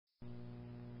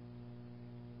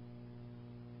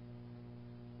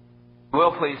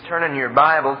Will please turn in your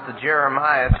Bibles to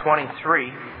Jeremiah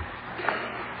 23.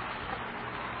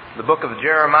 The book of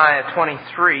Jeremiah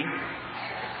 23.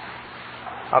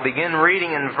 I'll begin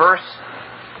reading in verse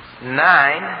 9.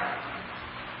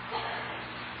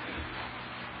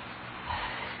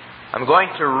 I'm going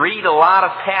to read a lot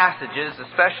of passages,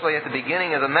 especially at the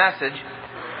beginning of the message.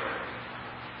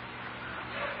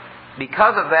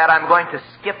 Because of that, I'm going to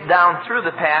skip down through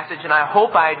the passage, and I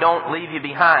hope I don't leave you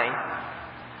behind.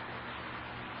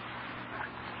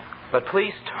 But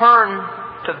please turn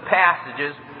to the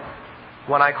passages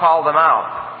when I call them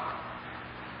out,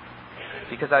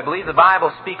 because I believe the Bible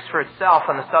speaks for itself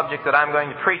on the subject that I'm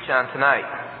going to preach on tonight.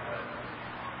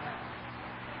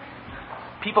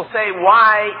 People say,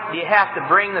 why do you have to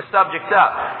bring the subject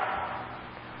up?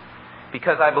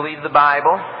 Because I believe the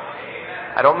Bible.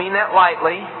 I don't mean that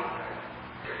lightly.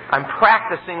 I'm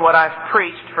practicing what I've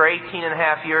preached for 18 and a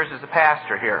half years as a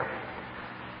pastor here.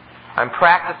 I'm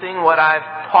practicing what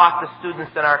I've taught the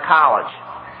students in our college.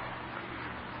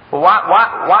 Well,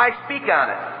 why speak on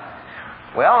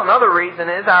it? Well, another reason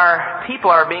is our people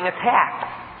are being attacked.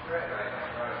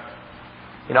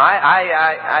 You know,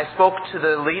 I spoke to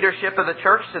the leadership of the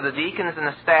church, to the deacons and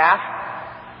the staff.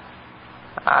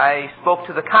 I spoke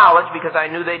to the college because I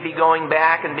knew they'd be going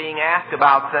back and being asked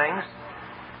about things.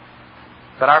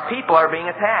 But our people are being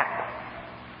attacked.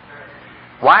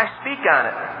 Why speak on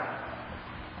it?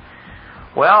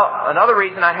 Well, another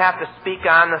reason I have to speak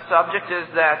on the subject is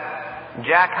that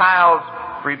Jack Hyles'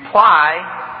 reply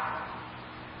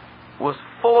was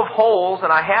full of holes, and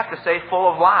I have to say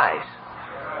full of lies.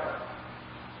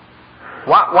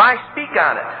 Why speak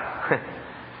on it?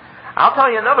 I'll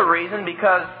tell you another reason,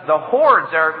 because the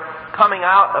hordes are coming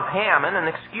out of Hammond, and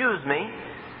excuse me,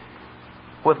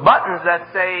 with buttons that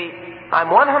say, I'm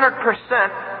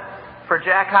 100% for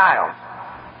Jack Hyles.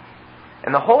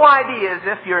 And the whole idea is,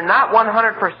 if you're not 100%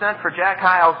 for Jack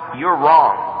Hyles, you're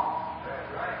wrong.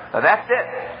 Now that's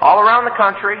it. All around the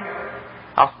country.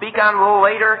 I'll speak on a little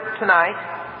later tonight.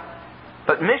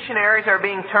 But missionaries are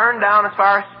being turned down as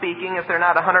far as speaking if they're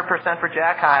not 100% for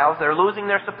Jack Hyles. They're losing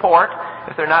their support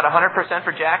if they're not 100%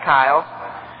 for Jack Hyles.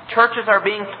 Churches are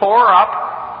being tore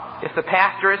up if the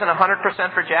pastor isn't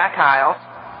 100% for Jack Hyles.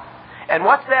 And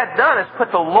what's that done is put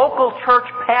the local church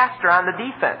pastor on the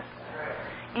defense.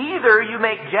 Either you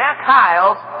make Jack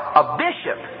Hyles a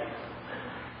bishop,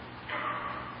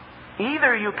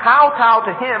 either you kowtow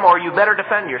to him, or you better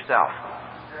defend yourself.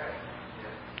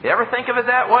 You ever think of it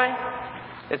that way?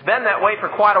 It's been that way for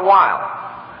quite a while.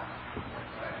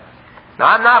 Now,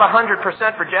 I'm not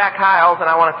 100% for Jack Hyles, and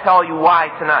I want to tell you why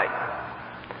tonight.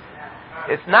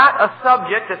 It's not a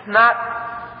subject, it's not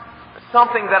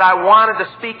something that I wanted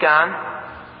to speak on.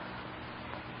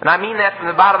 And I mean that from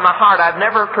the bottom of my heart. I've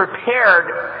never prepared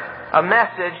a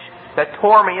message that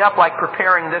tore me up like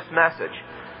preparing this message.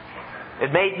 It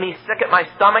made me sick at my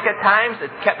stomach at times. It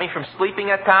kept me from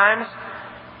sleeping at times.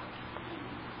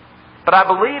 But I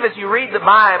believe as you read the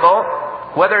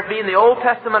Bible, whether it be in the Old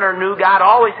Testament or New, God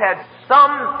always had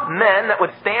some men that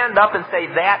would stand up and say,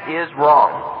 that is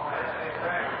wrong.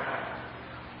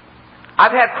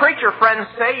 I've had preacher friends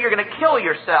say, you're going to kill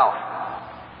yourself.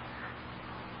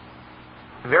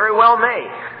 Very well may.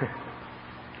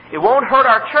 It won't hurt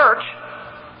our church,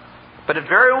 but it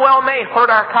very well may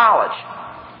hurt our college.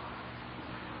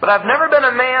 But I've never been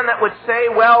a man that would say,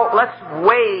 well, let's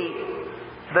weigh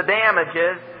the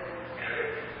damages,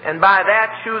 and by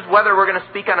that choose whether we're going to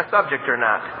speak on a subject or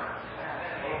not.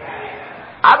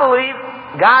 I believe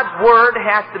God's Word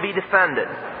has to be defended.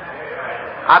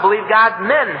 I believe God's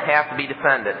men have to be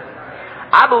defended.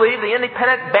 I believe the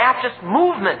Independent Baptist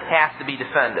movement has to be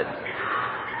defended.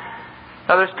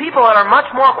 Now, there's people that are much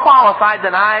more qualified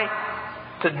than I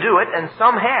to do it, and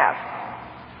some have.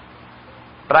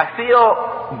 But I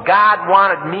feel God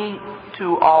wanted me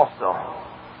to also.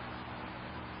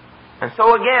 And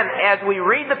so again, as we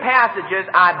read the passages,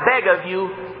 I beg of you,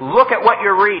 look at what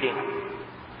you're reading,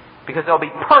 because they'll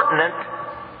be pertinent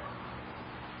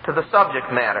to the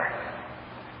subject matter.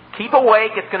 Keep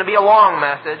awake. It's going to be a long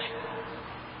message.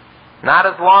 Not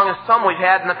as long as some we've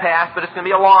had in the past, but it's going to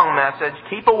be a long message.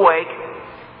 Keep awake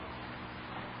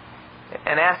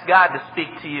and ask God to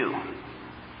speak to you.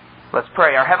 Let's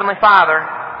pray. Our Heavenly Father,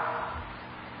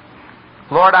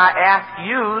 Lord, I ask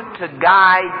you to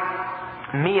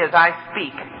guide me as I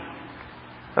speak.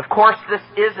 Of course, this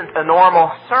isn't a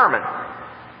normal sermon,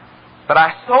 but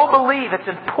I so believe it's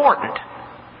important.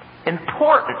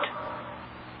 Important.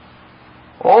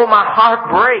 Oh, my heart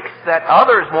breaks that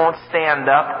others won't stand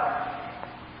up.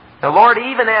 Now, Lord,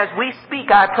 even as we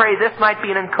speak, I pray this might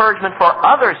be an encouragement for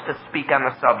others to speak on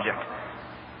the subject.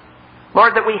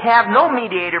 Lord, that we have no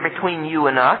mediator between you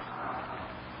and us.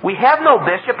 We have no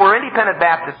bishop. We're independent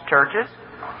Baptist churches.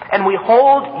 And we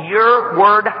hold your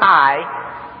word high.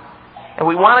 And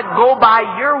we want to go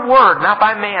by your word, not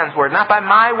by man's word, not by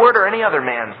my word or any other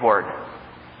man's word.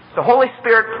 So Holy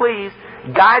Spirit, please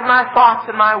guide my thoughts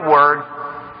and my words.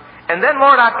 And then,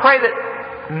 Lord, I pray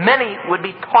that many would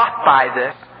be taught by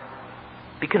this,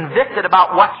 be convicted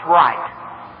about what's right.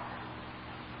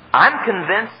 I'm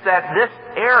convinced that this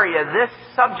area, this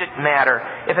subject matter,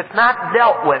 if it's not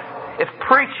dealt with, if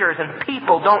preachers and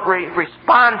people don't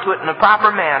respond to it in a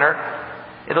proper manner,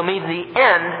 it'll mean the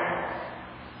end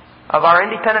of our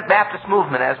independent Baptist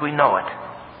movement as we know it.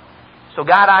 So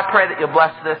God, I pray that you'll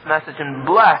bless this message and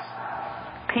bless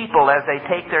people as they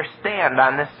take their stand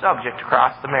on this subject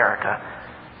across America.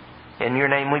 In your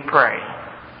name we pray.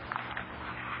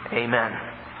 Amen.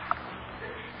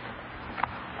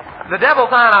 The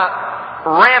devil's on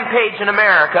a rampage in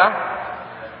America.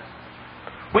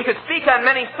 We could speak on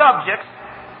many subjects,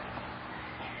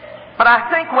 but I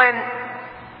think when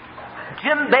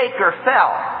Jim Baker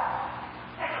fell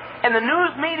and the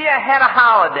news media had a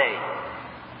holiday,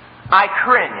 I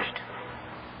cringed.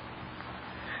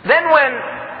 Then when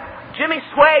Jimmy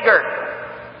Swaggart,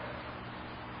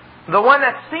 the one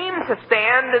that seemed to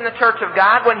stand in the Church of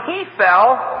God, when he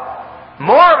fell,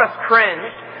 more of us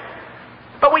cringed.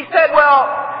 But we said, well,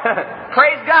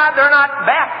 praise God, they're not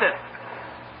Baptists.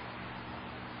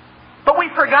 But we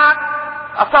forgot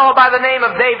a fellow by the name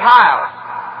of Dave Hyles.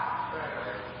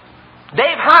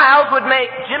 Dave Hyles would make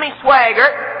Jimmy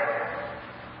Swaggart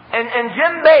and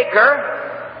Jim Baker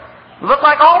look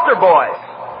like altar boys.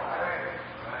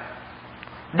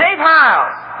 Dave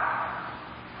Hyles,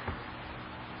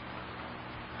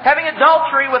 having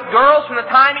adultery with girls from the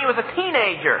time he was a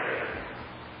teenager,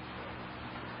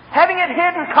 having it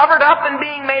hidden, covered up, and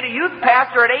being made a youth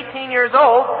pastor at 18 years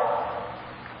old,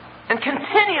 and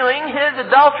continuing his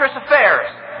adulterous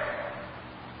affairs.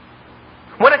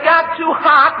 When it got too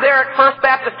hot there at First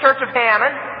Baptist Church of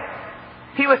Hammond,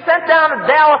 he was sent down to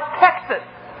Dallas, Texas,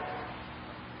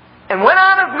 and went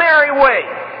on his merry way,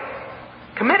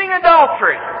 committing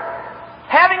adultery,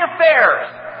 having affairs.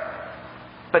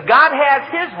 But God has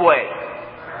His way.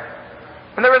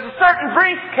 And there was a certain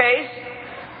briefcase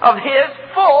of his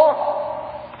full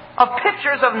of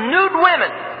pictures of nude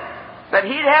women that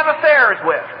he'd have affairs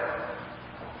with.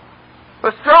 It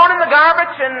was thrown in the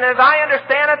garbage, and as I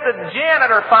understand it, the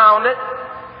janitor found it,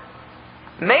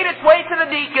 made its way to the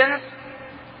deacons,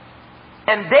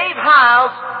 and Dave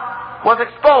Hyles was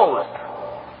exposed.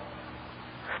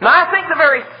 Now, I think the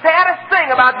very saddest thing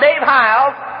about Dave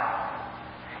Hyles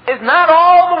is not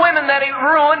all the women that he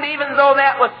ruined, even though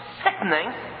that was sickening.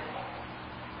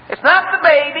 It's not the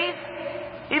babies,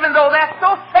 even though that's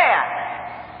so sad.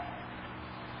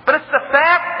 But it's the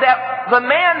fact that the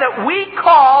man that we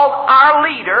called our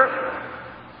leader,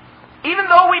 even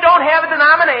though we don't have a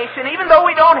denomination, even though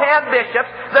we don't have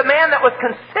bishops, the man that was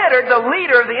considered the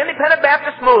leader of the independent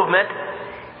Baptist movement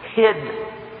hid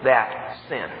that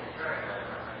sin.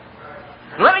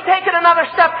 Let me take it another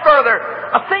step further.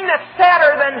 A thing that's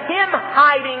sadder than him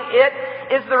hiding it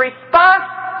is the response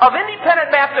of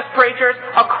independent Baptist preachers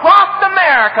across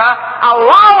America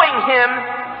allowing him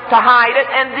to hide it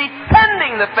and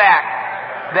defending the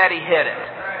fact that he hid it.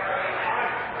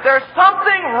 There's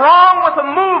something wrong with a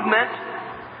movement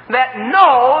that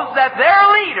knows that their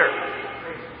leader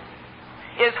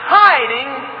is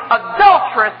hiding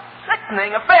adulterous,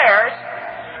 sickening affairs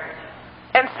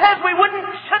and says we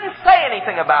shouldn't say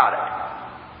anything about it.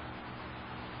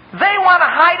 They want to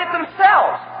hide it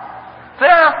themselves.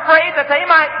 They're afraid that they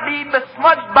might be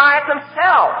besmudged by it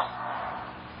themselves.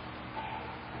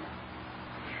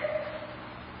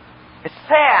 It's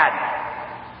sad.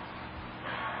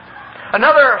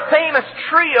 Another famous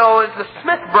trio is the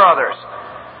Smith brothers.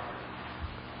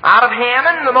 Out of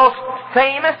Hammond, the most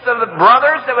famous of the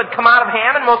brothers that would come out of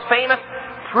Hammond, most famous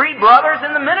three brothers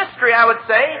in the ministry, I would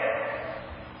say.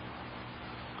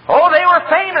 Oh, they were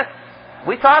famous.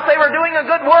 We thought they were doing a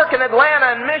good work in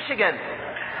Atlanta and Michigan,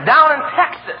 down in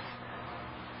Texas.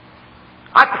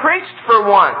 I preached for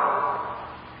one.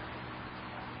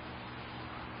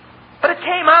 But it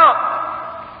came out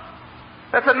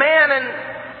that the man in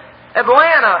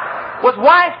Atlanta was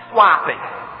wife swapping.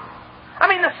 I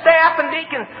mean, the staff and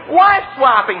deacons, wife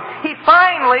swapping. He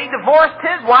finally divorced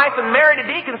his wife and married a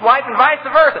deacon's wife and vice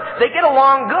versa. They get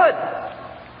along good.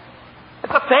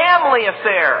 It's a family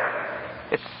affair.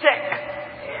 It's sick.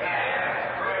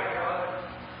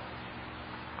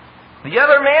 The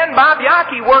other man, Bob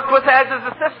Yockey, worked with as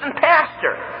his assistant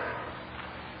pastor.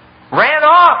 Ran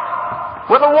off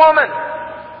with a woman.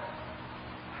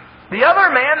 The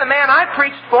other man, the man I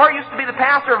preached for, used to be the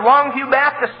pastor of Longview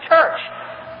Baptist Church.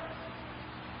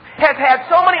 Has had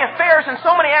so many affairs and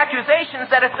so many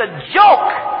accusations that it's a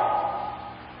joke.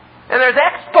 And there's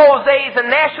exposés in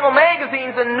national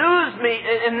magazines and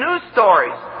news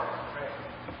stories.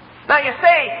 Now you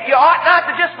say, you ought not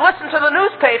to just listen to the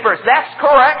newspapers. That's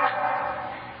correct.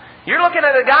 You're looking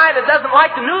at a guy that doesn't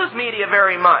like the news media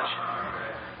very much.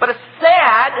 But it's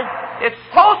sad, it's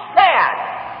so sad,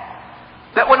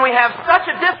 that when we have such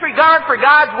a disregard for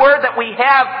God's Word that we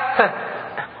have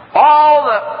all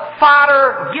the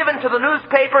fodder given to the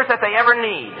newspapers that they ever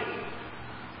need.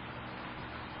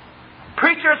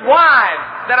 Preachers'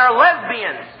 wives that are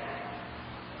lesbians,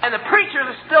 and the preachers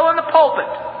are still in the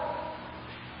pulpit.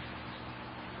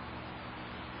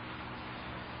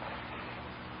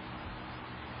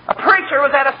 A preacher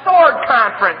was at a sword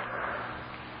conference.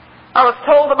 I was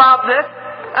told about this.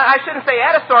 I shouldn't say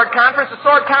at a sword conference. The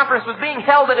sword conference was being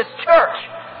held at his church.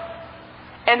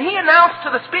 And he announced to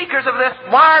the speakers of this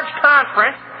large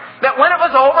conference that when it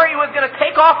was over, he was going to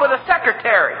take off with a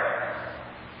secretary.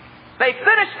 They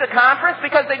finished the conference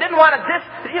because they didn't want to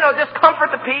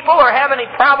discomfort the people or have any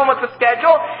problem with the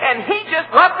schedule. And he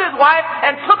just left his wife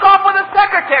and took off with a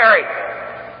secretary.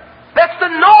 That's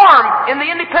the norm in the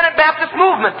independent Baptist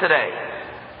movement today.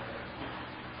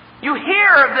 You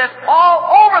hear of this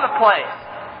all over the place.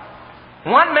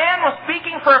 One man was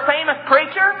speaking for a famous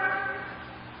preacher.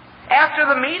 After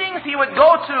the meetings, he would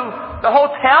go to the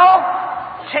hotel,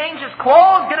 change his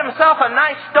clothes, get himself a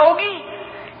nice stogie,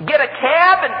 get a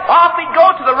cab, and off he'd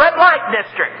go to the red light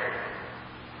district.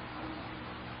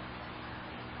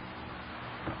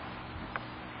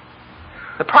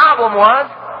 The problem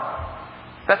was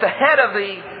that the head of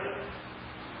the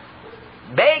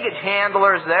baggage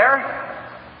handlers there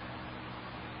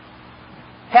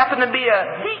happened to be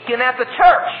a deacon at the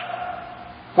church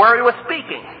where he was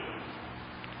speaking.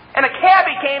 And a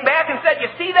cabbie came back and said, "You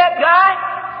see that guy?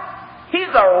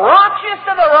 He's the raunchiest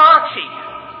of the raunchy."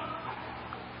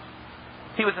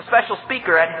 He was a special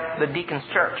speaker at the deacon's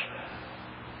church.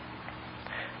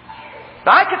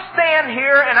 Now, I could stand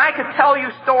here and I could tell you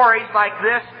stories like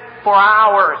this for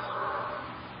hours.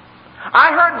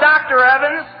 I heard Dr.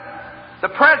 Evans, the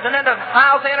president of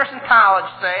Hyles-Anderson College,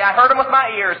 say, I heard him with my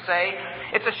ears say,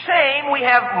 it's a shame we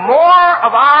have more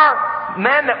of our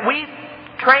men that we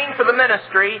train for the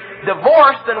ministry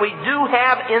divorced than we do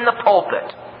have in the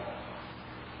pulpit.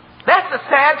 That's a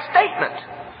sad statement.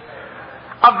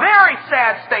 A very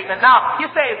sad statement. Now, you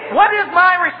say, what is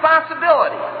my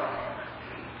responsibility?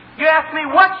 You ask me,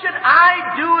 what should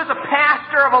I do as a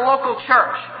pastor of a local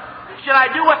church? Should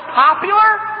I do what's popular?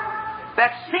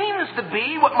 That seems to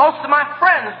be what most of my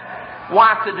friends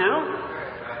want to do.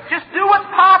 Just do what's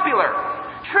popular.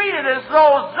 Treat it as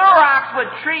though Xerox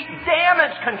would treat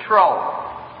damage control.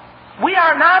 We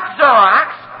are not Xerox.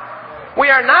 We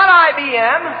are not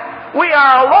IBM. We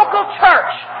are a local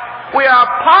church. We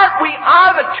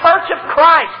are the church of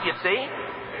Christ, you see.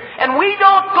 And we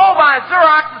don't go by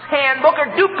Xerox's handbook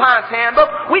or DuPont's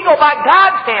handbook. We go by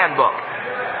God's handbook.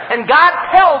 And God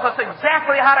tells us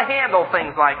exactly how to handle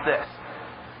things like this.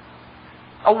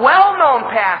 A well-known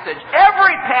passage,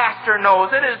 every pastor knows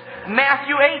it, is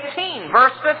Matthew 18,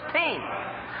 verse 15.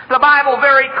 The Bible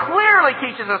very clearly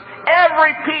teaches us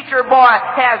every preacher boy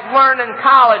has learned in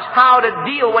college how to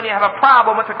deal when you have a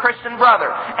problem with a Christian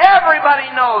brother. Everybody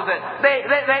knows it.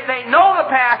 They know the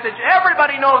passage.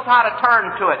 Everybody knows how to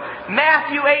turn to it.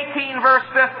 Matthew 18, verse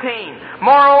 15.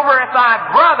 Moreover, if thy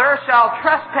brother shall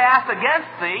trespass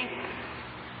against thee,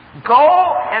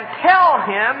 go and tell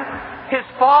him his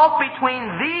fault between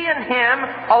thee and him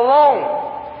alone.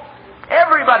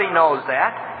 Everybody knows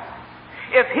that.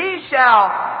 If he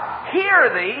shall hear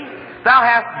thee, thou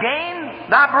hast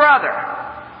gained thy brother.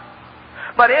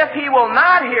 But if he will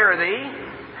not hear thee,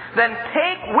 then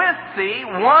take with thee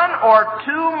one or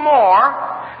two more,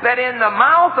 that in the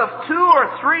mouth of 2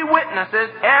 or 3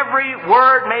 witnesses every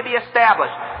word may be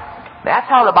established. That's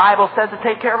how the Bible says to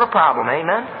take care of a problem,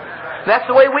 amen? That's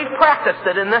the way we've practiced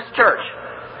it in this church.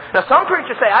 Now, some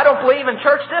preachers say, I don't believe in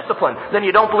church discipline. Then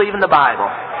you don't believe in the Bible.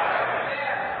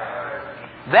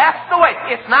 That's the way.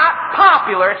 It's not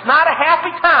popular. It's not a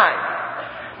happy time.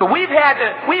 But we've had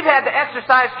to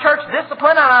exercise church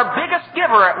discipline on our biggest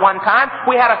giver at one time.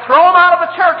 We had to throw him out of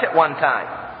the church at one time.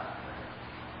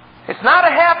 It's not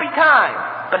a happy time,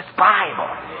 but it's Bible.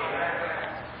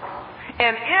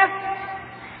 And if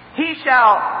he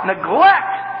shall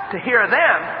neglect to hear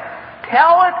them,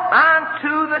 tell it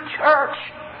unto the church.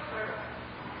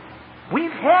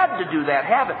 We've had to do that,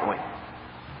 haven't we?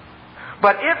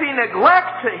 But if he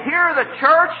neglects to hear the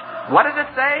church, what does it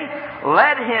say?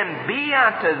 Let him be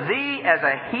unto thee as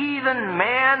a heathen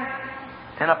man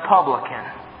and a publican.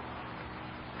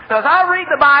 Now, as I read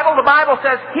the Bible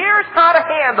says, here's how to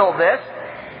handle this.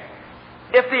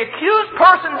 If the accused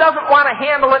person doesn't want to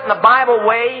handle it in the Bible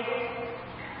way,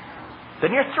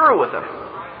 then you're through with him.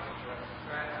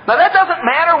 Now, that doesn't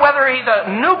matter whether he's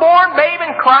a newborn babe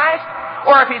in Christ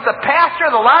or if he's the pastor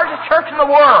of the largest church in the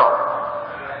world.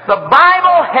 The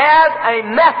Bible has a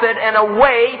method and a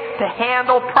way to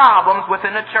handle problems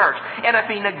within the church. And if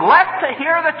he neglects to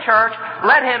hear the church,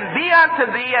 let him be unto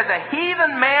thee as a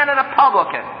heathen man and a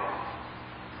publican.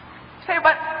 Say,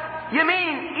 but you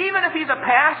mean even if he's a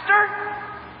pastor?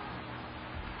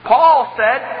 Paul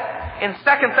said in 2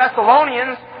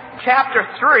 Thessalonians chapter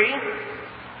 3,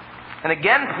 and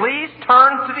again, please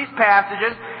turn to these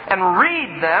passages and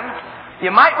read them.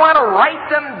 You might want to write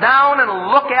them down and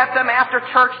look at them after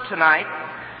church tonight.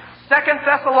 2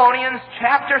 Thessalonians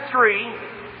chapter 3,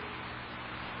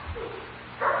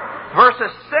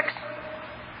 verses 6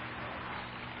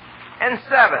 and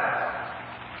 7.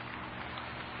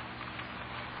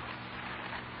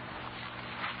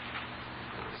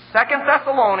 Second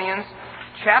Thessalonians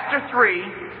chapter 3,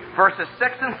 verses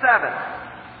 6 and 7.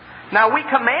 Now we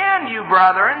command you,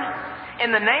 brethren,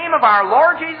 in the name of our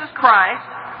Lord Jesus Christ,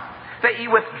 that ye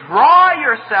withdraw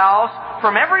yourselves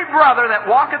from every brother that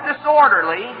walketh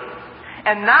disorderly,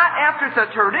 and not after the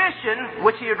tradition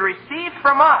which ye had received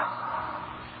from us.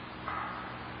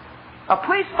 Now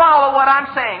please follow what I'm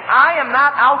saying. I am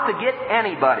not out to get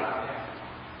anybody.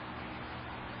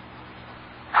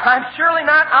 I'm surely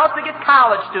not out to get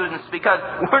college students, because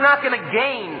we're not going to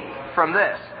gain from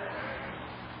this.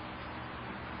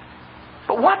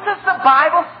 But what does the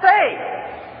Bible say?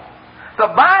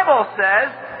 The Bible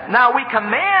says, now we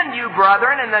command you,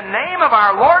 brethren, in the name of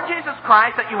our Lord Jesus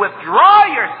Christ, that you withdraw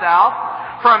yourself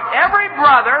from every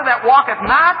brother that walketh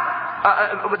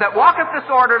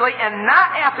disorderly, and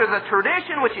not after the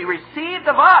tradition which ye received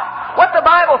of us. What the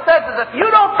Bible says is, if you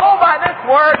don't go by this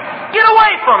word, get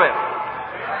away from him.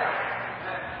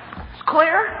 It's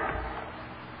clear.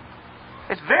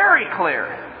 It's very clear.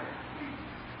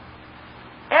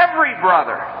 Every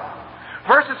brother.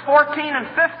 Verses 14 and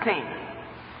 15.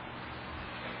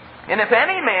 And if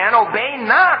any man obey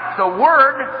not the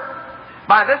word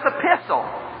by this epistle,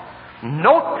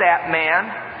 note that man,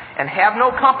 and have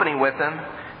no company with him,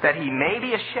 that he may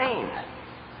be ashamed.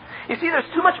 You see,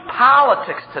 there's too much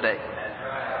politics today.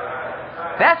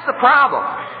 That's the problem.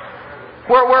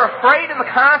 We're afraid of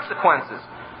the consequences.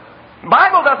 The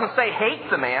Bible doesn't say hate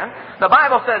the man. The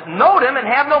Bible says note him and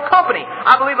have no company.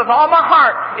 I believe with all my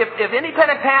heart, if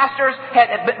independent pastors,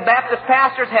 Baptist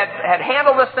pastors had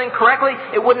handled this thing correctly,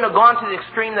 it wouldn't have gone to the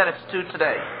extreme that it's to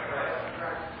today.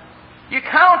 You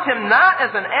count him not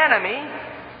as an enemy,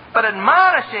 but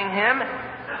admonishing him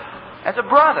as a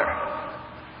brother.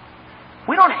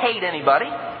 We don't hate anybody.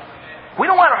 We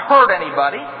don't want to hurt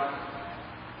anybody.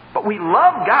 But we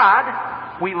love God.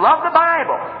 We love the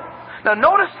Bible. Now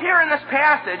notice here in this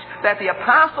passage that the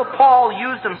Apostle Paul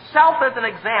used himself as an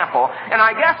example. And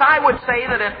I guess I would say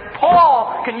that if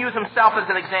Paul can use himself as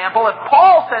an example, if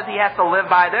Paul says he has to live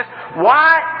by this,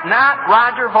 why not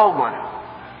Roger Voegtlin?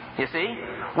 You see?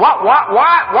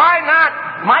 Why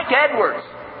not Mike Edwards?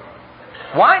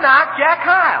 Why not Jack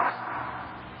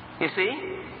Hyles? You see?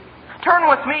 Turn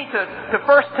with me to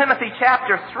 1 Timothy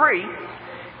chapter 3.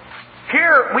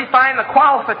 Here we find the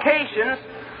qualifications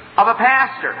of a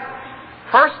pastor.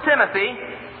 1 Timothy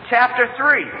chapter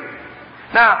 3.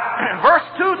 Now, verse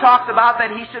 2 talks about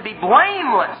that he should be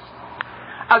blameless.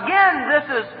 Again, this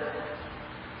is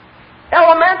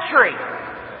elementary.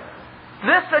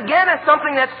 This again is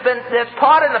something that's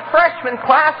taught in the freshman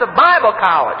class of Bible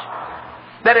college.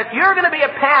 That if you're going to be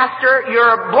a pastor,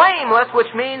 you're blameless,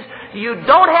 which means you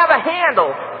don't have a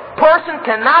handle. A person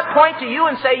cannot point to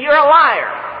you and say you're a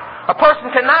liar. A person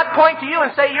cannot point to you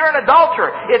and say you're an adulterer.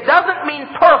 It doesn't mean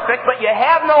perfect, but you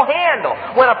have no handle.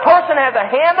 When a person has a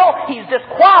handle, he's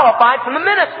disqualified from the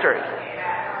ministry.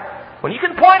 When you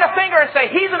can point a finger and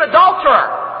say he's an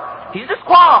adulterer, he's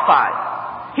disqualified.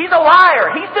 He's a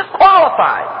liar, he's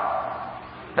disqualified.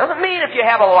 Doesn't mean if you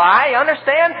have a lie,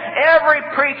 understand? Every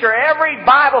preacher, every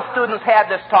Bible student's had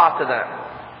this taught to them.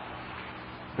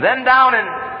 Then down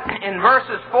in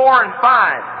verses 4 and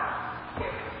 5.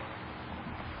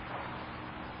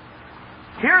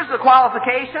 Here's the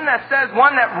qualification that says,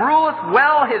 one that ruleth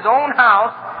well his own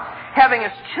house, having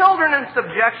his children in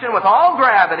subjection with all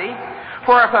gravity.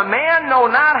 For if a man know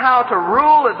not how to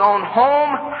rule his own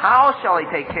home, how shall he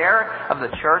take care of the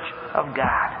church of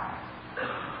God?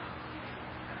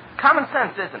 Common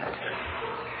sense, isn't it?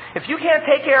 If you can't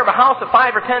take care of a house of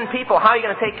 5 or 10 people, how are you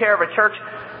going to take care of a church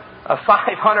of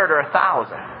 500 or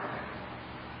 1,000?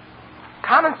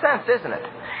 Common sense, isn't it?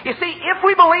 You see, if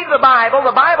we believe the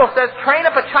Bible says, train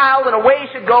up a child in a way he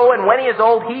should go, and when he is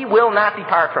old, he will not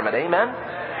depart from it. Amen?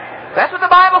 That's what the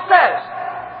Bible says.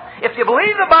 If you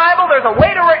believe the Bible, there's a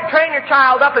way to train your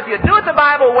child up. If you do it the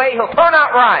Bible way, he'll turn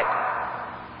out right.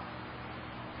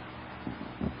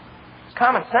 It's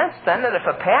common sense, then, that if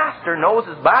a pastor knows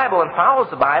his Bible and follows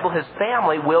the Bible, his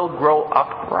family will grow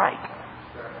up right.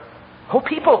 Oh,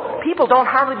 people don't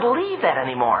hardly believe that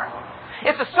anymore.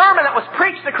 It's a sermon that was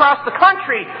preached across the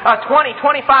country 20,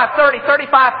 25, 30, 35,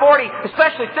 40,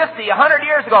 especially 50, 100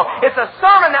 years ago. It's a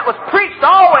sermon that was preached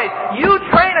always. You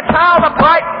train a child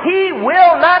upright, he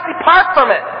will not depart from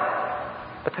it.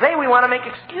 But today we want to make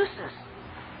excuses.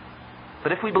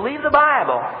 But if we believe the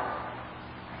Bible,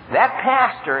 that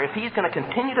pastor, if he's going to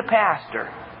continue to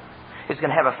pastor, is going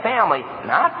to have a family,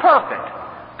 not perfect,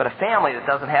 but a family that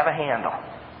doesn't have a handle.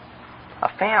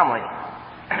 A family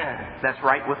that's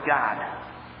right with God.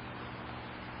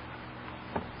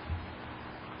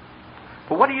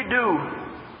 But what do you do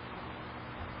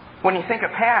when you think a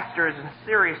pastor is in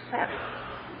serious sin?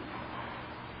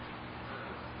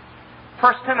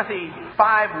 1 Timothy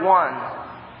 5:1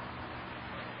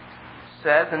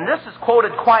 says, and this is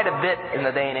quoted quite a bit in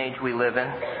the day and age we live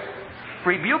in,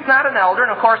 rebuke not an elder,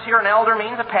 and of course here an elder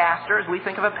means a pastor, as we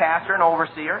think of a pastor, an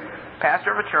overseer,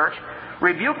 pastor of a church.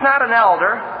 Rebuke not an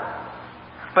elder,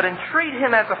 but entreat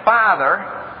him as a father,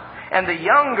 and the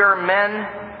younger men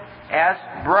as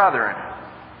brethren.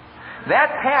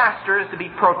 That pastor is to be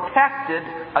protected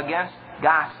against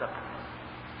gossip.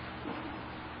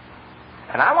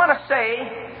 And I want to say,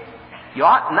 you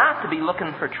ought not to be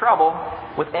looking for trouble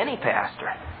with any pastor.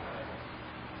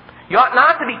 You ought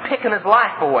not to be picking his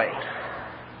life away.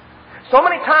 So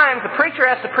many times the preacher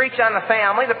has to preach on the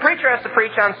family, the preacher has to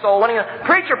preach on soul winning, the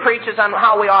preacher preaches on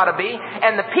how we ought to be,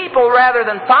 and the people, rather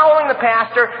than following the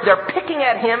pastor, they're picking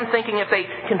at him, thinking if they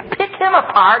can pick him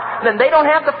apart, then they don't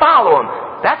have to follow him.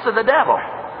 That's of the devil.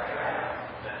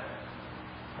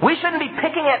 We shouldn't be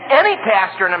picking at any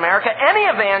pastor in America, any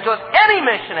evangelist, any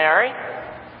missionary.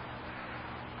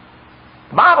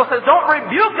 The Bible says don't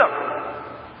rebuke them.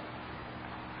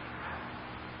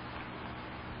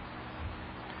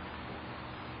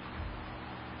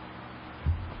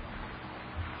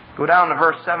 Go down to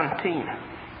verse 17.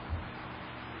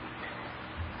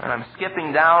 And I'm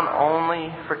skipping down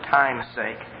only for time's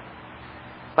sake.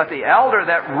 Let the elder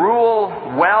that rule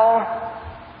well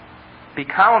be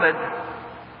counted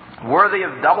worthy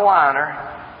of double honor,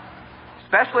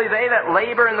 especially they that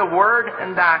labor in the word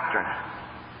and doctrine.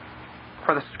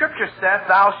 For the Scripture saith,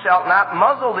 thou shalt not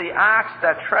muzzle the ox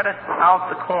that treadeth out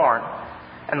the corn,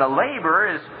 and the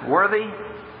laborer is worthy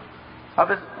of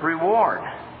his reward.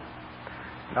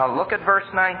 Now look at verse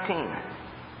 19.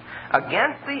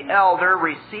 Against the elder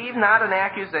receive not an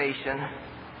accusation,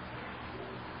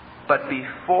 but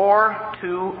before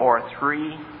 2 or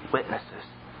 3 witnesses.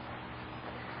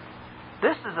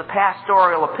 This is a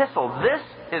pastoral epistle. This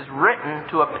is written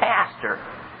to a pastor.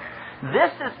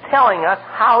 This is telling us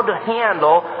how to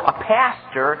handle a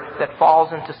pastor that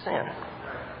falls into sin.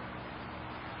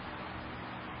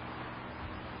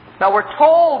 Now we're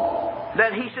told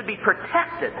that he should be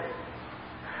protected.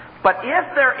 But if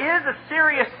there is a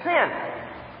serious sin,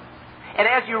 and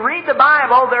as you read the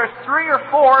Bible, there's 3 or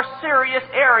 4 serious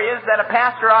areas that a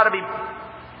pastor ought to be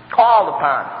called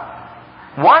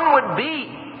upon. One would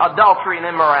be adultery and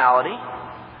immorality.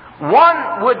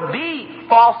 One would be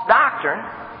false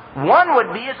doctrine. One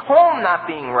would be his home not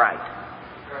being right.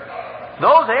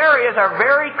 Those areas are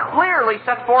very clearly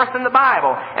set forth in the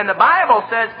Bible. And the Bible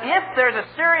says if there's a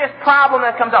serious problem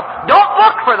that comes up, don't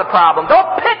look for the problem.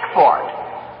 Don't pick for it.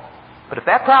 But if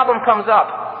that problem comes up,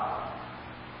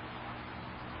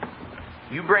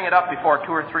 you bring it up before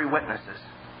 2 or 3 witnesses.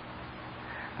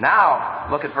 Now,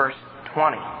 look at verse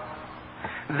 20.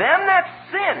 Them that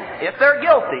sin, if they're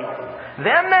guilty,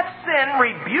 them that sin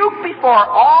rebuke before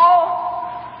all,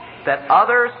 that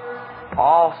others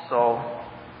also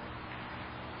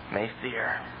may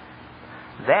fear.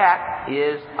 That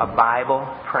is a Bible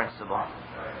principle.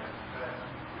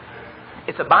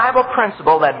 It's a Bible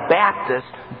principle that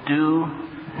Baptists do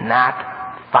not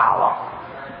follow.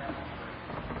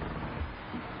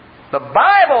 The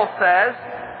Bible says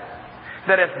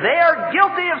that if they are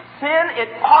guilty of sin, it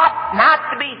ought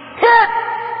not to be hid.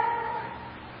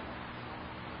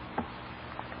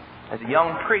 As a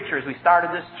young preacher, as we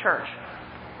started this church,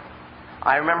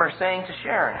 I remember saying to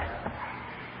Sharon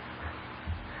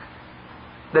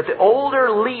that the older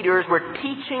leaders were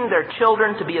teaching their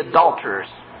children to be adulterers.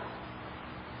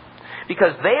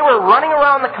 Because they were running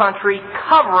around the country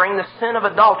covering the sin of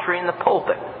adultery in the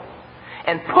pulpit.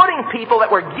 And putting people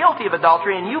that were guilty of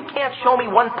adultery, and you can't show me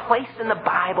one place in the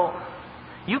Bible.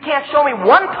 You can't show me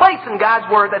one place in God's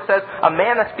Word that says a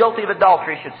man that's guilty of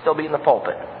adultery should still be in the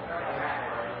pulpit.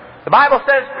 The Bible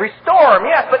says restore them,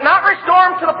 yes, but not restore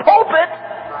them to the pulpit.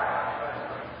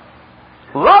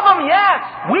 Love them, yes.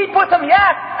 Weep with them,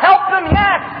 yes. Help them,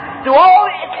 yes. Do all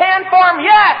that you can for them,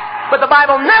 yes. But the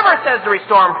Bible never says to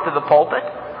restore them to the pulpit.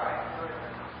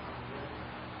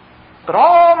 But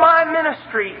all my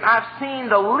ministry, I've seen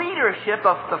the leadership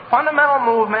of the fundamental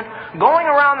movement going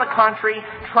around the country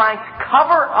trying to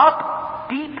cover up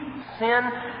deep sin,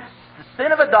 the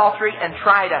sin of adultery, and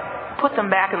try to put them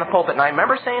back in the pulpit. And I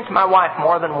remember saying to my wife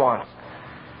more than once,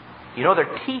 you know,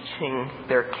 they're teaching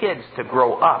their kids to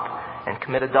grow up and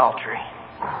commit adultery.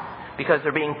 Because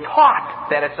they're being taught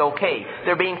that it's okay.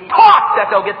 They're being taught that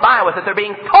they'll get by with it. They're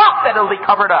being taught that it'll be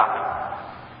covered up.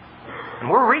 And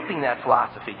we're reaping that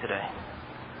philosophy today.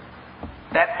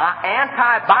 That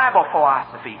anti-Bible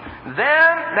philosophy. Then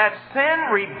that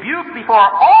sin rebuked before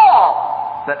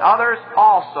all, that others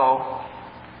also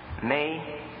may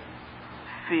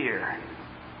fear.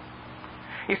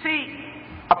 You see,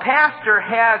 a pastor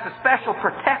has a special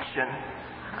protection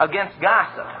against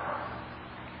gossip.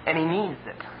 And he needs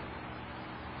it.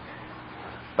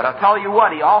 But I'll tell you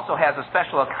what, he also has a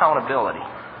special accountability.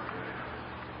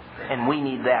 And we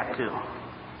need that too.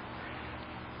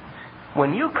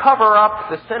 When you cover up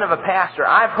the sin of a pastor,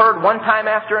 I've heard one time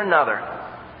after another,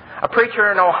 a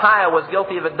preacher in Ohio was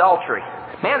guilty of adultery.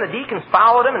 Man, the deacons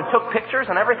followed him and took pictures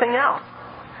and everything else.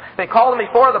 They called him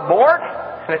before the board,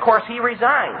 and of course he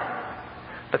resigned.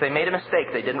 But they made a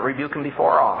mistake. They didn't rebuke him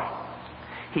before all.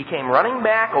 He came running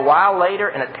back a while later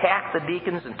and attacked the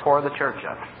deacons and tore the church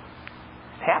up.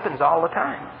 It happens all the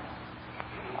time.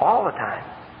 All the time.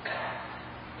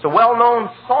 It's a well-known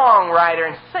songwriter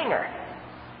and singer.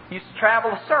 He used to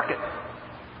travel the circuit.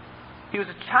 He was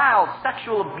a child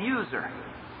sexual abuser.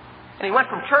 And he went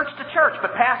from church to church,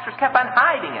 but pastors kept on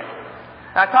hiding it.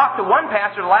 I talked to one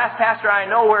pastor, the last pastor I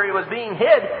know, where he was being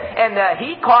hid, and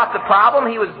he caught the problem.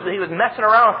 He was messing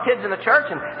around with kids in the church,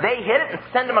 and they hid it and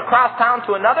sent him across town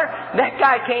to another. That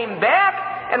guy came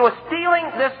back and was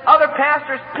stealing this other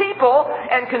pastor's people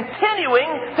and continuing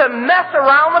to mess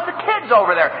around with the kids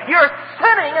over there. You're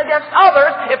sinning against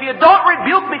others if you don't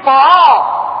rebuke before all.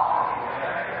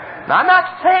 Now, I'm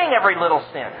not saying every little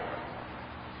sin.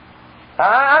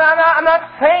 I'm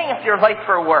not saying if you're late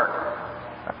for work.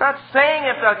 I'm not saying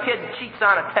if a kid cheats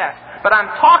on a test. But I'm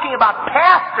talking about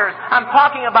pastors. I'm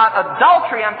talking about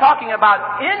adultery. I'm talking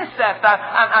about incest.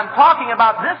 I'm talking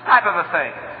about this type of a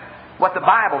thing. What the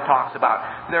Bible talks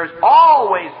about. There's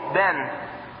always been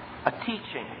a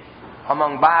teaching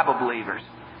among Bible believers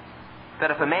that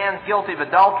if a man's guilty of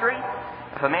adultery,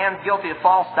 if a man's guilty of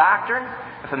false doctrine,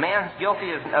 if a man's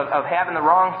guilty of having the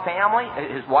wrong family,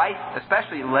 his wife,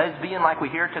 especially lesbian like we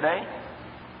hear today,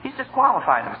 he's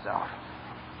disqualified himself.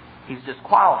 He's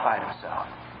disqualified himself.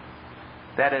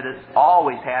 That it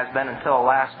always has been until the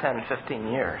last 10, 15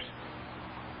 years.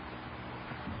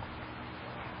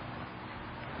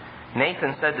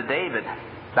 Nathan said to David,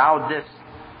 "Thou didst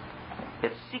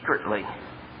it secretly,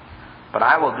 but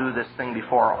I will do this thing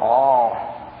before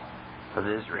all of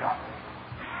Israel."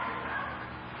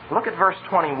 Look at verse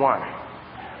 21.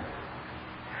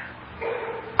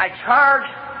 "I charge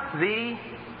thee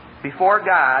before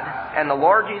God and the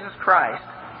Lord Jesus Christ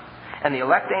and the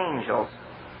elect angels,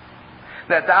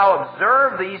 that thou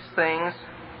observe these things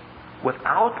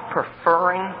without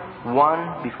preferring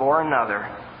one before another,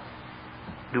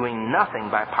 doing nothing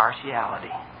by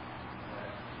partiality."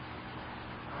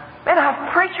 Man, I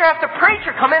have preacher after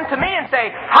preacher come in to me and say,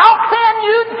 "How can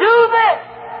you do this?"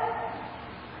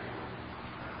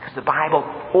 Because the Bible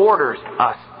orders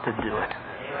us to do it.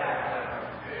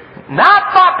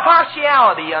 Not by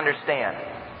partiality, you understand.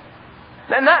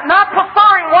 Not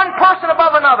preferring one person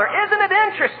above another. Isn't it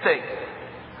interesting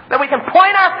that we can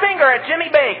point our finger at Jimmy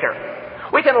Baker?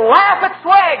 We can laugh at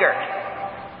Swagger.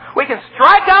 We can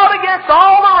strike out against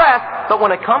all the rest. But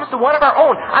when it comes to one of our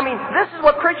own, this is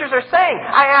what preachers are saying.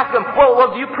 I ask them,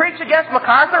 well, do you preach against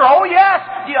MacArthur? Oh, yes.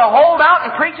 Do you hold out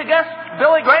and preach against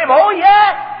Billy Graham? Oh,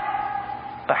 yes.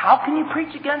 But how can you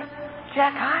preach against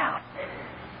Jack Hyles?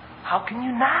 How can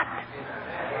you not?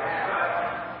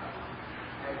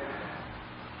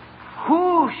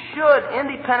 Who should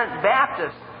independent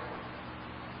Baptists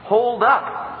hold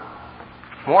up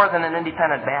more than an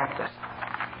independent Baptist?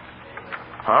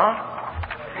 Huh?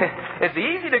 It's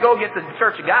easy to go get the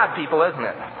Church of God people, isn't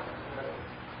it?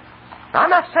 I'm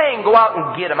not saying go out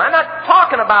and get them. I'm not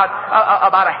talking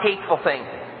about a hateful thing.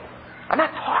 I'm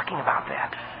not talking about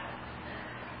that.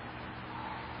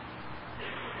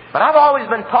 But I've always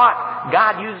been taught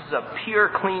God uses a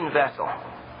pure, clean vessel.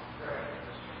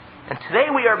 And today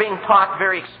we are being taught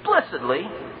very explicitly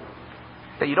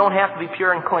that you don't have to be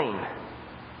pure and clean.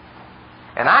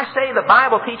 And I say the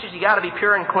Bible teaches you got to be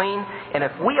pure and clean, and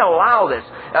if we allow this,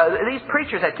 these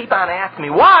preachers that keep on asking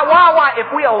me, why?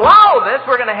 If we allow this,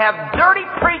 we're going to have dirty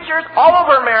preachers all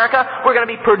over America. We're going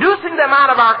to be producing them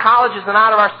out of our colleges and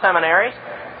out of our seminaries.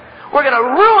 We're going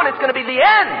to ruin, it's going to be the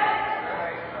end.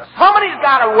 Somebody's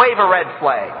got to wave a red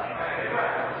flag.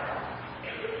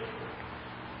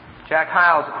 Jack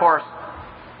Hyles, of course,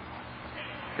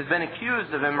 has been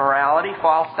accused of immorality,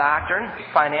 false doctrine,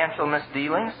 financial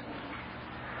misdealings.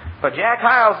 But Jack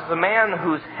Hyles is a man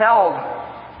who's held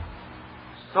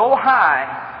so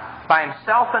high by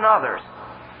himself and others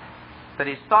that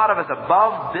he's thought of as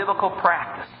above biblical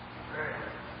practice.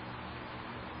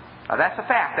 Now that's a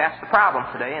fact. That's the problem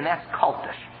today, and that's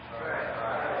cultish.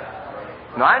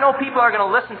 Now I know people are going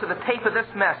to listen to the tape of this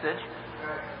message,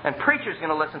 and preachers are going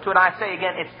to listen to it. I say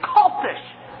again, it's cultish.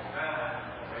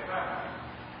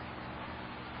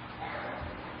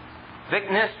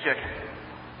 Nischik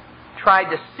tried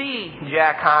to see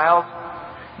Jack Hyles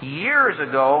years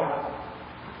ago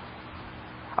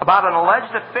about an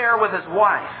alleged affair with his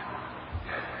wife.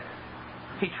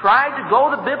 He tried to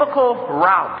go the biblical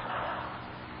route.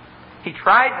 He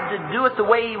tried to do it the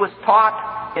way he was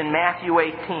taught in Matthew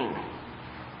 18.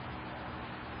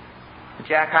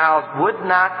 Jack Hyles would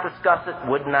not discuss it,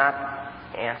 would not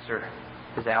answer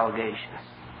his allegations.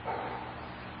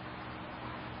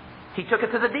 He took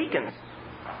it to the deacons.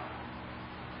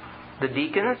 The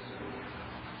deacons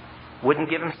wouldn't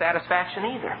give him satisfaction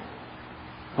either.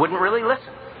 Wouldn't really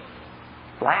listen.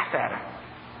 Laugh at him.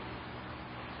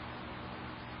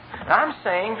 Now I'm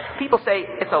saying, people say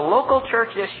it's a local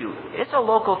church issue. It's a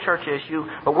local church issue,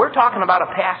 but we're talking about a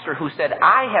pastor who said,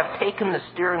 I have taken the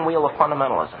steering wheel of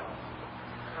fundamentalism.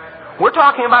 We're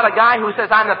talking about a guy who says,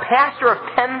 I'm the pastor of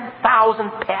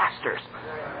 10,000 pastors.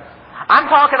 I'm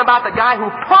talking about the guy who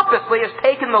purposely has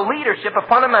taken the leadership of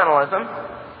fundamentalism,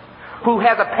 who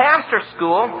has a pastor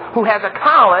school, who has a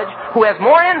college, who has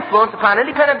more influence upon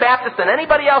independent Baptists than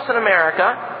anybody else in America,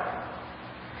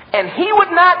 and he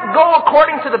would not go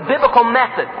according to the biblical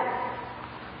method.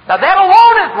 Now that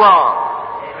alone is wrong.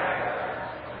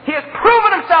 He has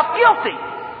proven himself guilty.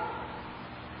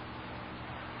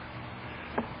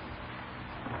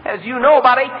 As you know,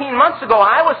 about 18 months ago,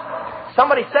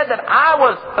 somebody said that I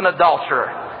was an adulterer.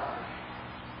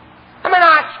 I mean,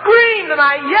 I screamed and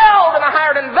I yelled and I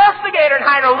hired an investigator and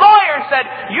hired a lawyer and said,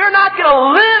 you're not going to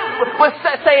live with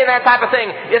saying that type of thing.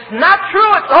 It's not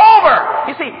true. It's over.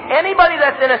 You see, anybody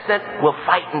that's innocent will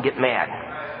fight and get mad.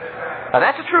 Now,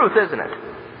 that's the truth, isn't it?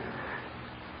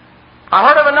 I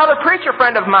heard of another preacher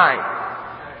friend of mine.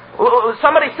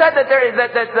 Somebody said that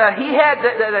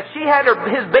she had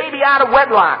his baby out of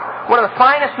wedlock. One of the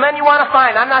finest men you want to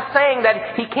find. I'm not saying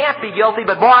that he can't be guilty,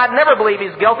 but boy, I'd never believe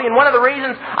he's guilty. And one of the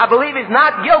reasons I believe he's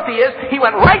not guilty is he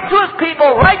went right to his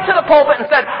people, right to the pulpit and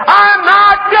said, I'm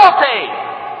not guilty!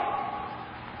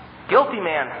 Guilty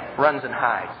man runs and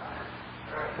hides.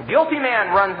 The guilty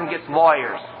man runs and gets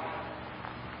lawyers.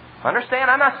 Understand?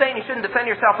 I'm not saying you shouldn't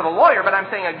defend yourself with a lawyer, but I'm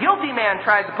saying a guilty man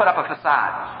tries to put up a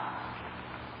facade.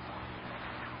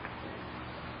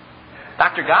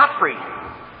 Dr. Godfrey,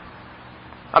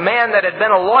 a man that had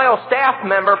been a loyal staff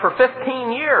member for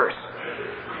 15 years,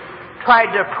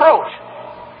 tried to approach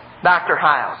Dr.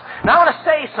 Hyles. Now I want to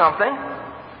say something.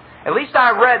 At least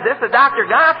I read this, that Dr.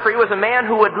 Godfrey was a man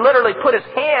who would literally put his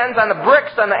hands on the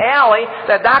bricks on the alley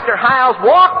that Dr. Hyles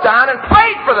walked on and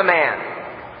prayed for the man.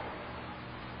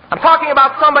 I'm talking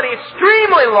about somebody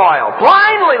extremely loyal,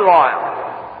 blindly loyal.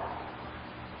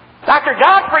 Dr.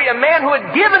 Godfrey, a man who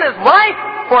had given his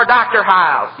life for Dr.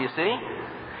 Hyles, you see,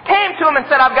 came to him and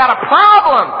said, I've got a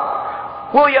problem.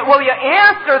 Will you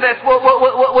answer this?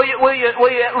 Will you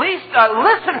at least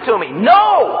listen to me?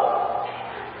 No!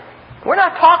 We're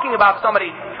not talking about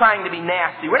somebody trying to be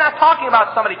nasty. We're not talking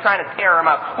about somebody trying to tear him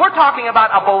up. We're talking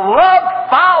about a beloved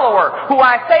follower who,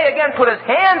 I say again, put his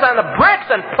hands on the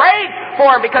bricks and prayed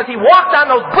for him because he walked on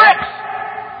those bricks.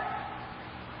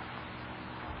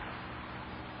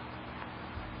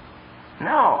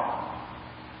 No.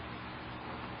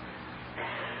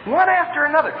 One after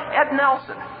another. Ed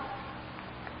Nelson,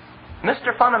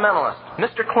 Mr. Fundamentalist,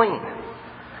 Mr. Clean,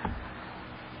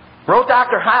 wrote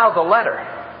Dr. Hyles a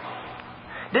letter.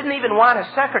 Didn't even want his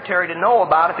secretary to know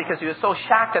about it because he was so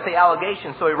shocked at the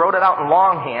allegation, so he wrote it out in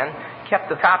longhand, kept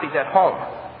the copies at home.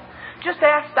 Just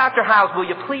ask Dr. Hyles, will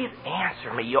you please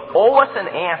answer me? You owe us an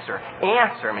answer.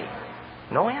 Answer me.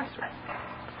 No answer.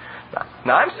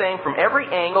 Now, I'm saying from every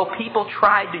angle, people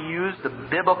tried to use the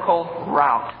biblical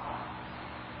route.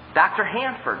 Dr.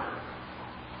 Hanford,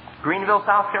 Greenville,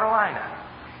 South Carolina.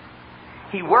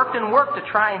 He worked and worked to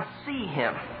try and see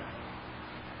him.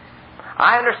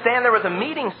 I understand there was a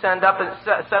meeting set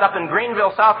up in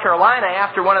Greenville, South Carolina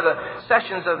after one of the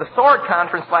sessions of the Sword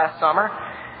Conference last summer.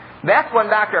 That's when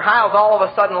Dr. Hyles all of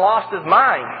a sudden lost his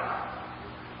mind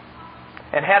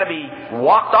and had to be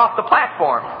walked off the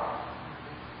platform.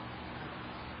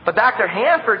 But Dr.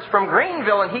 Hanford's from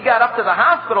Greenville, and he got up to the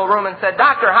hospital room and said,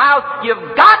 Dr. Hyles,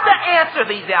 you've got to answer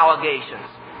these allegations.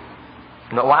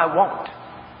 No, I won't.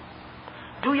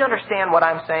 Do you understand what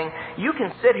I'm saying? You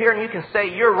can sit here and you can say,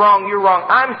 you're wrong, you're wrong.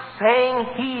 I'm saying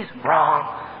he's wrong.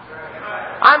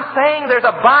 I'm saying there's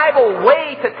a Bible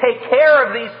way to take care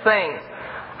of these things.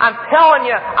 I'm telling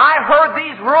you, I heard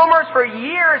these rumors for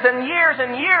years and years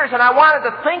and years, and I wanted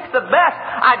to think the best.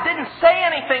 I didn't say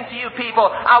anything to you people.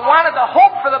 I wanted to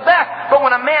hope for the best. But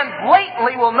when a man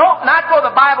blatantly will not go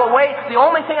the Bible way, the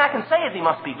only thing I can say is he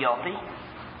must be guilty.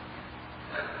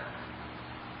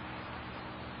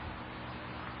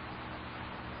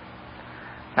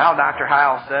 Now Dr.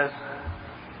 Hyles says,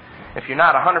 if you're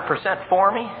not 100%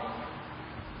 for me,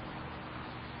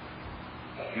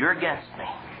 you're against me.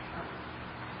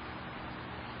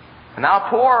 And now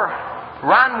poor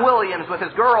Ron Williams with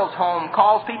his girls' home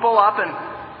calls people up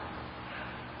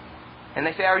and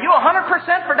they say, are you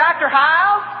 100% for Dr.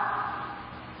 Hyles?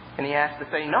 And he has to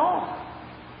say, no.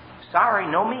 Sorry,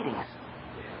 no meetings.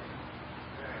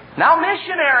 Now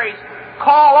missionaries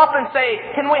call up and say,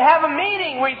 can we have a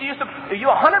meeting? Are you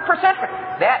 100% for?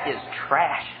 That is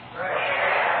trash.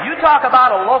 You talk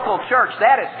about a local church,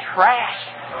 that is trash.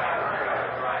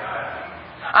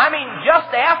 I mean,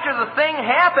 just after the thing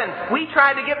happened, we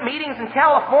tried to get meetings in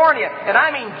California. And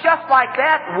I mean, just like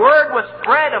that, word was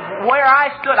spread of where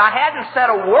I stood. I hadn't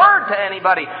said a word to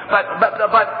anybody,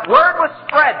 but word was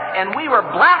spread. And we were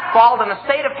blackballed in the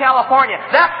state of California.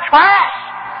 That's trash!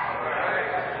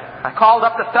 I called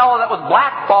up the fellow that was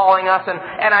blackballing us, and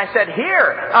I said,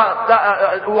 here,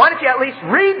 why don't you at least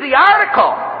read the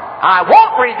article? I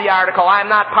won't read the article. I'm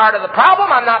not part of the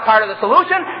problem. I'm not part of the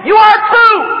solution. You are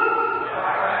too!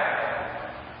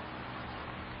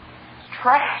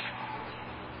 Trash.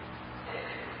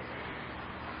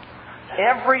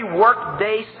 Every work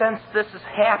day since this has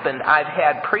happened, I've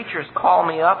had preachers call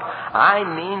me up, I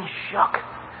mean shook.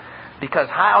 Because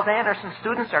Hyles-Anderson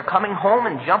students are coming home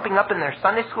and jumping up in their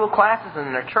Sunday school classes and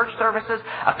in their church services,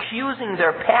 accusing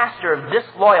their pastor of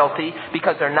disloyalty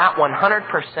because they're not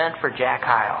 100% for Jack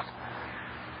Hyles.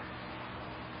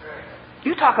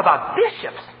 You talk about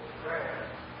bishops.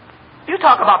 You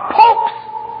talk about popes.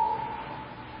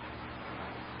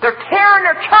 They're tearing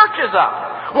their churches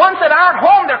up. Ones that aren't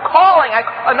home, they're calling.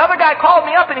 Another guy called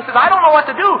me up and he says, I don't know what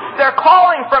to do. They're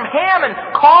calling from Hammond,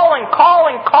 calling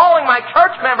my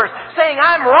church members, saying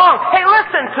I'm wrong. Hey,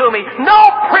 listen to me. No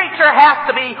preacher has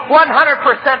to be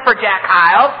 100% for Jack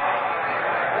Hyles.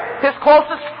 His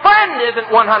closest friend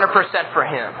isn't 100% for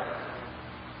him.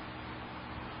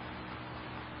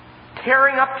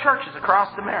 Tearing up churches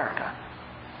across America.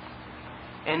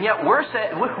 And yet we're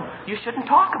saying, you shouldn't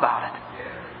talk about it.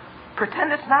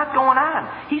 Pretend it's not going on.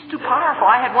 He's too powerful.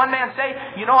 I had one man say,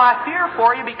 I fear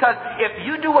for you because if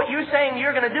you do what you're saying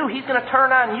you're going to do, he's going to turn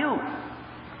on you.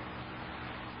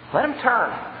 Let him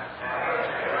turn.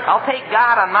 I'll take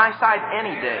God on my side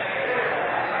any day.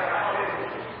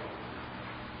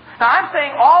 Now I'm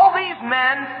saying all these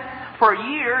men for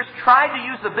years tried to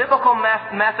use the biblical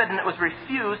method and it was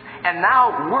refused, and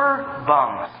now we're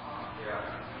bums.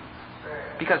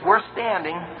 Because we're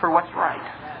standing for what's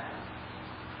right.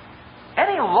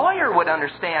 Any lawyer would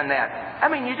understand that. I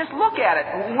mean, you just look at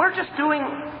it. We're just doing...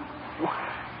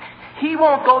 He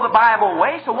won't go the Bible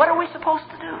way, so what are we supposed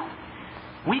to do?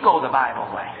 We go the Bible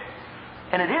way.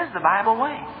 And it is the Bible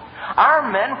way.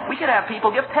 Our men, we could have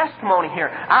people give testimony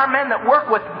here. Our men that work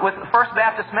with First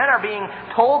Baptist men are being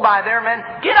told by their men,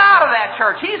 get out of that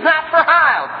church. He's not for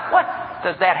Hyles. What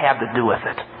does that have to do with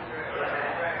it?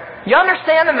 You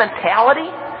understand the mentality?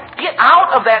 Get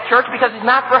out of that church because he's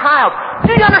not for Hyles.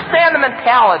 Do you understand the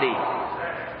mentality?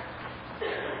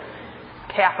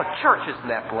 Catholic Church isn't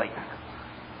that blatant.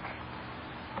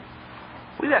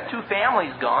 We've got 2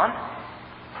 families gone.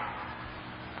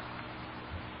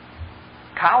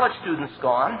 College students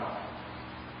gone.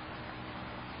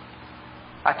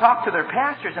 I talk to their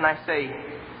pastors and I say,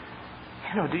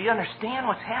 do you understand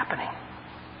what's happening?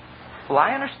 Well,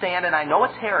 I understand and I know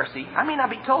it's heresy. I may not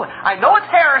be told. I know it's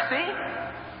heresy.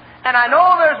 And I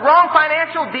know there's wrong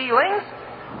financial dealings,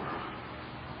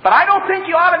 but I don't think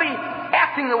you ought to be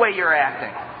acting the way you're acting.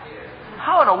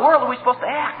 how in the world are we supposed to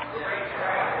act?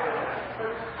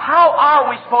 How are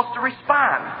we supposed to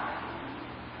respond?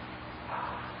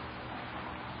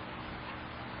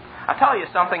 I'll tell you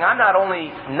something, I'm not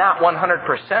only not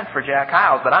 100% for Jack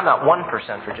Hyles, but I'm not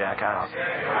 1% for Jack Hyles.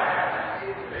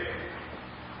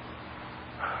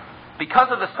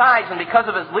 Because of the size and because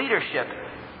of his leadership,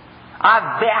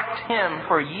 I've backed him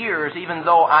for years, even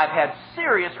though I've had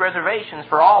serious reservations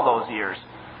for all those years.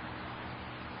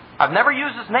 I've never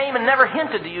used his name and never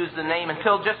hinted to use the name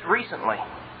until just recently.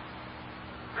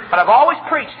 But I've always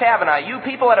preached, haven't I? You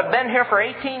people that have been here for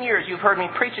 18 years, you've heard me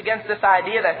preach against this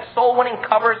idea that soul winning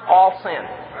covers all sin.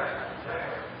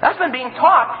 That's been being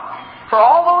taught for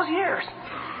all those years.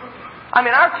 I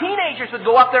mean, our teenagers would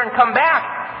go up there and come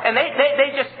back, and they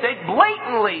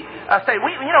blatantly say,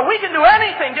 we can do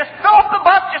anything. Just fill up the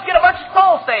bus, just get a bunch of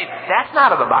souls saved. That's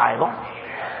not of the Bible.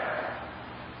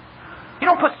 You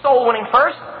don't put soul winning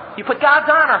first. You put God's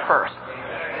honor first.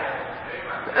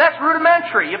 That's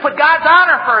rudimentary. You put God's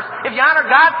honor first. If you honor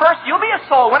God first, you'll be a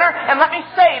soul winner. And let me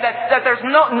say that there's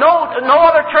no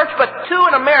other church but two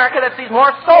in America that sees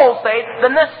more souls saved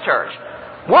than this church.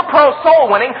 We're pro-soul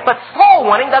winning, but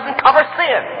soul winning doesn't cover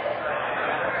sin.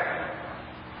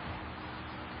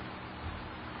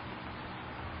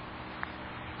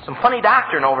 Some funny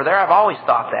doctrine over there. I've always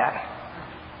thought that.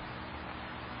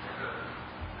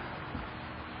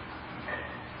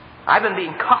 I've been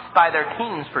being cussed by their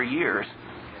teens for years.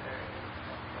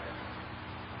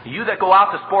 You that go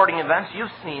out to sporting events, you've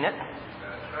seen it.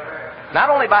 Not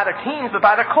only by their teens, but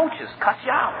by their coaches. Cuss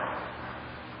you out.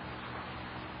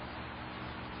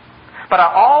 But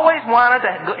I always wanted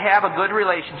to have a good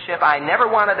relationship. I never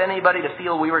wanted anybody to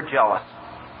feel we were jealous.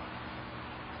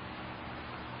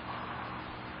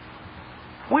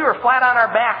 We were flat on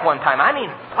our back one time. I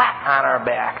mean flat on our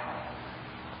back.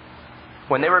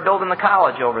 When they were building the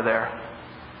college over there.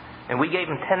 And we gave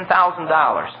them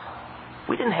 $10,000.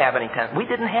 We didn't have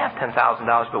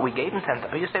 $10,000, but we gave them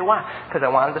 $10,000. You say, why? Because I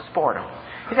wanted to support them.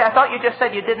 You say, I thought you just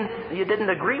said you didn't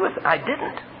agree with it. I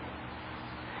didn't.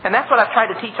 And that's what I've tried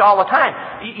to teach all the time.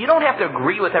 You don't have to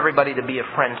agree with everybody to be a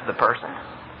friend to the person.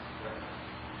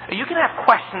 You can have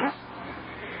questions.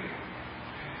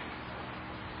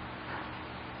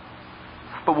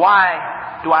 But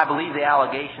why do I believe the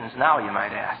allegations now, you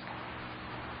might ask?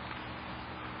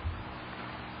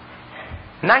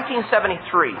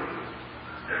 1973,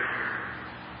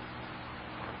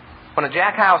 one of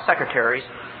Jack Hyles' secretaries,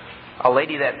 a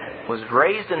lady that was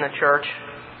raised in the church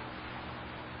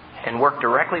and worked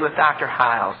directly with Dr.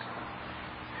 Hyles,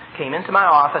 came into my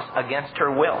office against her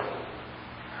will.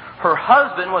 Her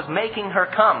husband was making her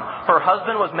come. Her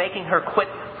husband was making her quit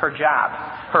her job.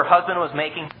 Her husband was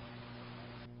making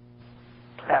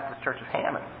Baptist Church of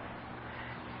Hammond.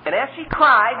 And as she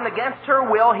cried and against her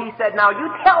will, he said, now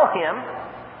you tell him.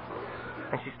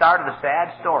 And she started a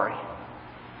sad story.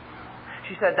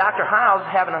 She said, Dr. Hyles is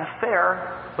having an affair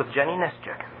with Jenny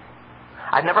Nischik.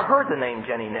 I'd never heard the name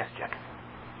Jenny Nischik.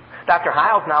 Dr.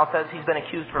 Hyles now says he's been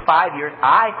accused for 5 years.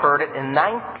 I heard it in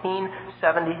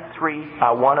 1973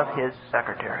 by one of his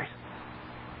secretaries.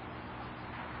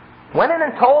 Went in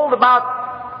and told about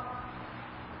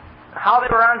how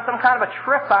they were on some kind of a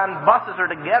trip on buses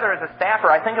or together as a staffer.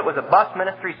 I think it was a bus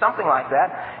ministry, something like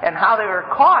that. And how they were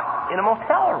caught in a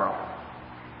motel room.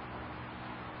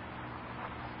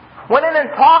 Went in and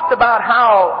talked about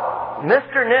how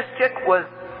Mr. Nischik was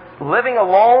living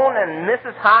alone and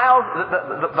Mrs. Hyles,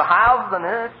 the Hyles and the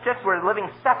Nischiks were living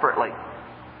separately.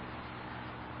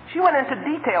 She went into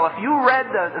detail. If you read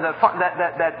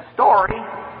that story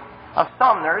of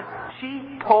Sumner's,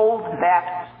 she told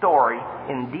that story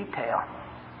in detail.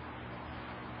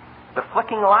 The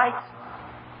flicking lights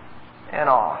and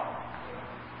all.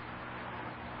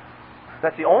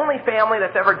 That's the only family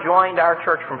that's ever joined our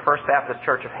church from First Baptist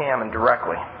Church of Hammond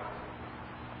directly.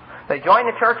 They joined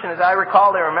the church, and as I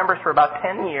recall, they were members for about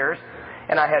 10 years,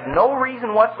 and I had no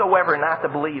reason whatsoever not to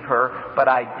believe her, but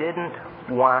I didn't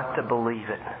want to believe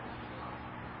it.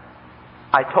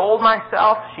 I told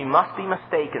myself she must be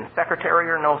mistaken, secretary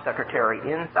or no secretary,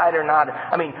 inside or not.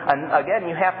 I mean, again,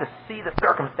 you have to see the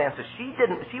circumstances.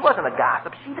 She wasn't a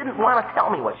gossip. She didn't want to tell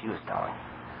me what she was telling.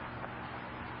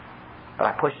 But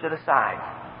I pushed it aside,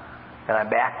 and I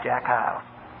backed Jack Hyles.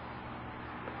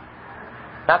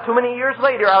 Not too many years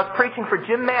later, I was preaching for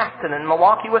Jim Maston in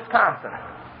Milwaukee, Wisconsin.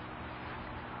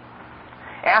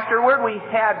 Afterward, we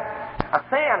had a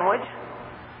sandwich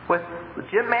with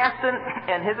Jim Maston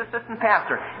and his assistant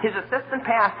pastor. His assistant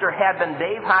pastor had been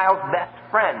Dave Hyles' best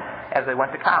friend as they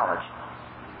went to college.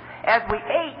 As we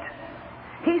ate,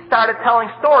 he started telling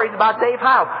stories about Dave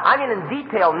Hyles. I mean, in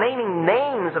detail, naming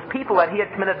names of people that he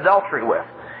had committed adultery with.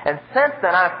 And since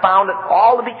then, I've found it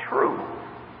all to be true.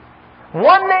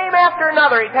 One name after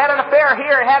another. He's had an affair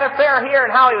here, had an affair here,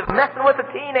 and how he was messing with the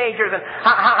teenagers, and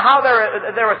how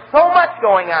there was so much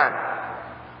going on.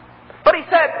 But he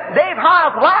said, Dave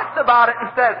Hyles laughs about it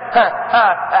and says,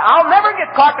 I'll never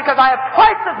get caught because I have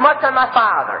twice as much as my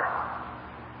father.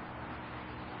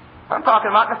 I'm talking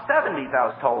about in the 70s I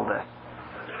was told this.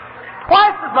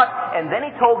 Twice as much. And then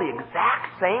he told the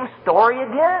exact same story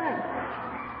again.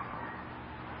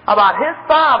 About his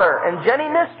father and Jenny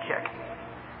Nischik.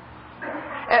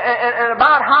 And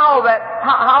about how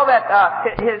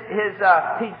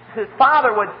his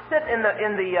father would sit in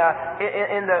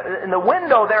the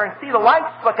window there and see the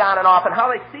lights flick on and off, and how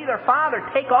they see their father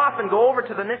take off and go over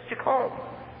to the Nischik home.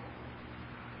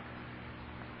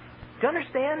 Do you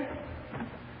understand?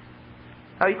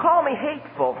 Now you call me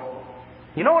hateful.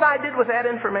 You know what I did with that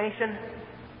information?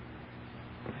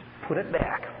 Put it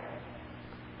back.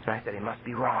 And I said, he must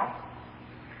be wrong.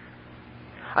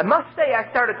 I must say, I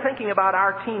started thinking about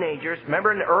our teenagers.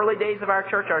 Remember in the early days of our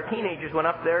church, our teenagers went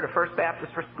up there to First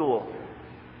Baptist for school.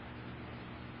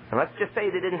 And let's just say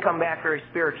they didn't come back very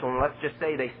spiritual, and let's just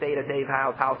say they stayed at Dave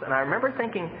Hyles' house. And I remember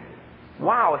thinking,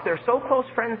 wow, if they're so close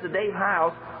friends to Dave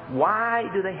Hyles, why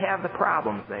do they have the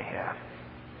problems they have?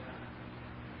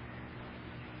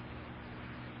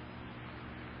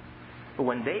 But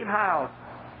when Dave Hyles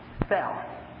fell,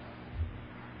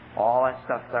 all that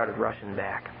stuff started rushing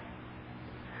back.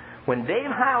 When Dave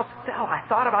Hyles fell, I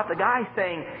thought about the guy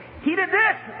saying, he did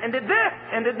this, and did this,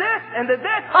 and did this, and did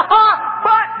this,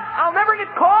 but I'll never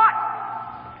get caught.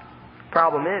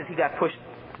 Problem is, he got pushed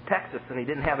to Texas, and he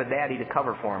didn't have a daddy to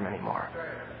cover for him anymore.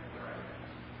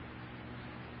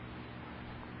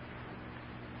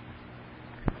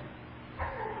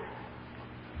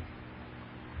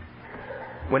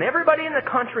 When everybody in the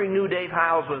country knew Dave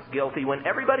Hyles was guilty, when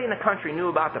everybody in the country knew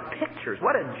about the pictures,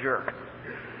 what a jerk.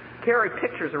 Carry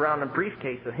pictures around a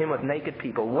briefcase of him with naked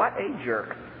people. What a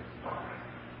jerk.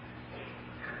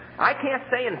 I can't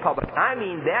say in public, I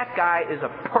mean that guy is a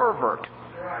pervert.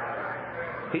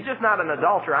 He's just not an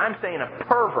adulterer. I'm saying a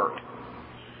pervert.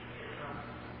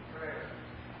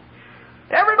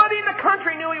 Everybody in the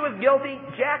country knew he was guilty.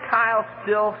 Jack Hyles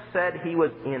still said he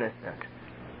was innocent.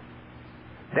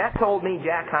 That told me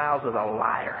Jack Hyles was a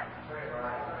liar.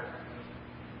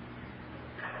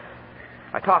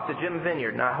 I talked to Jim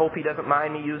Vineyard, and I hope he doesn't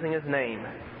mind me using his name.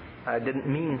 I didn't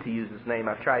mean to use his name.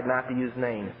 I've tried not to use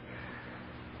names.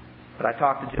 But I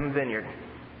talked to Jim Vineyard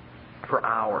for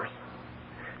hours.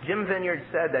 Jim Vineyard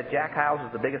said that Jack Hyles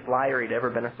was the biggest liar he'd ever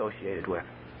been associated with.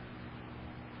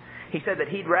 He said that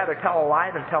he'd rather tell a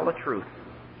lie than tell the truth.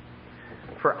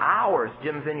 For hours,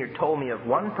 Jim Vineyard told me of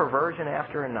one perversion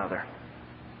after another.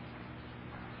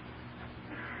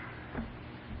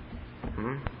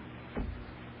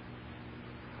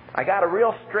 I got a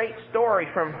real straight story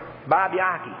from Bob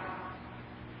Yockey,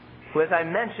 who, as I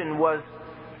mentioned, was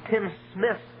Tim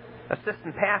Smith's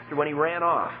assistant pastor when he ran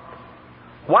off.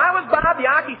 Why was Bob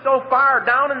Yockey so far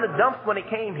down in the dumps when he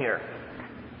came here?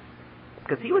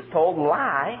 Because he was told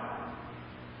lie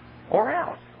or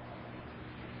else.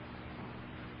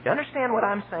 You understand what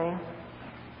I'm saying?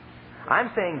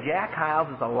 I'm saying Jack Hyles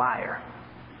is a liar.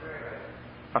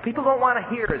 Now, people don't want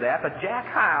to hear that, but Jack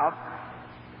Hyles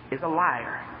is a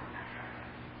liar.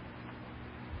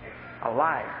 A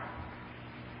liar.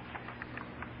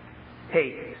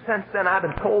 Hey, since then I've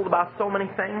been told about so many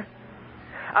things.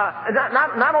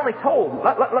 Not only told,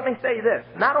 let me say this.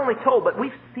 Not only told, but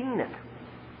we've seen it.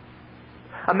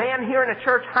 A man here in a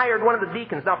church hired one of the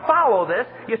deacons. Now follow this.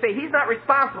 You say, he's not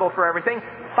responsible for everything.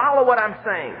 Follow what I'm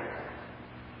saying.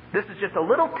 This is just a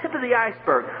little tip of the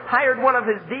iceberg. Hired one of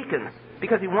his deacons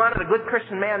because he wanted a good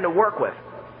Christian man to work with.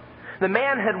 The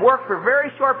man had worked for a very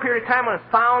short period of time and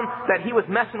found that he was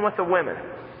messing with the women.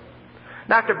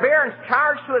 Dr. Barron's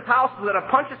charge to his house was to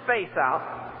punch his face out.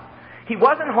 He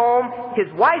wasn't home. His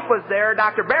wife was there.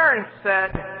 Dr. Barron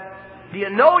said, "Do you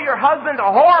know your husband's a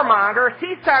whoremonger?"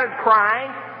 She started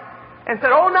crying and said,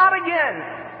 "Oh, not again.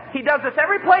 He does this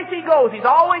every place he goes. He's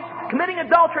always committing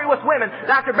adultery with women."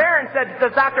 Dr. Barron said,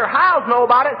 "Does Dr. Hyles know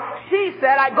about it?" She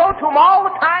said, "I go to him all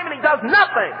the time and he does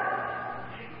nothing."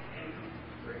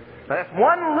 Now, that's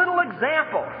one little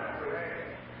example.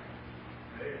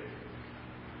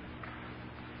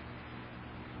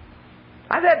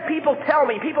 I've had people tell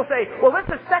me, people say, "Well, this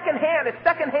is secondhand, it's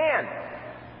secondhand."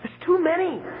 There's too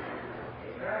many.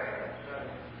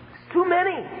 It's too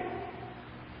many.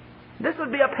 This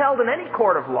would be upheld in any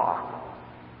court of law.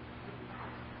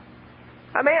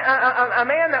 A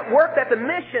man that worked at the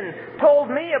mission told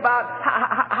me about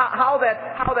how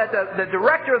the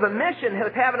director of the mission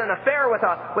was having an affair with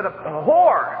a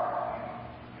whore.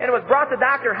 And it was brought to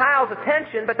Dr. Hyles'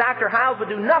 attention, but Dr. Hyles would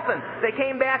do nothing. They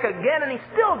came back again, and he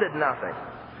still did nothing.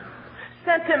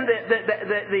 Sent him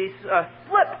these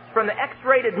slips from the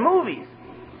X-rated movies.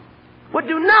 Would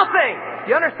do nothing. Do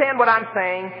you understand what I'm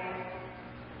saying?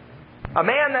 A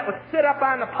man that would sit up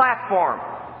on the platform.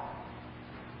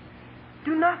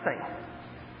 Do nothing.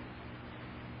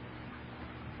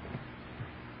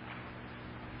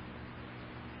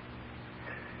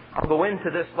 I'll go into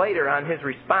this later on his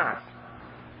response.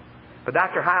 But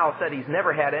Dr. Hyles said he's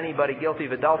never had anybody guilty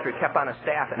of adultery kept on his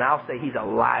staff, and I'll say he's a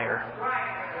liar.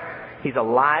 He's a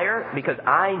liar because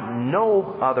I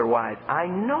know otherwise. I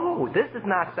know this is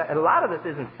not, a lot of this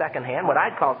isn't secondhand, what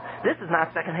I'd call, this is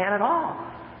not secondhand at all.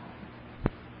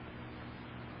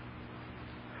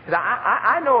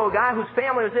 I know a guy whose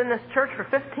family was in this church for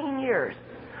 15 years,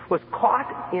 was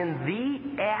caught in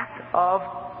the act of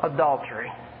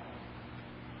adultery.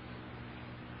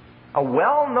 A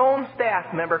well-known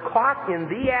staff member caught in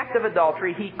the act of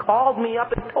adultery. He called me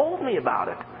up and told me about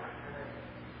it.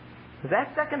 Is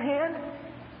that secondhand?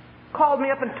 Called me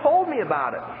up and told me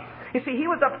about it. You see, he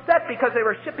was upset because they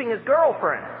were shipping his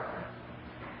girlfriend.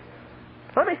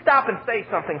 Let me stop and say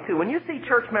something, too. When you see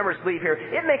church members leave here,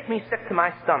 it makes me sick to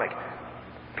my stomach.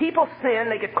 People sin,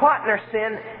 they get caught in their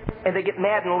sin, and they get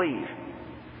mad and leave.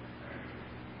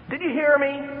 Did you hear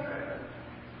me?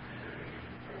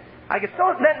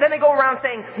 Then they go around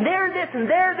saying, they're this, and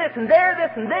they're this, and they're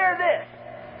this, and they're this.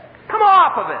 Come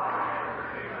off of it.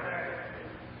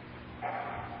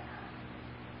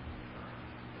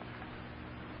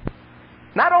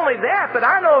 Not only that, but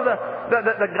I know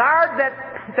the guard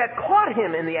that caught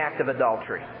him in the act of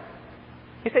adultery.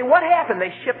 You say, what happened?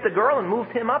 They shipped the girl and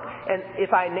moved him up, and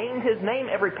if I named his name,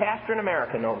 every pastor in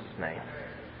America knows his name.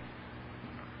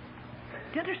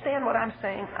 Do you understand what I'm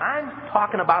saying? I'm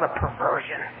talking about a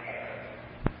perversion.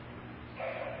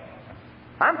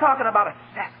 I'm talking about a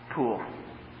cesspool.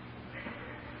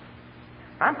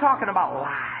 I'm talking about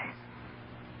lies.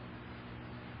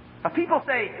 Now, people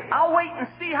say, I'll wait and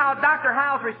see how Dr.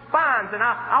 Hyles responds, and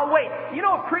I'll wait. You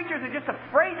know, preachers are just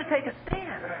afraid to take a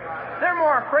stand. They're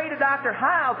more afraid of Dr.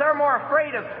 Hyles. They're more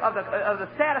afraid of the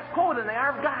status quo than they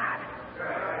are of God.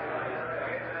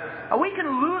 We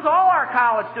can lose all our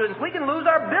college students. We can lose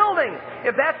our buildings.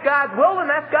 If that's God's will, then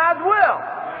that's God's will.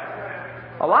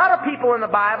 A lot of people in the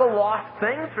Bible lost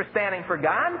things for standing for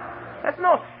God. That's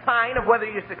no sign of whether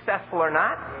you're successful or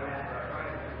not.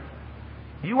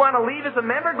 You want to leave as a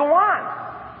member? Go on.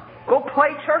 Go play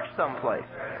church someplace.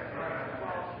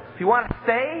 If you want to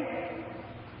stay,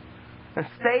 then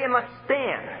stay and let's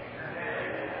stand.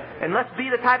 And let's be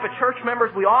the type of church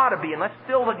members we ought to be, and let's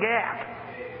fill the gap.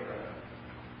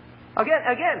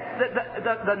 Again,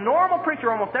 the normal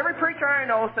preacher, almost every preacher I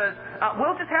know says,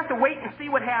 we'll just have to wait and see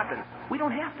what happens. We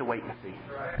don't have to wait and see.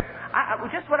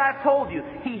 Just what I've told you,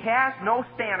 he has no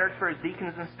standards for his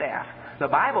deacons and staff. The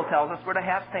Bible tells us we're to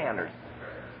have standards.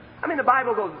 I mean, the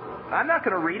Bible goes, I'm not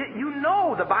going to read it. You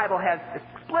know the Bible has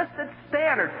explicit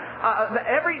standards.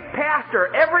 Every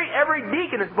pastor, every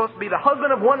deacon is supposed to be the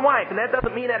husband of one wife, and that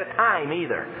doesn't mean at a time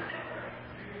either.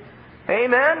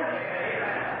 Amen?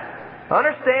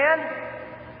 Understand?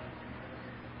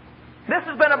 This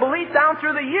has been a belief down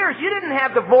through the years. You didn't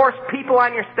have divorced people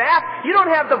on your staff. You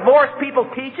don't have divorced people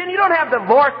teaching. You don't have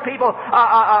divorced people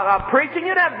preaching.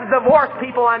 You don't have divorced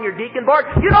people on your deacon board.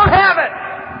 You don't have it.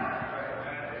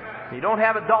 You don't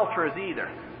have adulterers either.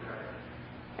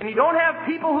 And you don't have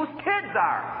people whose kids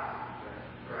are.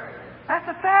 That's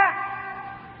a fact.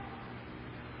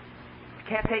 If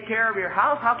you can't take care of your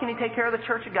house, how can you take care of the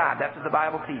church of God? That's what the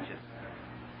Bible teaches.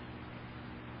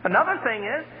 Another thing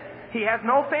is, he has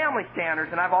no family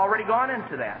standards, and I've already gone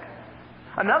into that.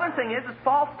 Another thing is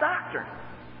false doctrine.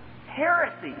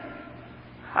 Heresy.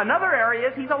 Another area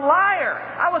is he's a liar.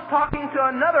 I was talking to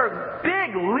another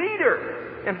big leader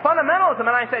in fundamentalism, and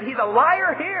I said, he's a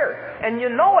liar here, and you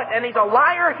know it, and he's a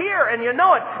liar here, and you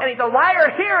know it, and he's a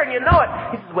liar here, and you know it.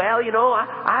 He says, well, you know,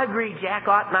 I agree, Jack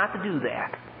ought not to do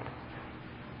that.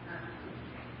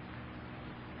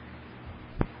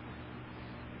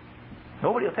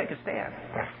 Nobody will take a stand.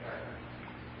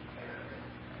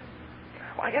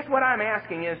 Well, I guess what I'm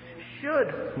asking is,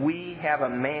 should we have a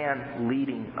man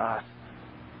leading us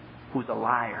who's a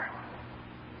liar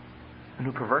and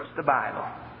who perverts the Bible,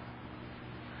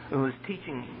 who is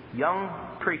teaching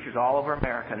young preachers all over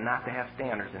America not to have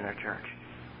standards in their church?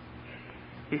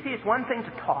 You see, it's one thing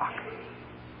to talk.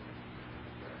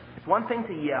 It's one thing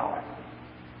to yell.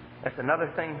 It's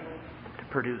another thing to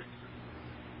produce.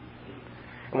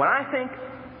 And when I think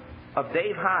of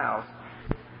Dave Hyles,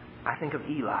 I think of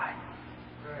Eli.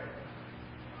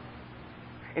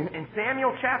 In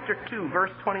Samuel chapter 2,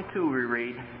 verse 22, we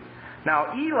read,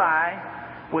 "Now Eli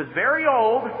was very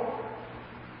old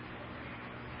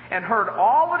and heard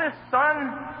all that his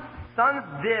sons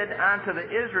did unto the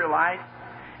Israelites,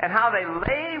 and how they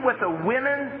lay with the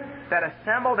women that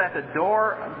assembled at the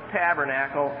door of the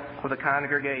tabernacle of the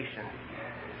congregation."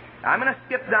 I'm going to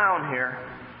skip down here.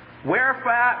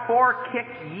 "Wherefore kick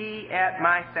ye at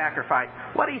my sacrifice?"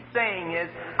 What he's saying is,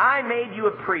 I made you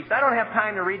a priest. I don't have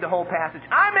time to read the whole passage.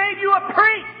 I made you a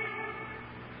priest!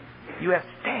 You have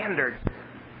standards,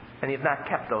 and you have not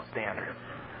kept those standards.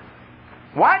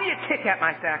 Why do you kick at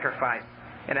my sacrifice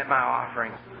and at my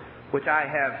offerings, which I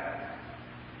have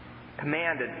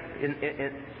commanded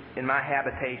in my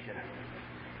habitation?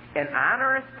 "And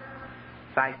honorest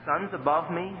thy sons above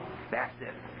me?" That's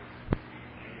it.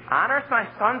 "Honorest my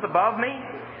sons above me,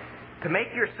 to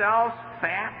make yourselves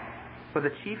fat for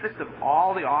the chiefest of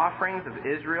all the offerings of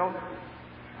Israel,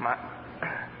 my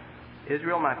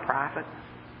prophet?"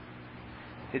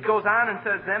 It goes on and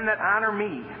says, "Them that honor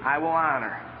me I will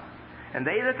honor, and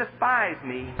they that despise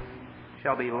me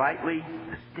shall be lightly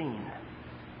esteemed."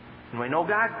 And we know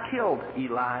God killed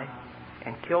Eli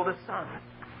and killed his sons.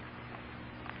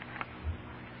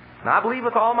 And I believe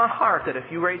with all my heart that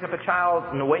if you raise up a child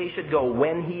in the way he should go,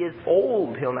 when he is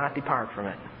old, he'll not depart from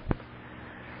it.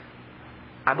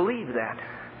 I believe that.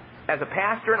 As a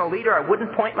pastor and a leader, I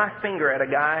wouldn't point my finger at a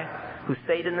guy who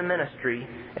stayed in the ministry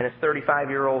and his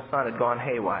 35-year-old son had gone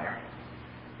haywire.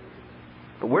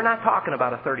 But we're not talking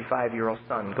about a 35-year-old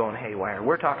son going haywire.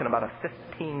 We're talking about a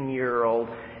 15-year-old,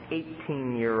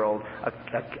 18-year-old,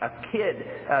 a kid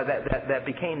that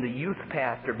became the youth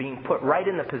pastor, being put right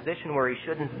in the position where he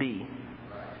shouldn't be.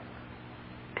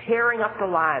 Tearing up the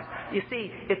lives. You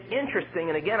see, it's interesting,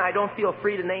 and again, I don't feel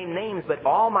free to name names, but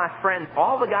all my friends,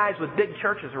 all the guys with big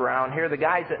churches around here, the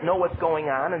guys that know what's going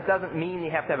on, and it doesn't mean you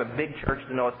have to have a big church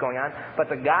to know what's going on, but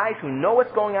the guys who know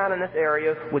what's going on in this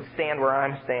area would stand where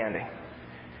I'm standing.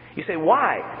 You say,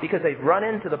 why? Because they've run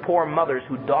into the poor mothers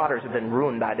whose daughters have been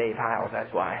ruined by Dave Hyles,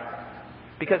 that's why.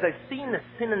 Because they've seen the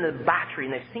sin and the debauchery,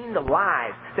 and they've seen the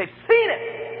lies. They've seen it!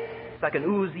 It's like an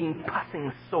oozing,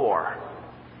 pussing sore.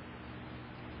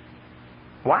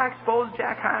 Why expose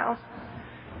Jack Hyles?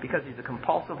 Because he's a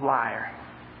compulsive liar.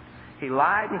 He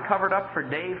lied and covered up for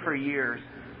Dave for years.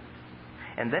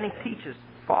 And then he teaches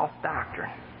false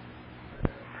doctrine.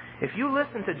 If you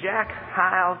listen to Jack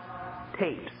Hyles'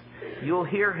 tapes, you'll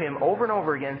hear him over and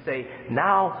over again say,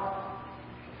 now,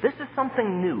 this is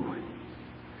something new.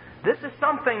 This is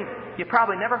something you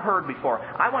probably never heard before.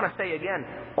 I want to say again,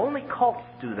 only cults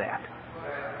do that.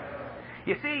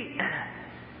 You see,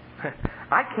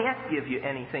 I can't give you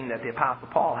anything that the Apostle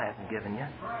Paul hasn't given you.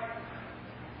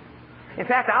 In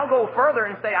fact, I'll go further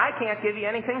and say I can't give you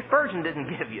anything Spurgeon didn't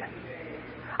give you.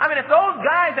 I mean, if those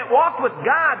guys that walked with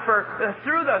God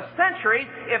through the centuries,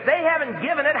 if they haven't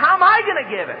given it, how am I going to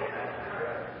give it?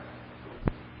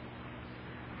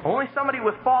 Only somebody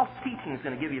with false teaching is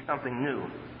going to give you something new.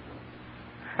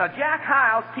 Now, Jack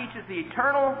Hyles teaches the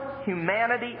eternal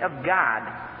humanity of God.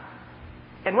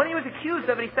 And when he was accused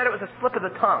of it, he said it was a slip of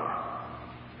the tongue.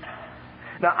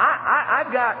 Now,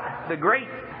 I've got the great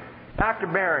Dr.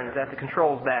 Barron's at the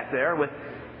controls back there with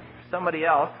somebody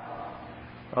else.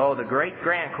 Oh, the great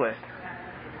Granquist.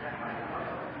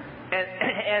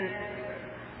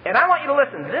 And I want you to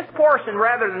listen. This portion,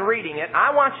 rather than reading it,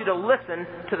 I want you to listen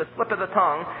to the slip of the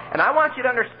tongue. And I want you to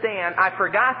understand, I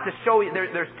forgot to show you,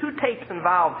 there's 2 tapes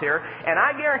involved here. And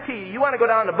I guarantee you want to go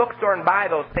down to the bookstore and buy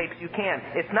those tapes, you can.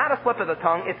 It's not a slip of the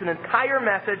tongue. It's an entire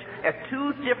message at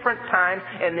 2 different times.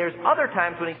 And there's other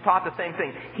times when he's taught the same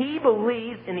thing. He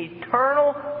believes in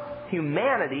eternal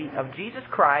humanity of Jesus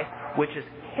Christ, which is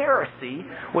heresy,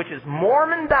 which is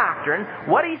Mormon doctrine.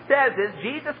 What he says is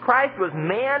Jesus Christ was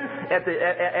man at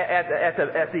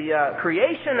the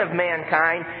creation of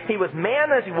mankind. He was man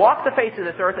as he walked the face of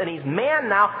this earth, and he's man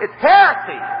now. It's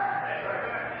heresy.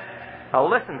 Now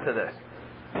listen to this.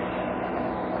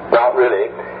 Not really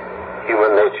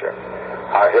human nature.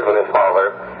 Our Heavenly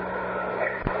Father,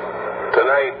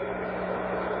 tonight,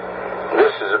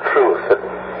 this is a truth that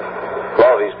a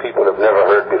lot of these people have never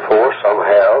heard before. Some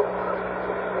have.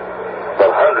 But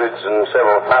hundreds and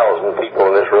several thousand people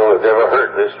in this room have never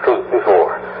heard this truth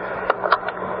before.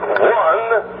 One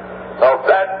of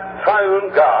that triune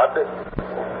God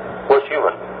was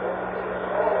human.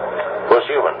 Was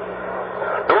human.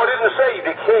 No, it didn't say he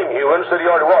became human, it said he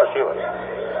already was human.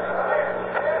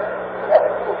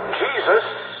 Jesus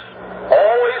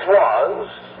always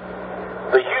was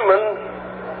the human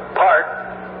part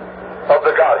of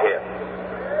the Godhead.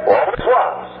 Always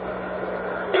was.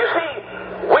 You see,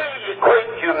 we equate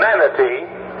humanity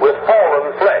with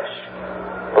fallen flesh.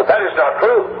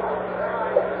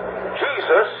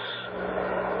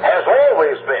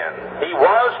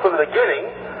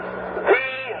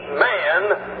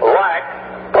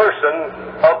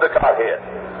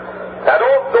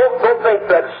 don't think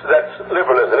that's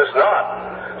liberalism. It's not.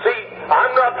 See,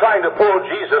 I'm not trying to pull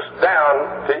Jesus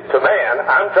down to man.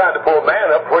 I'm trying to pull man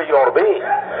up where you ought to be.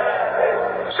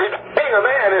 See, being a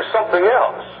man is something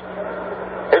else.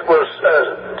 It was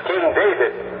King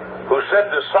David who said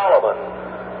to Solomon,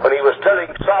 when he was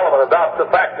telling Solomon about the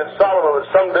fact that Solomon would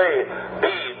someday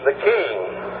be the king,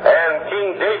 and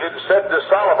King David said to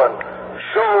Solomon,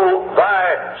 "Show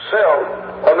thyself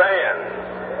a man."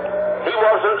 He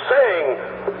wasn't saying,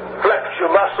 flex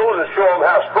your muscles and show them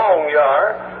how strong you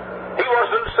are. He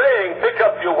wasn't saying, pick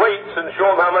up your weights and show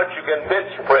them how much you can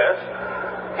bench press.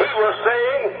 He was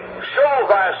saying, show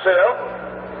thyself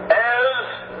as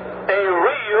a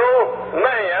real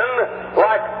man,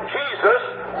 like Jesus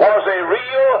was a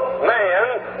real man,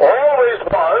 always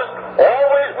was,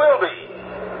 always will be.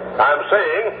 I'm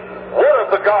saying, one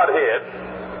of the Godhead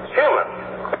is human.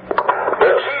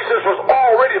 But Jesus was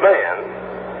already man,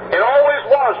 and always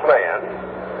was man,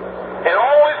 and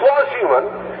always was human,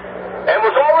 and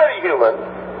was already human.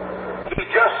 He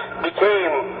just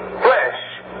became flesh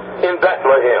in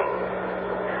Bethlehem.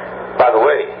 By the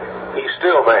way, he's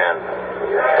still man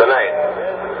tonight.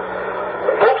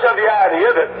 Folks have the idea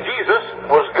that Jesus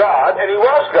was God, and he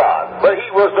was God, but he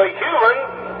was the human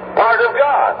part of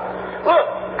God. Look,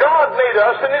 God made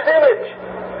us in his image.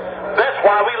 That's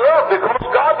why we love, because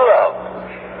God loved.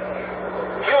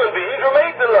 Human beings were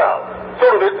made to love. So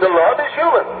to love is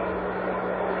human.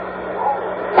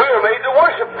 We were made to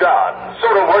worship God. So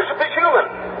to worship is human.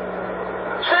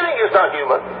 Sinning is not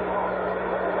human.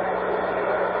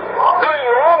 Doing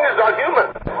wrong is not human.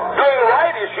 Doing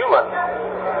right is human.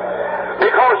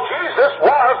 Because Jesus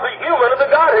was the human of the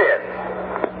Godhead.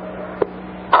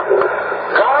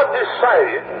 God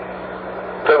decided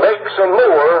to make some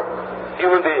more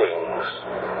human beings.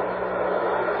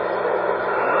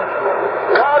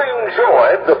 God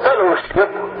enjoyed the fellowship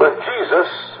with Jesus,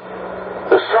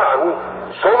 the Son,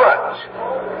 so much.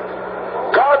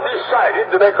 God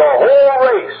decided to make a whole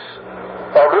race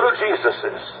of little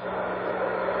Jesuses.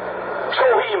 So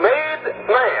he made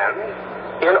man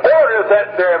in order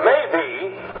that there may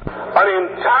be an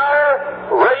entire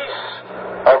race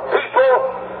of people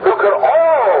who could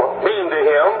all mean to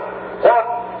him what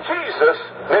Jesus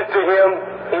meant to him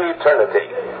in eternity.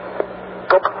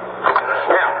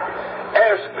 Now,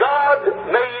 as God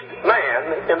made man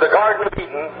in the Garden of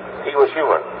Eden, he was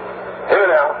human. Hear me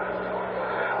now.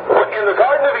 In the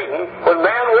Garden of Eden, when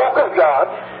man walked with God,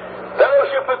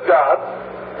 fellowship with God,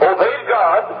 obeyed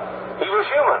God, he was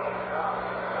human.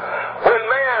 When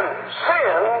man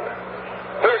sinned,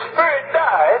 his spirit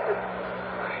died.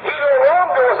 He no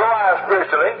longer was alive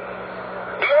spiritually.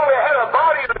 He only had a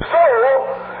body and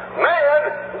soul. Man,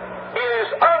 in his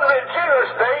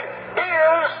unregenerate state,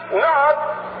 is not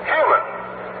human.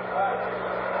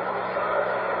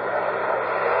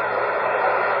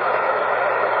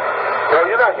 No,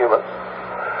 you're not human.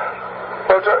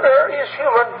 Well, to err is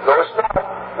human. No, it's not.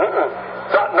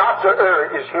 Not to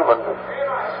err is human.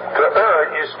 To err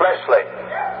is fleshly.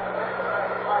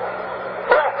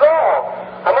 Well, after all,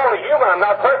 I'm only human, I'm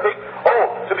not perfect.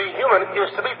 Oh, to be human is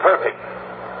to be perfect.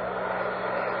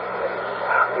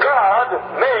 God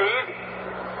made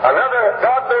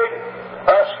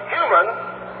us human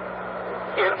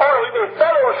in order we may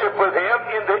fellowship with him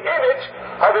in the image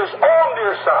of his own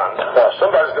dear Son. Now,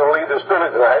 somebody's going to leave this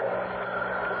building tonight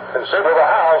and say, well, the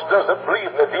house doesn't believe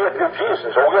in the deity of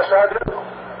Jesus. Oh, yes, I do.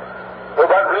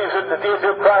 Nobody believes in the deity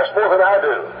of Christ more than I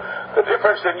do. The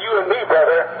difference in you and me,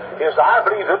 brother, is I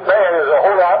believe that man is a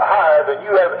whole lot higher than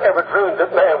you have ever dreamed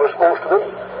that man was supposed to be.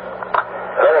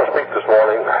 I want to speak this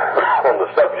morning on the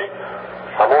subject,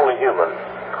 I'm only human.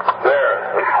 There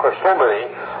are so many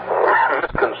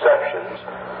misconceptions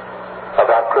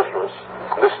about Christmas.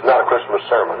 This is not a Christmas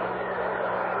sermon.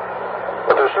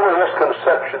 But there's so many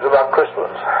misconceptions about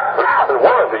Christmas. And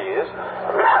one of these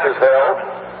is held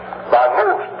by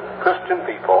most Christian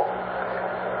people.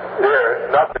 They're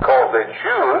not because they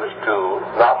choose to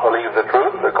not believe the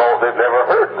truth, because they've never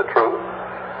heard the truth.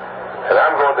 And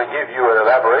I'm going to give you an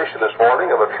elaboration this morning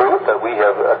of a truth that we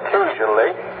have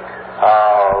occasionally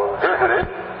visited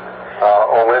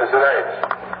on Wednesday nights.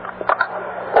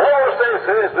 All I want to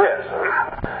say is this.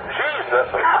 Jesus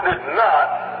did not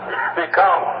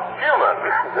become human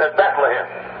at Bethlehem.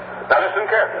 Now listen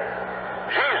carefully.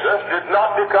 Jesus did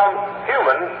not become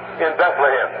human in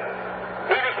Bethlehem.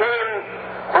 He became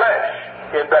flesh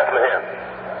in Bethlehem.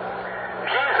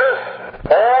 Jesus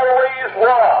always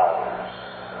was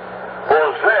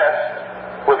possessed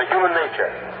with a human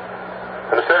nature.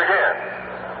 Let me say it again.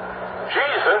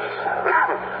 Jesus,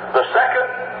 the second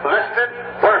listed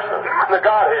person in the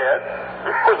Godhead,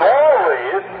 was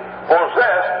always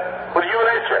possessed with human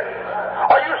nature.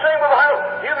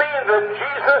 that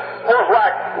Jesus was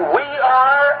like we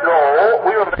are? No,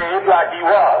 we were made like he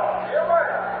was.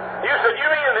 You said, you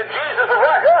mean that Jesus was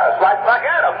like us, like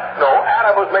Adam? No,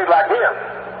 Adam was made like him.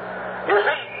 You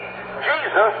see,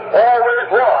 Jesus always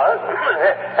was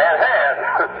and had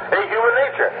a human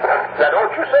nature. Now,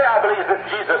 don't you say I believe that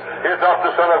Jesus is not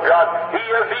the Son of God. He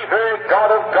is the very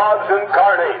God of gods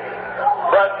incarnate.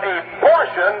 But a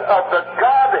portion of the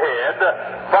Godhead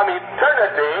from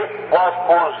eternity was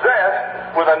possessed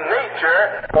with a nature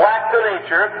like the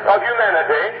nature of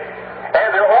humanity. And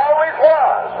there always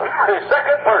was a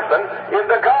second person in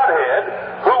the Godhead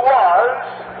who was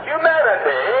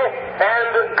humanity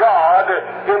and God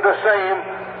in the same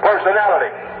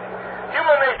personality.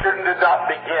 Human nature did not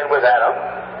begin with Adam.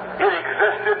 It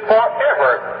existed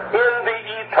forever in the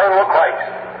eternal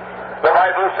Christ. The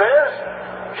Bible says,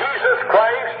 Jesus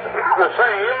Christ the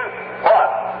same, what?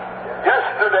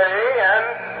 Yesterday and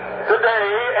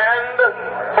today and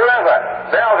forever.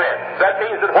 Now then, that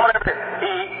means that whatever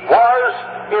he was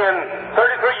in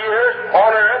 33 years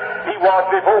on earth, he was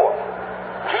before.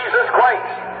 Jesus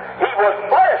Christ, he was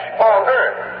flesh on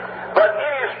earth, but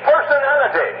in his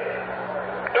personality,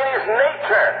 in his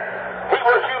nature, he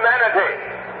was humanity.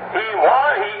 He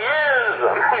is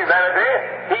humanity,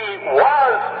 he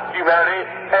was humanity,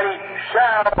 and he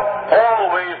shall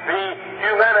always be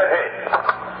humanity.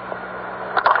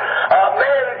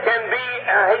 Man can be,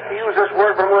 and I hate to use this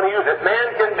word, but I'm going to use it, man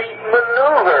can be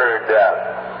maneuvered.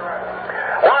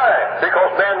 Why?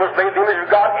 Because man was made in the image of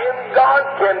God, and God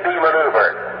can be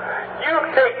maneuvered. You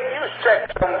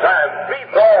check sometimes, read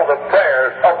all the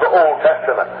prayers of the Old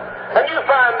Testament, and you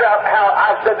find out how,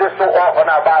 I've said this so often in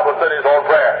our Bible studies on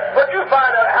prayer, but you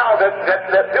find out how that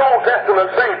the Old Testament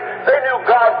saints, they knew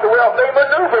God so well, they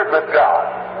maneuvered with God.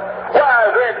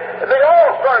 Why, they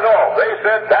all started off. They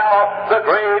said, Thou, the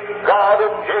great God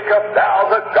of Jacob, Thou,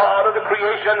 the God of the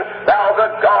creation, Thou, the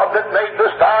God that made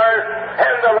the stars,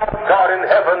 and the Lord God in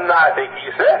heaven. I think he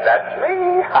said, That's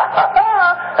me.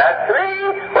 That's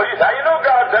me. Well, you say, you know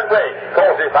God's that way.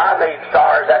 Because if I made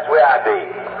stars, that's where I'd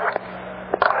be.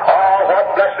 Oh,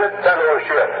 what blessed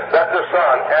fellowship that the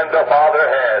Son and the Father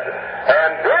had.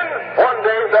 And then one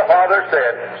day the Father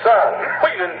said, Son,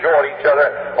 we've enjoyed each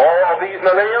other all these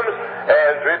millenniums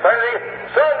and through eternity.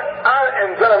 Son, I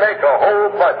am going to make a whole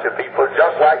bunch of people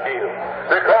just like you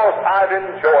because I've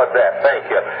enjoyed that. Thank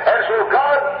you. And so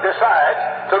God decides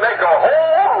to make a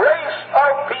whole race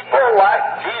of people like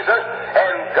Jesus,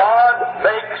 and God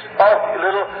makes a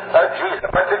little Jesus.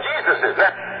 But the Jesuses.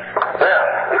 Now,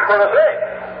 he's going to say,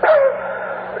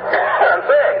 I'm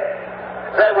saying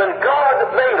that when God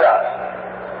made us,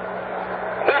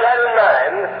 he had in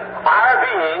mind our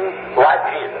being like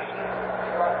Jesus.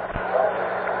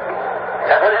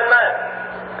 That's what he had in mind.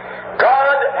 God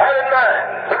had in mind.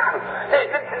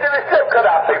 Did they still cut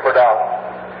out paper dolls?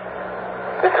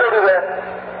 They still do that?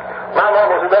 My mom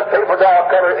was the best paper doll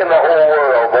cutter in the whole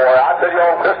world, boy. I tell you,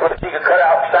 on Christmas she could cut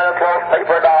out Santa Claus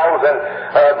paper dolls, and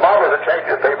Mom was a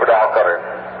champion paper doll cutter.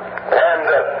 And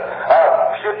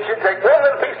she'd take one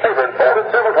little piece of paper and fold it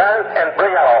several times and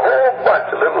bring out a whole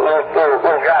bunch of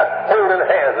little guys holding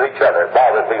hands with each other.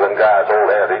 Bother-feeling guys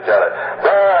holding hands with each other.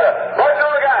 Bunch of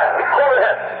little guys holding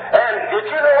hands. And did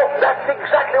you know that's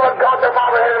exactly what God the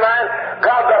Father had in mind?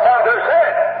 God the Father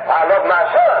said, I love my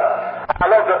Son. I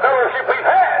love the fellowship we've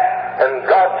had. And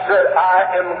God said, I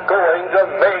am going to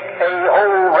make a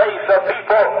whole race of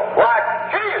people like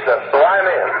Jesus. So I'm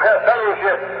in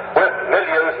fellowship with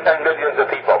millions and millions of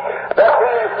people.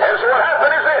 And so what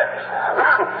happened is this.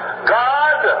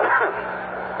 God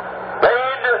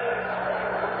made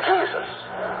Jesus.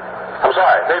 I'm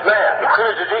sorry, made man.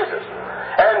 Image of Jesus.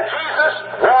 And Jesus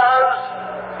was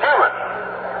human.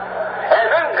 And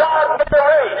then God made a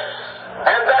race.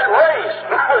 And that race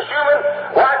was human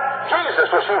like Jesus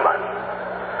was human.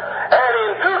 And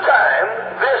in due time,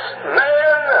 this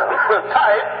man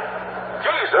type,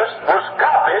 Jesus, was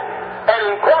copied and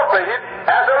incorporated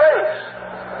as a race.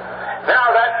 Now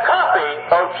that copy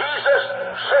of Jesus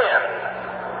sinned,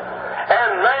 and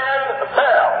man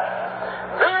fell.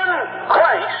 Then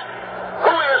Christ,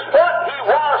 who is what he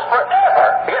was forever,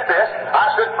 get this, I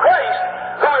said Christ,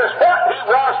 who is what he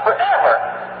was forever,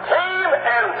 came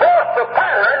and brought the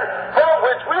pattern from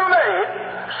which we were made,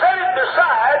 set it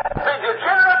aside, the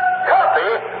degenerate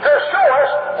copy, to show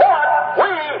us what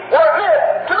we were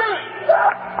meant to be.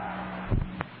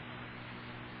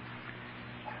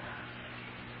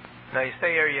 Now you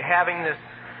say, are you having this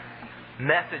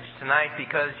message tonight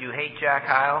because you hate Jack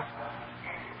Hyles?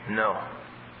 No.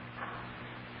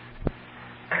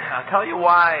 I'll tell you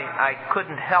why I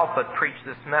couldn't help but preach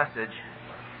this message.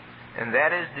 And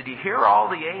that is, did you hear all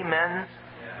the amens?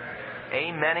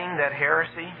 amening that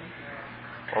heresy?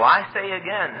 Well, I say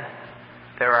again,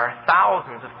 there are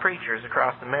thousands of preachers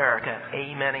across America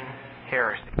amening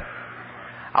heresy.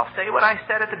 I'll say what I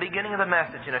said at the beginning of the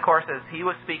message, and of course as he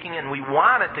was speaking, and we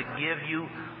wanted to give you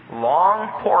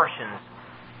long portions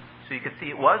so you could see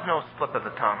it was no slip of the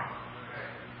tongue.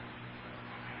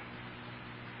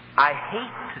 I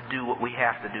hate to do what we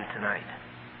have to do tonight.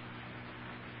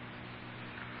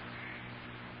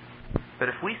 But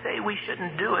if we say we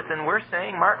shouldn't do it, then we're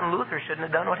saying Martin Luther shouldn't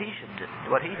have done what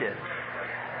he did.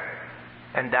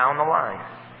 And down the line.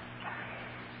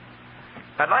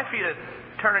 I'd like for you to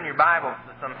turn in your Bibles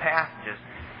to some passages.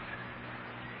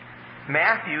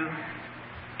 Matthew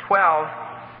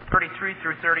 12:33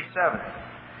 through 37.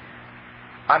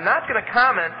 I'm not going to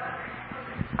comment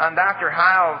on Dr.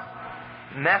 Hyles'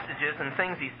 messages and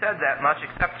things he said that much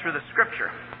except through the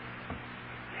Scripture.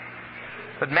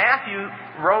 But Matthew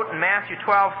wrote in Matthew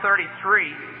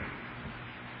 12:33,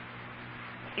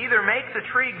 either make the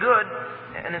tree good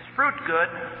and its fruit good,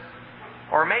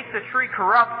 or make the tree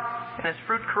corrupt and its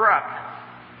fruit corrupt.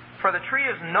 For the tree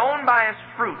is known by its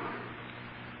fruit.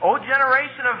 O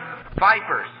generation of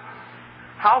vipers,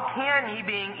 how can ye,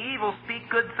 being evil, speak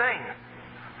good things?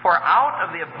 For out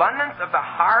of the abundance of the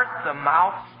heart the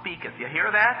mouth speaketh. You hear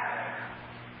that?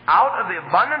 Out of the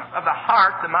abundance of the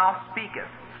heart the mouth speaketh.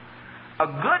 A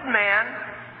good man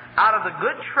out of the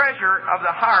good treasure of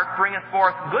the heart bringeth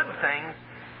forth good things,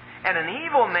 and an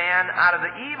evil man out of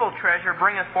the evil treasure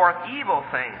bringeth forth evil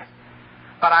things.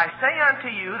 But I say unto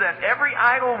you that every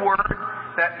idle word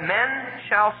that men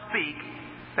shall speak,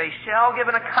 they shall give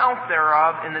an account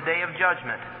thereof in the day of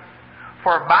judgment.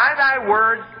 For by thy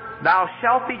words thou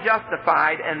shalt be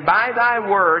justified, and by thy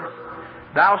words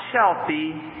thou shalt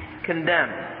be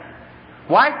condemned.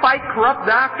 Why fight corrupt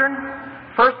doctrine?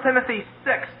 1 Timothy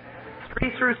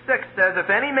 6:3 through 6 says, if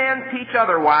any man teach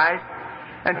otherwise,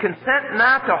 and consent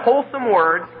not to wholesome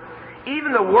words,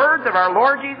 even the words of our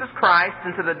Lord Jesus Christ,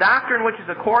 and to the doctrine which is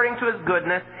according to his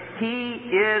goodness, he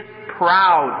is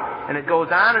proud. And it goes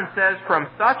on and says, from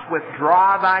such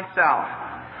withdraw thyself.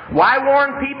 Why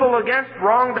warn people against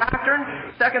wrong doctrine?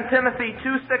 2 Timothy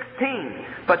 2:16.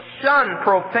 But shun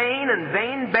profane and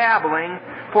vain babbling,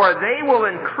 for they will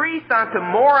increase unto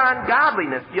more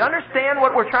ungodliness. Do you understand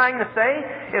what we're trying to say?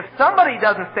 If somebody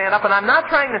doesn't stand up, and I'm not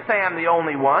trying to say I'm the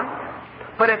only one,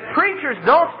 but if preachers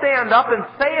don't stand up and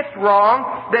say it's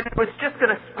wrong, then it's just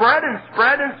going to spread and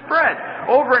spread and spread.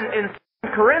 Over in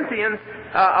Corinthians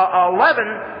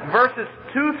 11, verses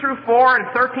 2 through 4 and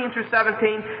 13 through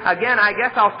 17. Again, I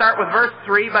guess I'll start with verse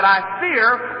 3. But I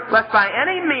fear lest by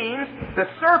any means the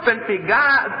serpent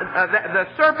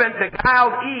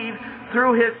beguiled Eve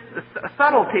through his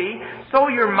subtlety, so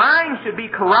your mind should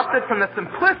be corrupted from the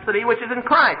simplicity which is in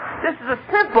Christ. This is a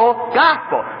simple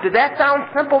gospel. Did that sound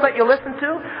simple that you listened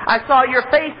to? I saw your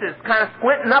faces kind of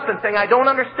squinting up and saying, I don't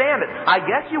understand it. I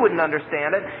guess you wouldn't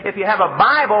understand it. If you have a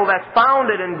Bible that's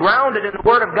founded and grounded in the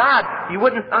Word of God, you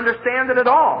wouldn't understand it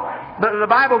at all. But the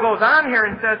Bible goes on here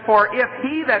and says, for if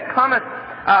he that cometh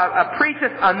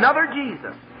preacheth another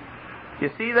Jesus. You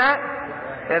see that?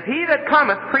 If he that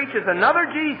cometh preaches another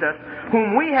Jesus,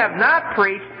 whom we have not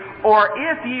preached, or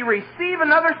if ye receive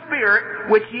another spirit,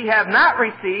 which ye have not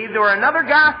received, or another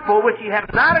gospel, which ye have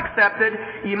not accepted,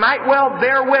 ye might well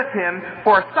bear with him,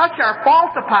 for such are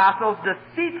false apostles,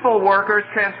 deceitful workers,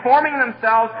 transforming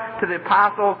themselves to the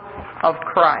apostles of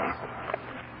Christ.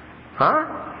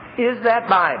 Is that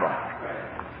Bible?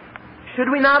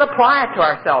 Should we not apply it to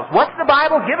ourselves? What's the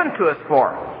Bible given to us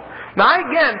for? Now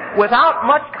again, without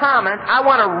much comment, I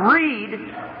want to read,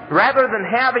 rather than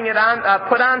having it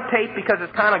put on tape because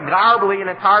it's kind of garbly and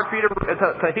it's hard for you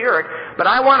to hear it, but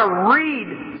I want to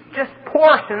read just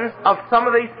portions of some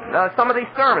of these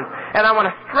sermons. And I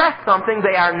want to stress something,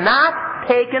 they are not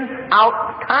taken out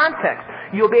of context.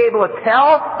 You'll be able to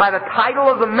tell by the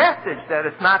title of the message that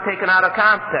it's not taken out of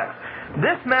context.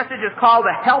 This message is called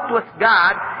The Helpless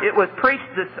God. It was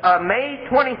preached this May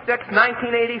 26,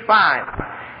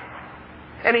 1985.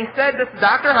 And he said, this is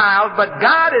Dr. Hyles, but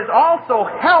God is also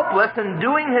helpless in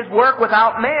doing his work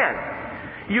without man.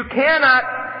 You cannot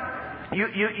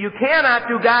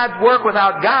do God's work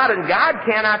without God, and God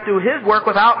cannot do his work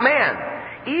without man.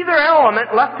 Either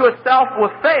element left to itself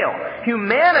will fail.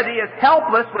 Humanity is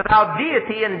helpless without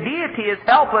deity, and deity is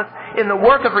helpless in the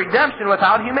work of redemption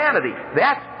without humanity.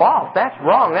 That's false. That's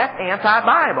wrong. That's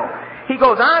anti-Bible. He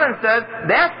goes on and says,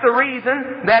 that's the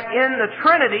reason that in the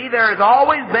Trinity there has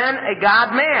always been a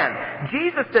God-man.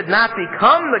 Jesus did not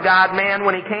become the God-man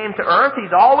when he came to earth.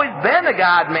 He's always been a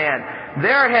God-man.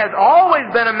 There has always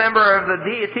been a member of the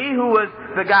deity who was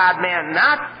the God-man.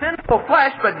 Not sinful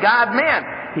flesh, but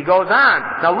God-man. He goes on.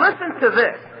 Now listen to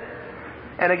this.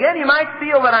 And again, you might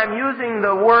feel that I'm using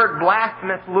the word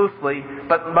blasphemous loosely,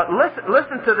 but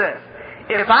listen to this.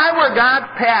 If I were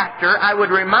God's pastor, I would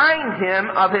remind him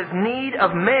of his need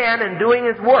of man in doing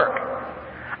his work.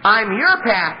 I'm your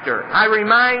pastor. I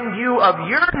remind you of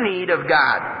your need of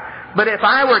God. But if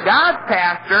I were God's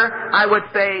pastor, I would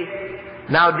say,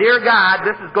 now, dear God,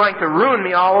 this is going to ruin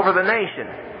me all over the nation.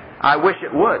 I wish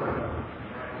it would.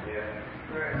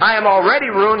 I am already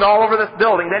ruined all over this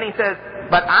building. Then he says,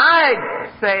 but I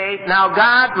say, now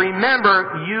God,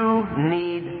 remember, you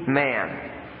need man.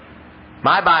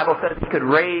 My Bible says he could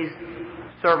raise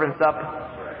servants up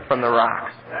from the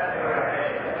rocks.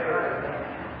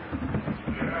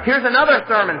 Here's another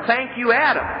sermon, Thank You,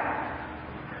 Adam.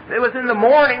 It was in the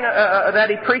morning that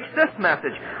he preached this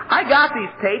message. I got these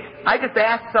tapes. I just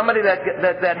asked somebody that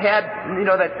had,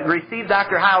 that received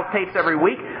Dr. Hyles tapes every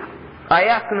week. I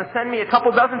asked them to send me a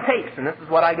couple dozen tapes, and this is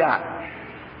what I got.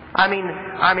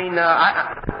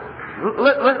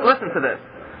 Listen to this.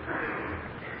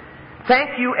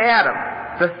 Thank You, Adam.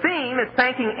 The theme is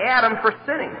thanking Adam for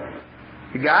sinning.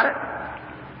 You got it?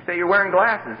 Say you're wearing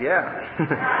glasses, yeah.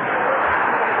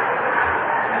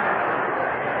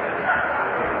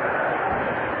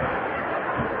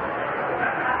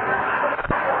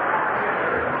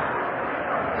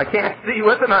 I can't see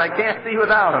with him, and I can't see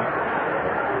without him.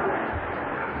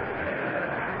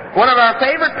 One of our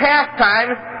favorite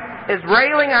pastimes is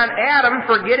railing on Adam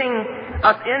for getting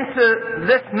us into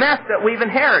this mess that we've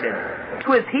inherited.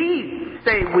 'Twas he,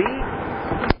 say we,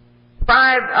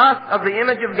 deprived us of the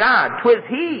image of God. 'Twas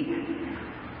he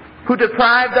who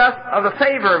deprived us of the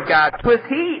favor of God. 'Twas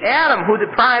he, Adam, who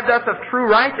deprived us of true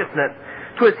righteousness.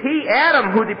 'Twas he,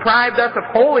 Adam, who deprived us of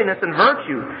holiness and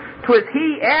virtue. 'Twas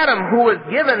he, Adam, who has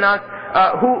given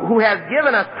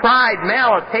us pride,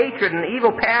 malice, hatred, and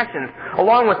evil passions,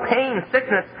 along with pain,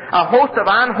 sickness, a host of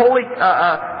unholy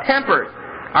tempers.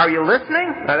 Are you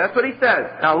listening? Now, that's what he says.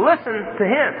 Now listen to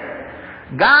him.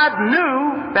 God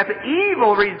knew that the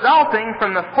evil resulting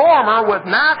from the former was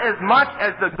not as much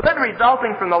as the good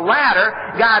resulting from the latter.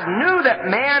 God knew that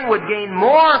man would gain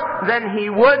more than he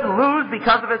would lose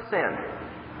because of his sin.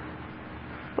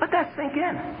 Let that sink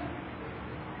in.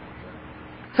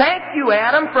 Thank you,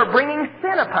 Adam, for bringing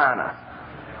sin upon us.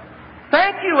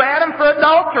 Thank you, Adam, for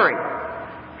adultery.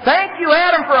 Thank you,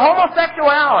 Adam, for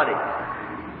homosexuality.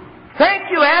 Thank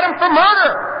you, Adam, for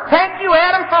murder. Thank you,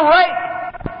 Adam, for rape.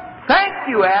 Thank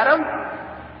you, Adam.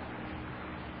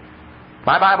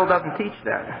 My Bible doesn't teach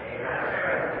that.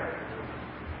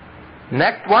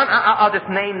 Next one, I'll just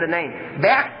name the name.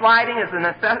 Backsliding is a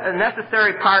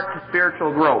necessary part to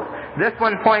spiritual growth. This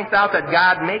one points out that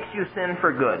God makes you sin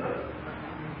for good.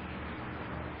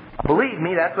 Believe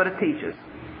me, that's what it teaches.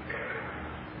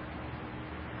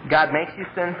 God makes you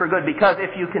sin for good, because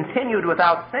if you continued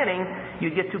without sinning,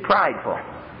 you'd get too prideful.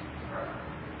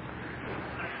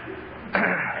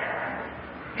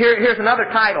 Here's another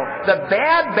title. The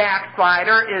bad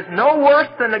backslider is no worse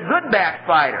than the good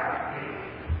backslider.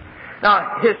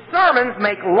 Now, his sermons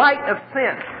make light of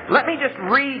sin. Let me just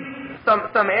read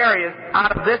some areas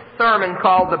out of this sermon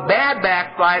called The Bad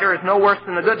Backslider is No Worse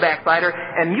Than the Good Backslider,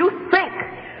 and you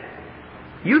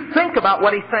think about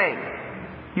what he's saying.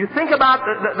 You think about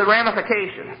the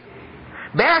ramifications.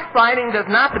 Backsliding does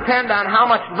not depend on how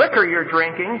much liquor you're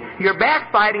drinking. Your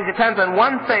backsliding depends on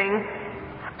one thing.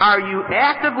 Are you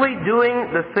actively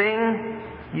doing the thing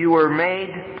you were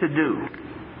made to do?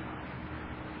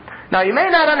 Now, you may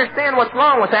not understand what's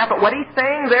wrong with that, but what he's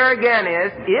saying there again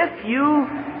is, if you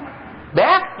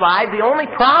backslide, the only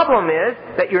problem is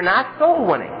that you're not soul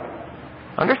winning.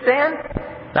 Understand?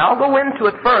 Now, I'll go into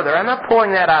it further. I'm not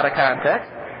pulling that out of context.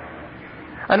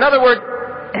 In other words,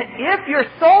 if you're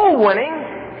soul winning,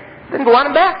 then go on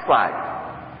and backslide.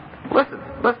 Listen.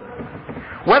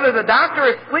 Whether the doctor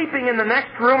is sleeping in the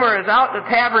next room or is out at the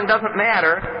tavern doesn't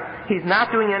matter. He's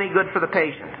not doing any good for the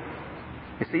patient.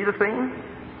 You see the theme?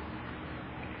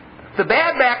 The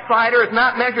bad backslider is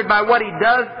not measured by what he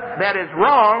does that is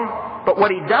wrong, but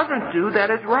what he doesn't do that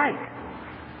is right.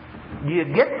 Do you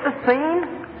get the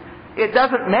theme? It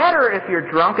doesn't matter if you're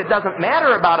drunk. It doesn't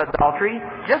matter about adultery,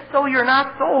 just so you're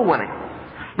not soul winning.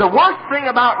 The worst thing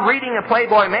about reading a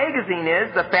Playboy magazine is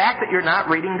the fact that you're not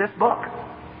reading this book.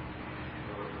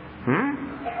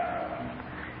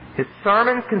 His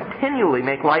sermons continually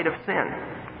make light of sin.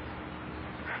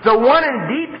 The one in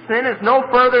deep sin is no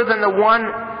further than the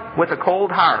one with a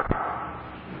cold heart.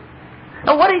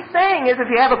 Now what he's saying is, if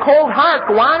you have a cold heart,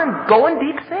 go on and go in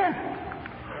deep sin.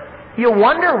 You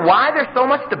wonder why there's so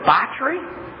much debauchery?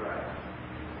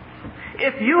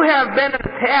 If you have been in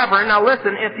a tavern, now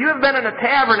listen, if you have been in a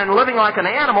tavern and living like an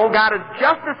animal, God is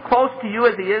just as close to you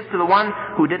as He is to the one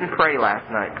who didn't pray last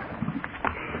night.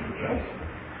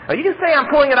 Now you can say I'm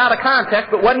pulling it out of context,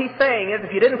 but what He's saying is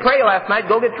if you didn't pray last night,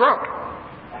 go get drunk.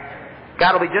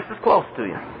 God will be just as close to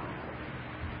you.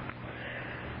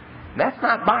 That's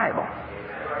not Bible.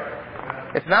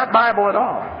 It's not Bible at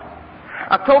all.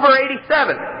 October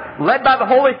 87, led by the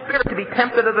Holy Spirit to be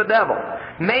tempted of the devil.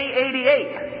 May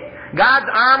 88, God's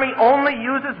army only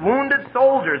uses wounded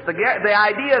soldiers. The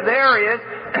idea there is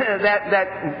that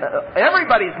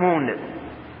everybody's wounded.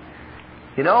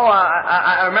 You know,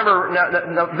 I remember,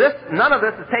 none of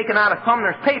this is taken out of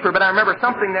Sumner's paper, but I remember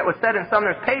something that was said in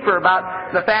Sumner's paper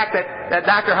about the fact that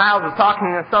Dr. Hyles was talking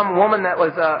to some woman that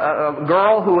was a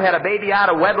girl who had a baby out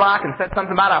of wedlock and said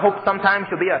something about, I hope sometime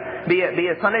she'll be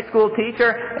a Sunday school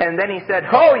teacher. And then he said,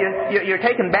 oh, you're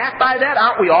taken back by that?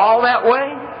 Aren't we all that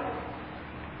way?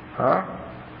 Huh?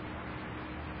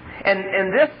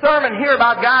 And this sermon here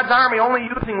about God's army only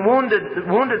using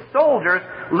wounded soldiers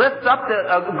lifts up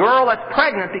a girl that's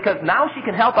pregnant because now she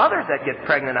can help others that get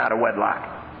pregnant out of wedlock.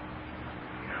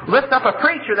 Lifts up a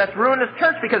preacher that's ruined his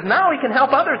church because now he can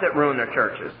help others that ruin their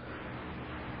churches.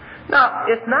 Now,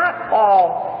 it's not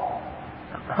all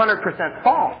 100%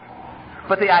 false,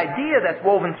 but the idea that's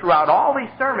woven throughout all these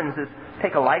sermons is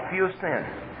take a like view of sin.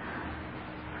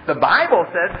 The Bible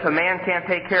says if a man can't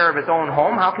take care of his own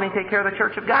home, how can he take care of the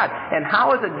church of God? And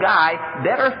how is a guy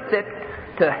better fit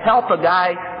to help a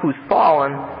guy who's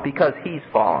fallen because he's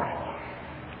fallen?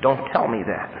 Don't tell me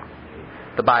that.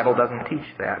 The Bible doesn't teach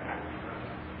that.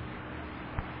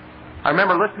 I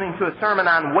remember listening to a sermon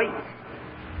on weights.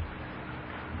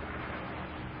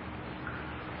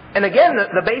 And again,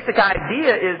 the basic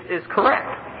idea is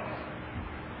correct.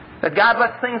 That God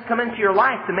lets things come into your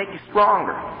life to make you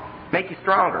stronger. Make you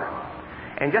stronger.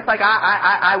 And just like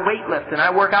I weight lift and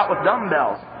I work out with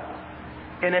dumbbells.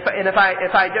 And if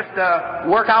I just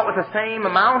work out with the same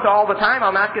amount all the time,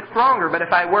 I'll not get stronger. But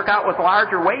if I work out with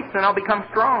larger weights, then I'll become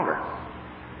stronger.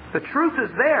 The truth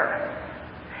is there.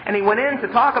 And he went in to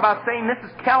talk about, say,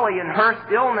 Mrs. Kelly and her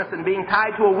illness and being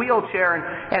tied to a wheelchair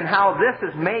and how this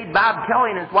has made Bob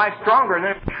Kelly and his wife stronger. And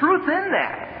there's truth in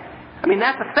that. I mean,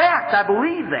 that's a fact. I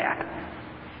believe that.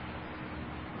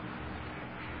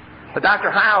 But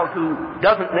Dr. Hyles, who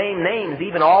doesn't name names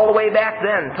even all the way back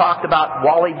then, talked about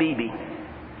Wally Beebe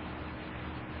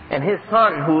and his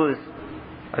son who was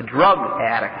a drug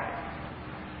addict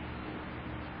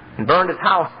and burned his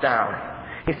house down.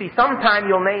 You see, sometime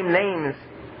you'll name names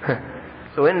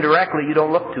so indirectly you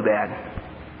don't look too bad.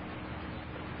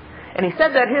 And he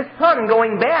said that his son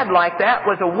going bad like that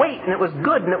was a weight and it was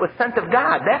good and it was sent of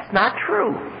God. That's not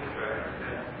true.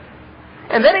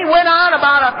 And then he went on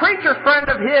about a preacher friend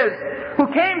of his who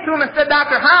came to him and said,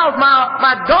 Dr. Hyles,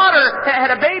 my daughter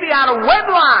had a baby out of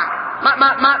wedlock.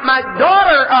 My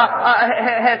daughter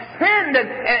has sinned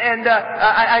and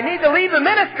I need to leave the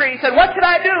ministry. He said, what should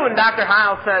I do? And Dr.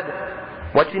 Hyles said,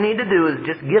 what you need to do is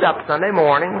just get up Sunday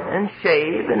morning and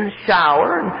shave and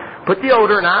shower and put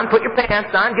deodorant on, put your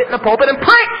pants on, get in the pulpit and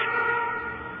preach.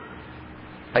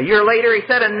 A year later, he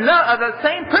said, the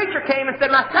same preacher came and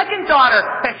said, my second daughter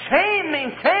has shamed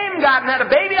God and had a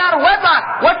baby out of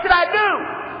wedlock. What should I do?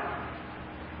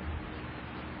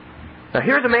 Now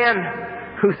here's a man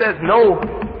who says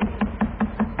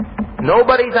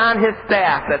nobody's on his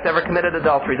staff that's ever committed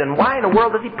adultery. Then why in the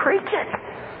world does he preach it?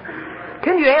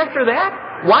 Can you answer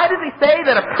that? Why does he say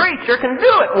that a preacher can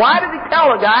do it? Why does he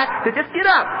tell a guy to just get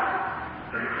up?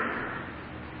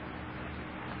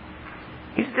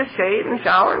 He should just shave and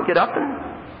shower and get up and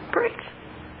preach.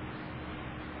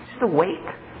 It's just a weight.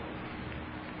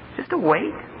 Just a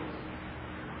weight.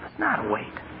 It's not a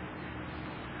weight.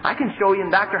 I can show you in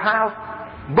Dr. Hyles'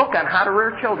 book on how to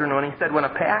rear children when he said when a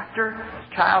pastor's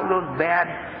child goes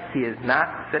bad, he is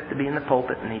not fit to be in the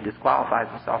pulpit and he disqualifies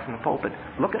himself from the pulpit.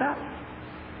 Look it up.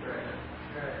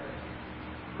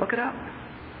 Look it up.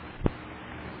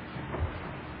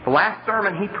 The last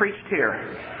sermon he preached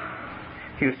here,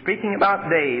 he was speaking about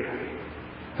Dave,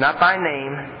 not by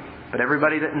name, but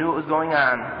everybody that knew what was going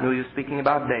on knew he was speaking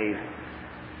about Dave.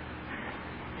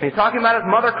 And he's talking about his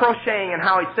mother crocheting and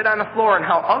how he'd sit on the floor and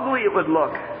how ugly it would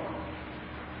look.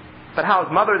 But how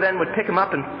his mother then would pick him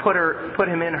up and put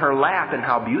him in her lap and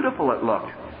how beautiful it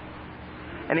looked.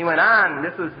 And he went on,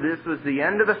 this was the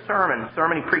end of the sermon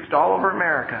he preached all over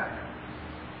America.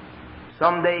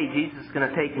 Someday Jesus is going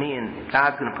to take me and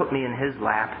God's going to put me in His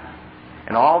lap.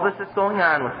 And all this that's going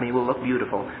on with me will look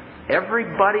beautiful.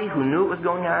 Everybody who knew what was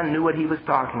going on knew what he was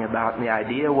talking about. And the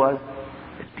idea was,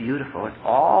 it's beautiful. It's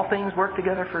all things work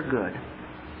together for good.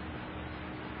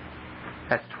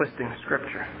 That's twisting the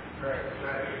Scripture.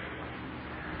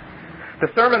 The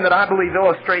sermon that I believe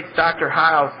illustrates Dr.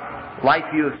 Hyles' life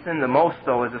view of sin the most,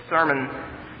 though, is a sermon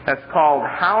that's called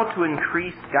How to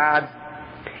Increase God's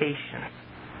Patience.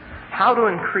 How to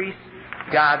Increase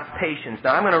God's Patience.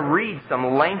 Now, I'm going to read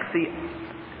some lengthy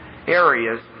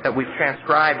areas that we've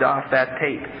transcribed off that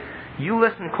tape. You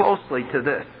listen closely to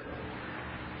this.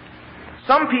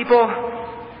 Some people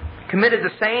committed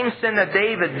the same sin that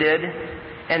David did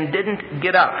and didn't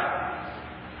get up.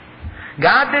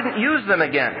 God didn't use them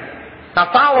again.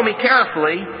 Now follow me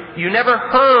carefully. You never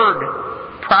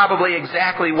heard probably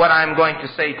exactly what I'm going to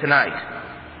say tonight.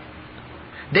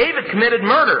 David committed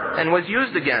murder and was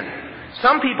used again.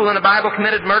 Some people in the Bible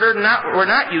committed murder and were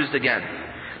not used again.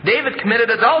 David committed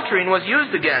adultery and was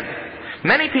used again.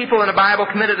 Many people in the Bible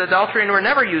committed adultery and were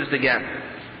never used again.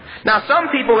 Now some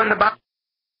people in the Bible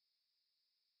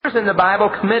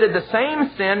committed the same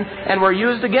sin and were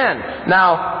used again.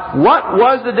 Now, what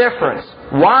was the difference?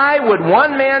 Why would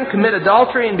one man commit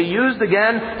adultery and be used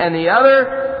again, and the other,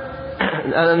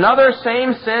 another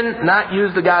same sin not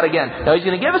used to God again? Now, he's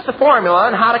going to give us the formula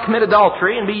on how to commit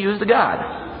adultery and be used to God.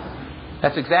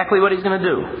 That's exactly what he's going to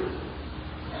do.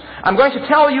 I'm going to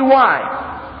tell you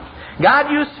why.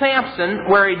 God used Samson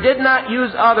where he did not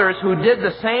use others who did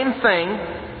the same thing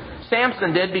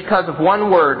Samson did because of one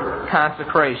word,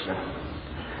 consecration.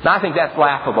 Now, I think that's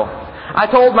laughable. I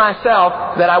told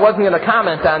myself that I wasn't going to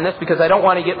comment on this because I don't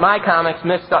want to get my comments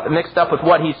mixed up with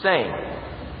what he's saying.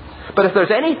 But if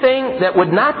there's anything that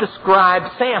would not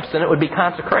describe Samson, it would be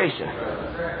consecration.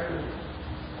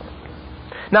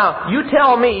 Now, you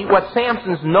tell me what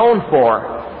Samson's known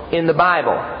for in the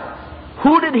Bible.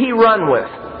 Who did he run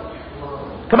with?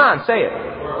 Come on, say it.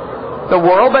 The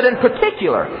world, but in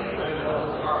particular.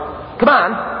 Come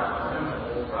on.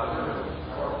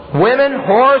 Women,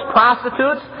 whores,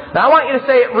 prostitutes. Now I want you to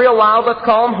say it real loud. Let's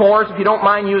call them whores if you don't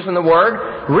mind using the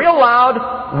word. Real loud.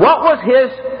 What was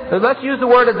let's use the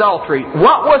word adultery.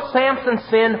 What was Samson's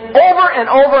sin over and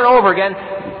over and over again?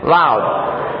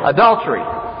 Loud. Adultery.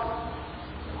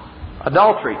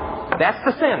 Adultery. That's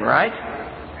the sin, right?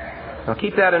 Now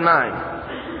keep that in mind.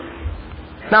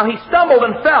 Now he stumbled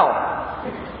and fell,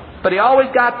 but he always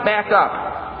got back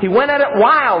up. He went at it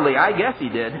wildly. I guess he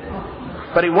did.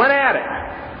 But he went at it.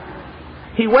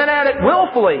 He went at it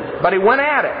willfully, but he went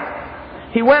at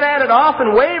it. He went at it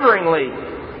often waveringly,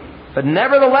 but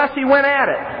nevertheless he went at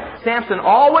it. Samson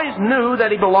always knew that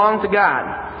he belonged to God.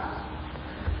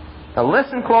 Now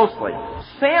listen closely.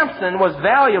 Samson was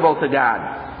valuable to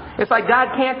God. It's like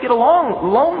God can't get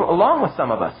along with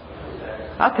some of us.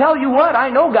 I'll tell you what, I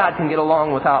know God can get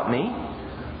along without me.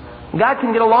 God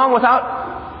can get along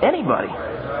without anybody.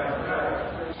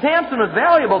 Samson was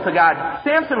valuable to God.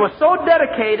 Samson was so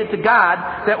dedicated to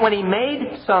God that when he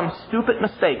made some stupid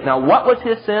mistake. Now, what was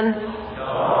his sin?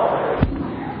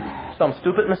 Some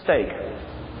stupid mistake.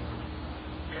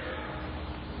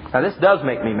 Now, this does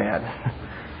make me mad.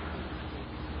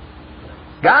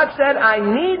 God said, I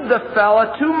need the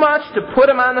fella too much to put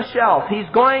him on the shelf. He's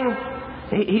doing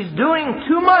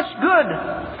too much good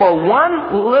for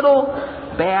one little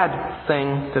bad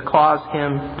thing to cause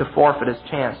him to forfeit his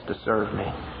chance to serve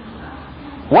me.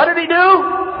 What did he do?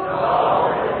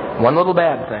 One little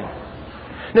bad thing.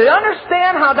 Do you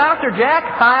understand how Dr. Jack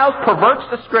Hyles perverts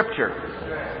the Scripture?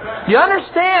 Do you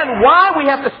understand why we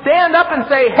have to stand up and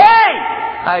say, hey!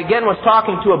 I again was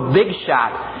talking to a big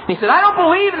shot. He said, I don't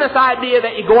believe in this idea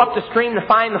that you go up the stream to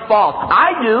find the fault.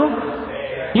 I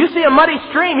do. You see a muddy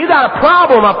stream, you got a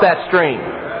problem up that stream.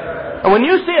 And when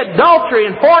you see adultery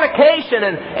and fornication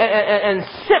and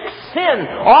sick sin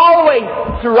all the way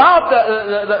throughout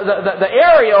the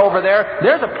area over there,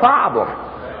 there's a problem.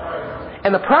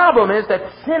 And the problem is that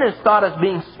sin is thought as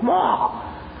being small.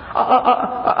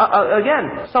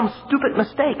 Again, some stupid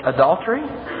mistake. Adultery.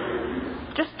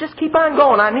 Just keep on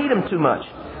going. I need him too much.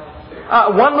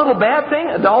 One little bad thing,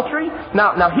 adultery.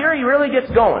 Now here he really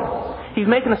gets going. He's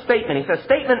making a statement. He says,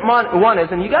 statement one is,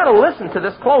 and you got to listen to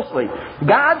this closely.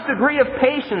 God's degree of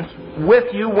patience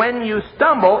with you when you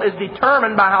stumble is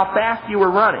determined by how fast you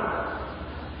were running.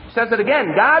 He says it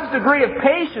again. God's degree of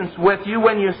patience with you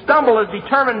when you stumble is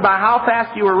determined by how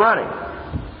fast you were running.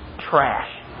 Trash.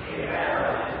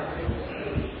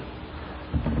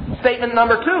 Statement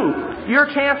number 2. Your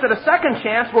chance at a second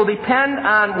chance will depend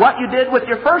on what you did with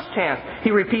your first chance.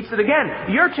 He repeats it again.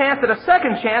 Your chance at a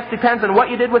second chance depends on what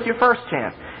you did with your first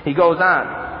chance. He goes on.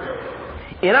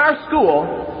 In our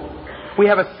school, we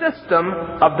have a system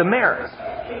of demerits.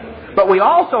 But we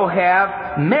also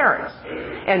have merits.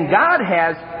 And God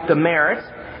has demerits,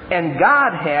 and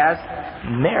God has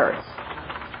merits.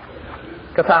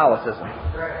 Catholicism.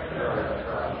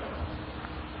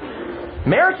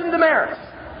 Merits and demerits.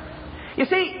 You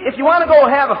see, if you want to go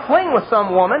have a fling with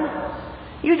some woman,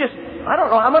 you just, I don't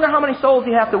know, I wonder how many souls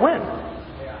you have to win.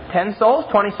 10 souls,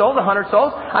 20 souls, 100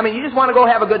 souls. I mean, you just want to go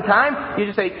have a good time. You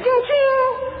just say, ching,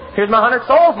 ching. Here's my 100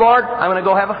 souls, Lord. I'm going to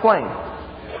go have a fling.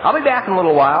 I'll be back in a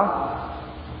little while.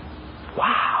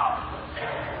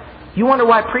 Wow. You wonder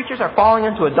why preachers are falling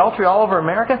into adultery all over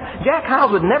America? Jack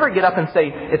Hyles would never get up and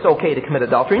say, it's okay to commit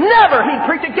adultery. Never! He'd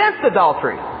preach against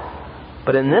adultery.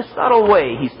 But in this subtle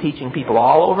way, he's teaching people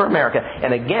all over America.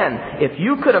 And again, if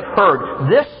you could have heard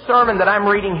this sermon that I'm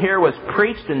reading here was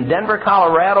preached in Denver,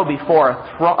 Colorado before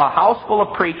a house full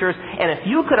of preachers, and if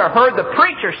you could have heard the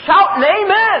preacher shouting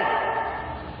amen,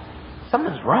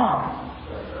 something's wrong.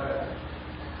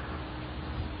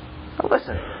 Now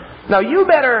listen. Now you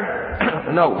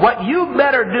better, no, what you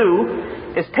better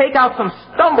do is take out some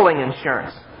stumbling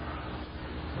insurance.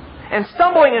 And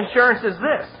stumbling insurance is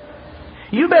this.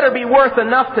 You better be worth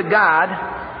enough to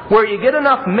God where you get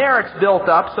enough merits built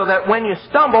up so that when you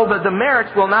stumble, the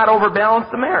demerits will not overbalance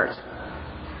the merits.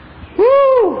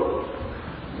 Woo!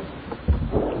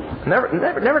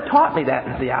 Never taught me that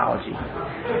in theology.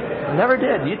 Never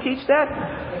did. You teach that?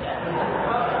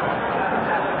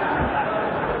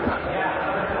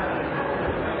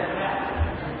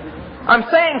 I'm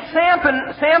saying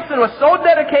Samson was so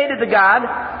dedicated to God.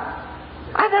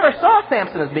 I never saw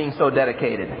Samson as being so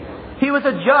dedicated. He was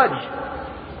a judge,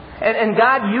 and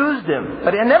God used him,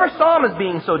 but I never saw him as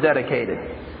being so dedicated.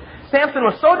 Samson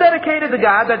was so dedicated to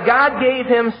God that God gave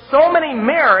him so many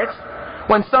merits.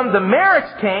 When some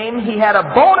demerits came, he had a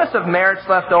bonus of merits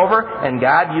left over, and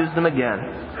God used them again.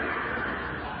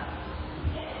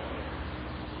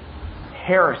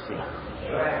 Heresy.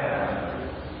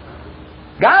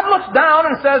 God looks down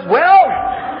and says, well,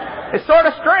 it's sort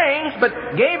of strange, but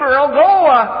Gabriel,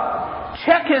 go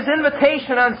check his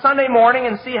invitation on Sunday morning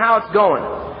and see how it's going.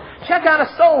 Check on a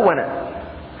soul winner.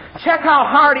 Check how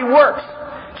hard he works.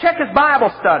 Check his Bible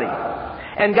study.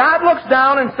 And God looks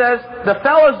down and says, the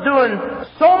fellow's doing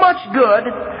so much good,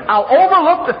 I'll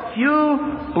overlook the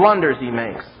few blunders he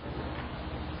makes.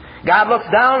 God looks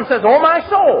down and says, oh my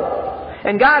soul.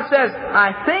 And God says,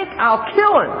 I think I'll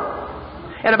kill him.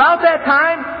 And about that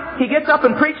time, he gets up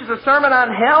and preaches a sermon on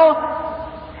hell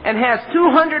and has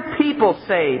 200 people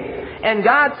saved. And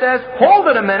God says, hold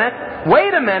it a minute,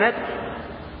 wait a minute,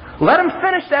 let him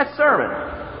finish that sermon.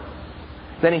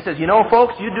 Then he says, you know,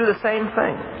 folks, you do the same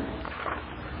thing.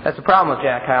 That's the problem with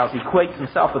Jack Hyles. He equates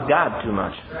himself with God too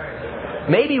much.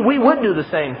 Maybe we would do the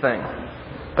same thing,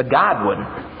 but God wouldn't.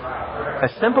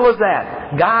 As simple as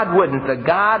that. God wouldn't. The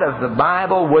God of the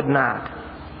Bible would not.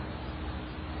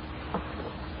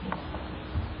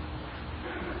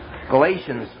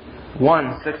 Galatians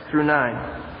 1, 6 through 9.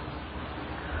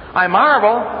 I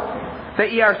marvel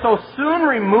that ye are so soon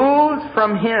removed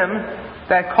from him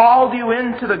that called you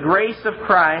into the grace of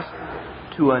Christ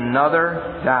to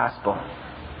another gospel.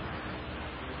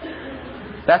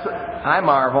 That's what I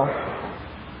marvel.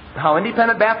 How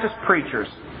independent Baptist preachers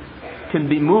can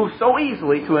be moved so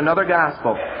easily to another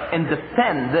gospel and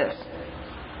defend this.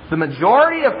 The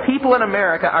majority of people in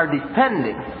America are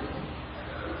defending.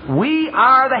 We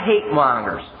are the hate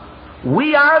mongers.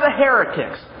 We are the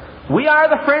heretics. We are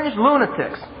the fringe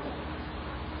lunatics.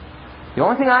 The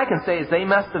only thing I can say is they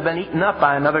must have been eaten up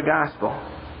by another gospel.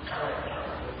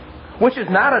 Which is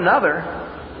not another,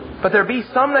 but there be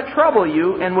some that trouble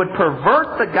you and would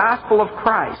pervert the gospel of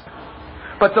Christ.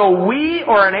 But though we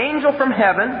or an angel from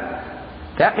heaven,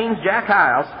 that means Jack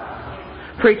Hyles,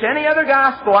 preach any other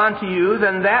gospel unto you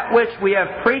than that which we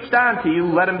have preached unto you,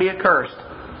 let him be accursed.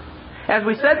 As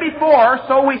we said before,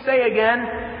 so we say again,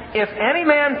 if any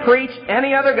man preach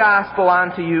any other gospel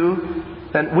unto you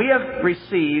than we have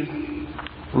received,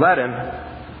 let him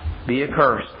be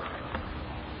accursed.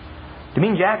 Do you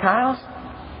mean Jack Hyles?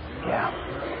 Yeah.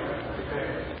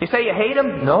 You say you hate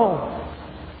him? No.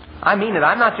 I mean it.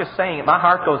 I'm not just saying it. My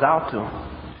heart goes out to him.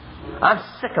 I'm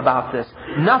sick about this.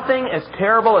 Nothing as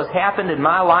terrible has happened in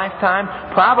my lifetime.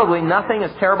 Probably nothing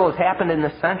as terrible has happened in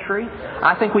this century.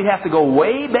 I think we'd have to go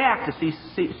way back to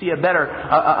see a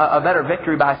better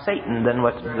victory by Satan than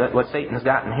what Satan's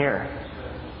gotten here.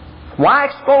 Why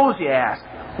expose, you ask?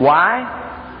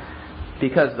 Why?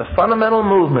 Because the fundamental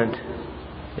movement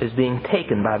is being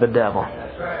taken by the devil.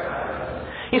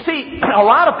 You see, a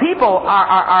lot of people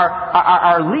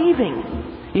are leaving.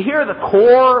 You hear the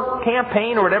CORE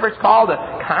campaign or whatever it's called,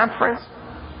 a conference.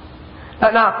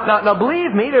 Now,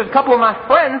 believe me, there's a couple of my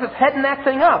friends that's heading that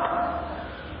thing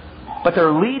up. But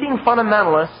they're leading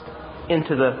fundamentalists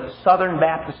into the Southern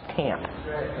Baptist camp,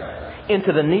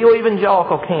 into the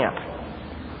neo-evangelical camp.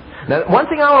 Now, one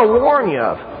thing I want to warn you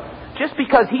of, just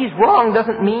because he's wrong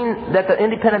doesn't mean that the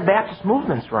Independent Baptist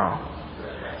movement's wrong.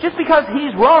 Just because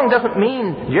he's wrong doesn't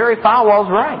mean Jeri Falwell's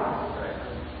right.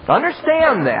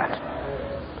 Understand that.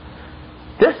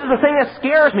 This is the thing that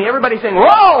scares me. Everybody's saying,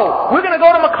 whoa, we're going to go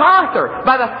to MacArthur.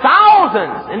 By the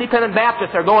thousands, Independent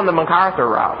Baptists are going the MacArthur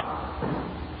route.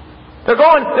 They're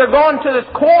going to this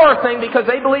core thing because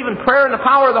they believe in prayer and the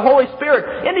power of the Holy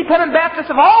Spirit. Independent Baptists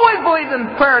have always believed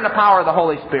in prayer and the power of the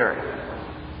Holy Spirit.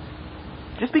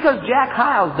 Just because Jack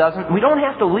Hyles doesn't, we don't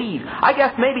have to leave. I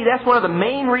guess maybe that's one of the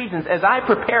main reasons as I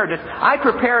prepared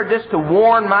this to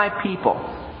warn my people.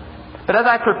 But as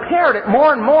I prepared it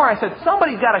more and more, I said,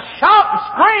 somebody's got to shout and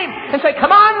scream and say,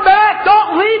 come on back,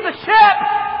 don't leave the ship.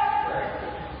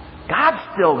 God's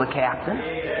still the captain.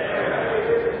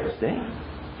 See?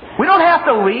 We don't have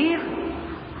to leave.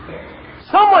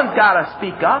 Someone's got to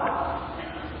speak up.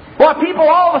 Well, people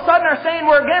all of a sudden are saying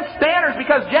we're against standards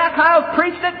because Jack Hyles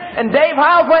preached it and Dave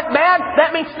Hyles went bad.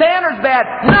 That means standards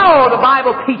bad. No, the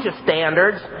Bible teaches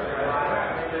standards.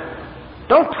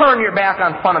 Don't turn your back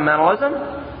on fundamentalism.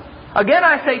 Again,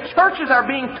 I say churches are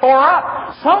being tore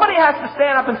up. Somebody has to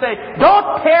stand up and say,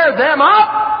 don't tear them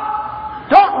up.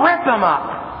 Don't rip them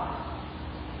up.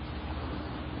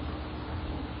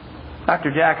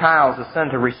 Dr. Jack Hyles has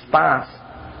sent a response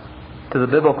to the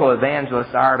Biblical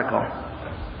Evangelist article.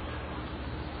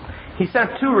 He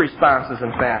sent 2 responses,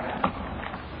 in fact.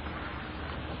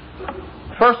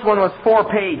 First one was 4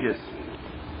 pages.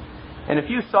 And if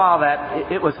you saw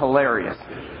that, it was hilarious.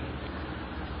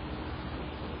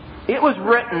 It was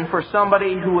written for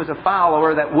somebody who was a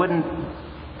follower that wouldn't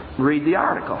read the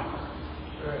article.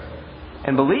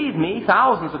 And believe me,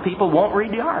 thousands of people won't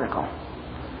read the article.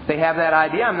 They have that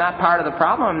idea, I'm not part of the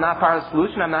problem, I'm not part of the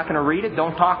solution, I'm not going to read it,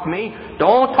 don't talk to me.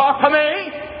 Don't talk to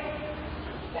me!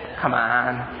 Come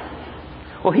on.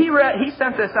 Well, he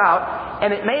sent this out,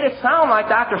 and it made it sound like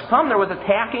Dr. Sumner was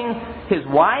attacking his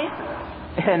wife,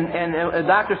 and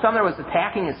Dr. Sumner was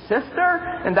attacking his sister,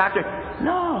 and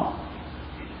No.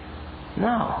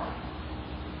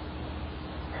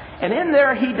 And in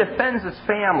there he defends his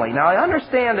family. Now I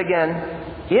understand again,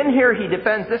 in here he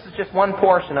defends, this is just one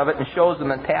portion of it and shows the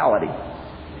mentality.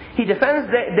 He defends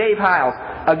Dave Hyles.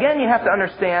 Again, you have to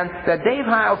understand that Dave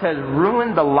Hyles has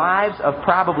ruined the lives of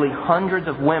probably hundreds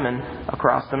of women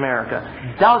across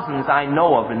America. Dozens I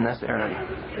know of in this area.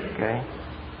 Okay?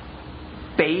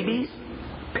 Babies,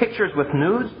 pictures with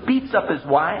nudes, beats up his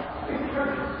wife,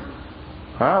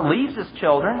 leaves his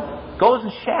children, goes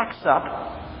and shacks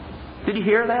up. Did you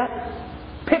hear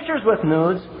that? Pictures with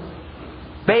nudes,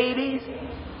 babies,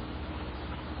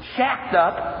 shacked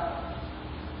up,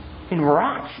 in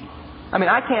raunchy. I mean,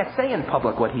 I can't say in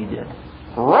public what he did.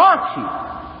 Raunchy.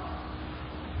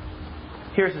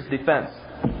 Here's his defense.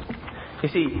 You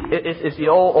see, it's the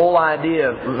old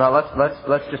idea of, now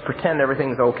let's just pretend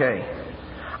everything's okay.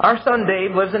 Our son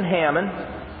Dave lives in Hammond,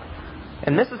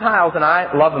 and Mrs. Hyles and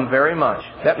I love him very much.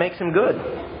 That makes him good.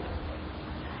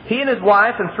 He and his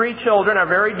wife and 3 children are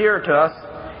very dear to us.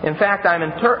 In fact, I'm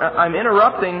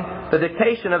interrupting the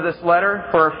dictation of this letter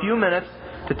for a few minutes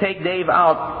to take Dave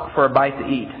out for a bite to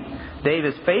eat. Dave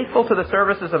is faithful to the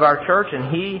services of our church,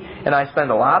 and he and I spend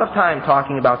a lot of time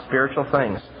talking about spiritual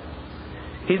things.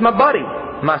 He's my buddy,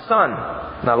 my son,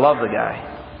 and I love the guy.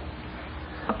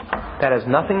 That has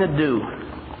nothing to do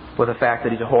with the fact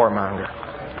that he's a whoremonger.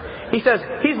 He says,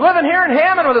 he's living here in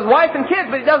Hammond with his wife and kids,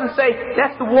 but he doesn't say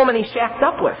that's the woman he shacked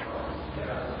up with.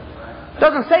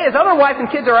 Doesn't say his other wife and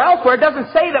kids are elsewhere. It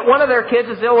doesn't say that one of their kids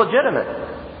is illegitimate.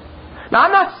 Now,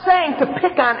 I'm not saying to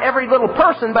pick on every little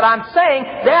person, but I'm saying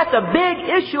that's a big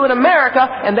issue in America,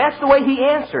 and that's the way he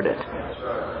answered it.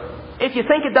 If you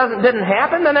think it didn't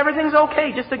happen, then everything's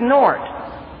okay. Just ignore it.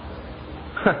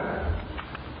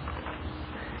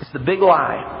 It's the big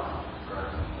lie.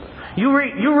 You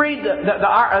read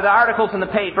the articles in the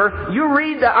paper. You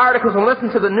read the articles and listen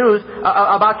to the news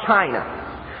about China.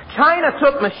 China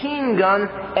took machine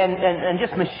guns and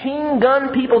just machine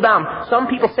gunned people down. Some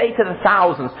people say to the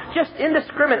thousands. Just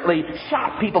indiscriminately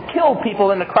shot people, killed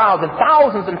people in the crowds, and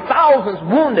thousands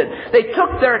wounded. They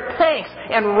took their tanks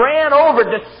and ran over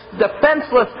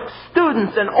defenseless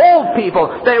students and old people.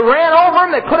 They ran over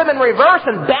them, they put them in reverse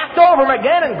and backed over them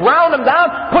again and ground them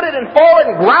down, put it in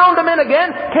forward and ground them in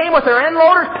again, came with their end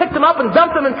loaders, picked them up and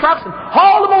dumped them in trucks and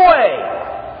hauled them away.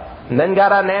 And then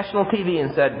got on national TV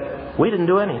and said, we didn't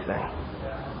do anything.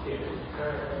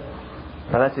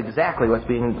 Now that's exactly what's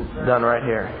being done right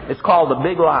here. It's called the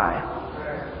big lie.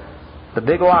 The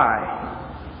big lie.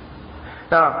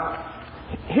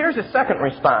 Now, here's his second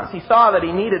response. He saw that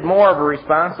he needed more of a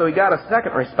response, so he got a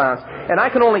second response. And I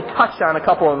can only touch on a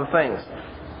couple of the things.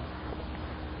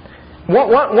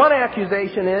 One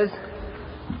accusation is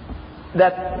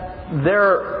that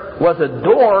there was a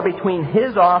door between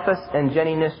his office and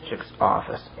Jenny Nischik's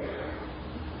office.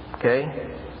 Okay?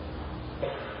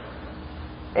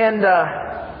 And,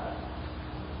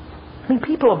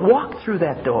 people have walked through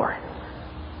that door.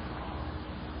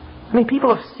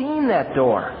 People have seen that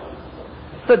door.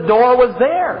 The door was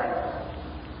there.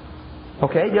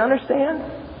 Okay, do you understand?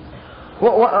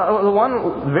 Well,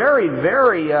 one very,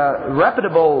 very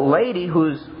reputable lady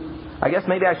who's, I guess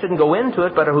maybe I shouldn't go into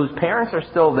it, but whose parents are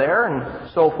still there and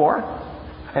so forth,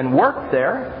 and worked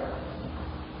there,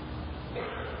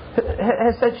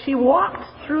 has said she walked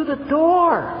through the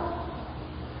door.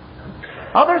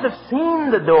 Others have seen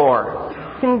the door,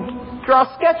 can draw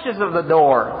sketches of the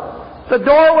door. The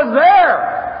door was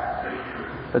there.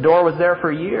 The door was there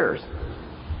for years.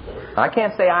 I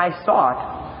can't say I saw it,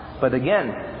 but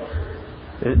again,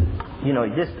 it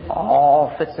just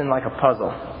all fits in like a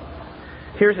puzzle.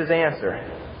 Here's his answer.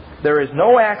 There is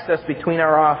no access between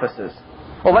our offices.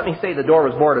 Well, let me say the door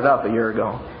was boarded up a year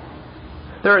ago.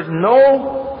 There is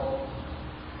no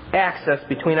access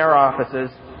between our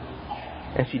offices,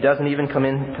 and she doesn't even come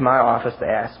into my office to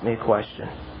ask me a question.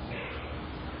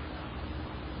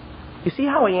 You see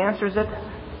how he answers it?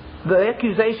 The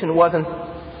accusation wasn't,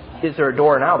 is there a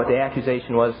door now? But the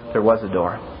accusation was, there was a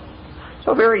door.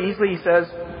 So very easily he says,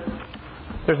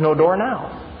 there's no door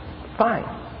now. Fine.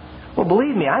 Well,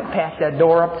 believe me, I'd patch that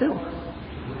door up too.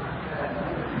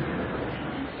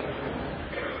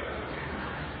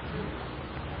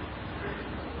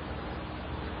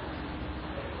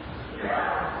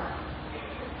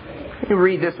 Let me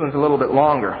read this one's a little bit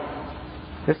longer.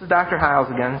 This is Dr.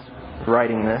 Hyles again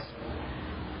writing this.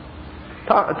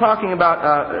 Talking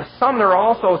about, Sumner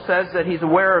also says that he's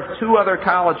aware of 2 other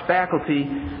college faculty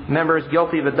members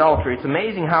guilty of adultery. It's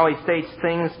amazing how he states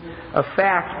things of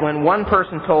fact when one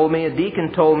person told me, a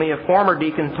deacon told me, a former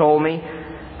deacon told me.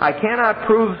 I cannot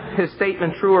prove his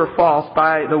statement true or false.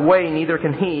 By the way, neither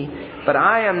can he. But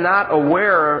I am not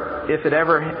aware if it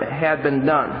ever had been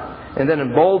done. And then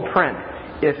in bold print,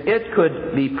 if it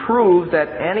could be proved that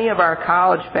any of our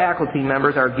college faculty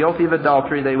members are guilty of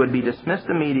adultery, they would be dismissed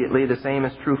immediately. The same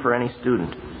is true for any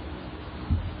student.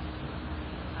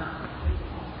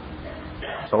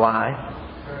 It's a lie.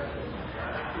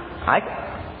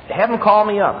 Have him call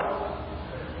me up.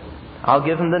 I'll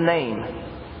give him the name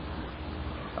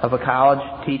of a college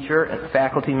teacher,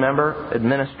 faculty member,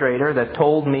 administrator that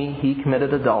told me he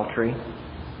committed adultery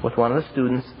with one of the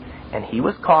students, and he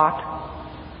was caught,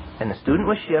 and the student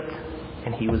was shipped,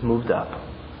 and he was moved up.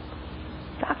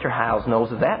 Dr. Hyles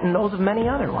knows of that and knows of many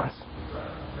other ones.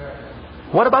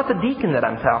 What about the deacon that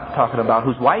I'm talking about,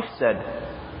 whose wife said,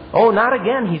 oh, not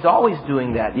again, he's always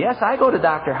doing that. Yes, I go to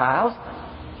Dr. Hyles.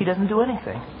 He doesn't do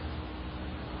anything.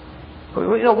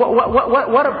 What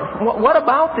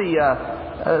about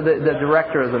the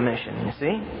director of the mission, you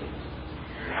see?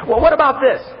 Well, what about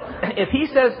this? If he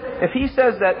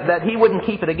says that he wouldn't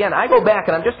keep it again, I go back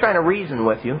and I'm just trying to reason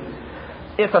with you.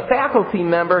 If a faculty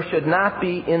member should not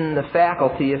be in the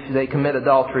faculty if they commit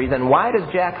adultery, then why does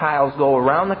Jack Hyles go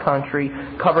around the country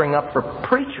covering up for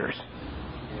preachers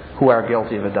who are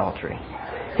guilty of adultery?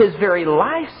 His very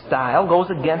lifestyle goes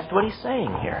against what he's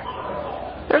saying here.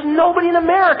 There's nobody in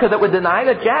America that would deny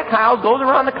that Jack Hyles goes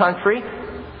around the country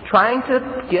trying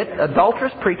to get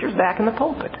adulterous preachers back in the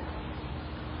pulpit.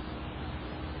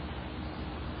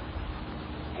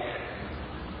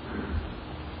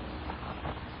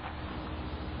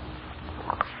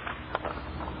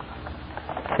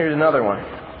 Here's another one.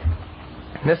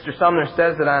 Mr. Sumner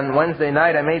says that on Wednesday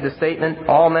night I made the statement,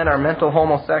 all men are mental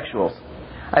homosexuals.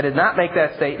 I did not make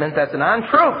that statement. That's an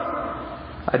untruth.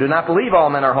 I do not believe all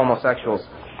men are homosexuals.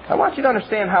 I want you to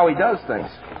understand how he does things.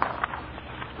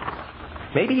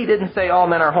 Maybe he didn't say all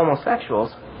men are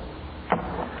homosexuals,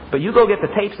 but you go get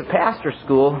the tapes of pastor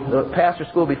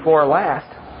school before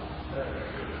last,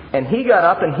 and he got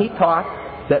up and he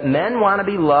taught that men want to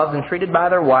be loved and treated by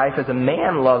their wife as a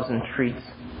man loves and treats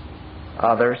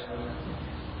others,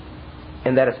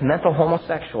 and that it's mental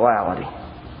homosexuality.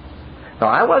 Now,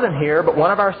 I wasn't here, but one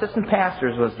of our assistant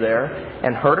pastors was there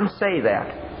and heard him say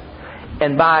that.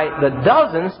 And by the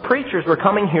dozens, preachers were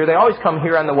coming here. They always come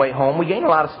here on the way home. We gain a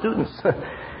lot of students.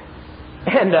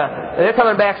 And they're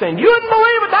coming back saying, you wouldn't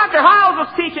believe what Dr. Hyles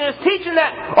was teaching. He's teaching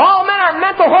that all men are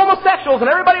mental homosexuals, and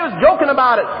everybody was joking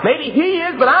about it. Maybe he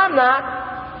is, but I'm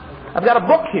not. I've got a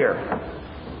book here.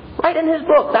 Right in his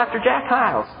book, Dr. Jack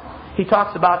Hyles. He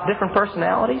talks about different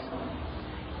personalities,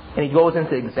 and he goes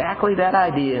into exactly that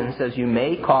idea and says you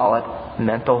may call it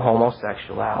mental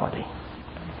homosexuality.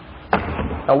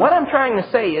 Now, what I'm trying to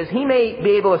say is he may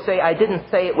be able to say I didn't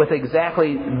say it with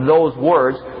exactly those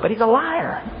words, but he's a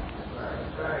liar.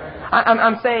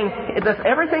 I'm saying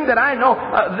everything that I know.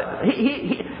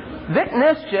 Vic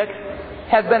Nischik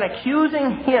has been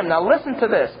accusing him. Now listen to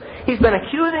this. He's been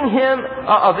accusing him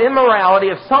of immorality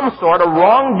of some sort, of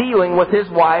wrongdealing with his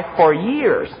wife for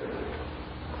years.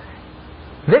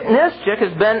 Vic Nischik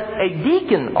has been a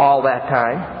deacon all that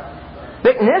time.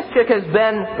 Vic Nischik has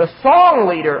been the song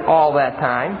leader all that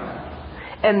time.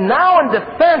 And now in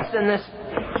defense in this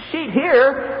sheet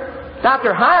here,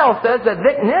 Dr. Hyles says that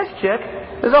Vic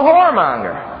Nischik is a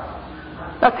whoremonger.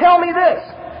 Now tell me this.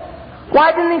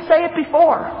 Why didn't he say it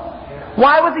before?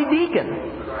 Why was he deacon?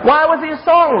 Why was he a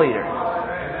song leader?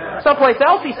 Someplace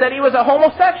else he said he was a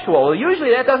homosexual.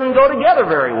 Usually that doesn't go together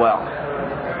very well.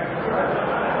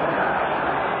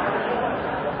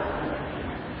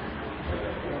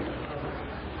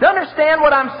 Do you understand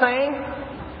what I'm saying?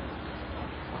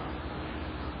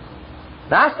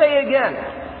 Now I say again,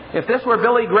 if this were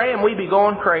Billy Graham, we'd be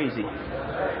going crazy.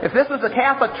 If this was the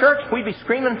Catholic Church, we'd be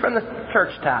screaming from the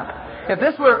church top. If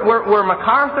this were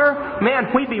MacArthur,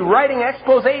 man, we'd be writing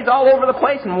exposés all over the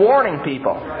place and warning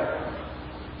people.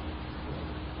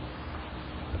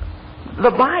 The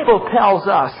Bible tells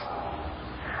us.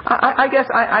 I guess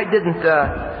I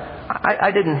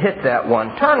didn't hit that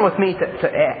one. Turn with me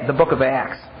to the book of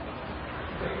Acts.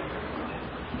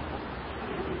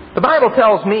 The Bible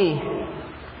tells me,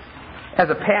 as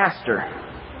a pastor,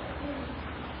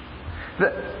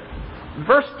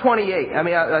 verse 28,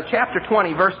 chapter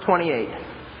 20, verse 28.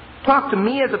 Talk to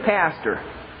me as a pastor.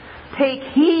 Take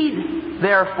heed,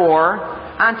 therefore,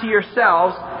 unto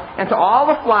yourselves and to all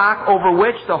the flock over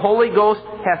which the Holy Ghost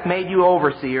hath made you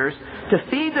overseers, to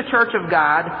feed the church of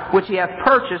God, which he hath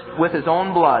purchased with his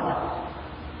own blood.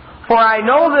 For I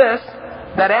know this,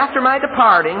 that after my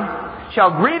departing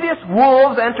shall grievous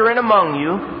wolves enter in among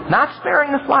you, not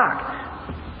sparing the flock.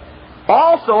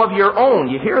 Also of your own,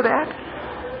 you hear that?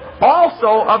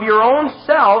 Also of your own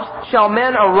selves shall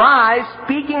men arise,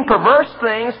 speaking perverse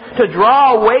things, to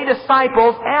draw away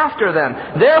disciples after them.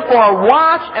 Therefore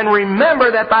watch and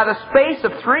remember that by the space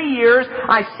of 3 years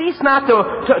I cease not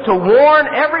to warn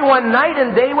everyone night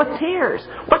and day with tears.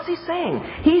 What's he saying?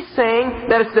 He's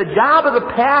saying that it's the job of the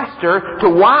pastor to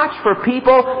watch for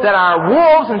people that are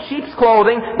wolves in sheep's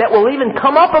clothing that will even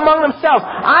come up among themselves.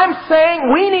 I'm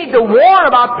saying we need to warn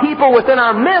about people within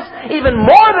our midst even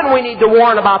more than we need to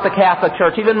warn about the Catholic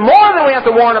Church, even more than we have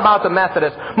to warn about the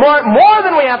Methodists, more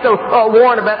than we have to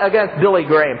warn against Billy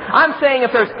Graham. I'm saying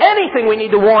if there's anything we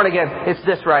need to warn against, it's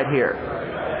this right here.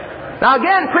 Now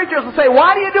again, preachers will say,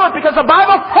 why do you do it? Because the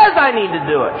Bible says I need to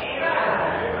do it.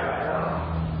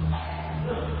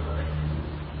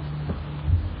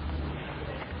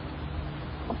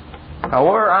 Now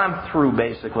I'm through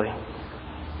basically.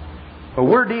 But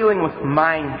we're dealing with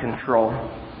mind control.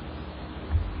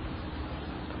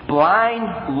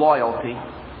 Blind loyalty.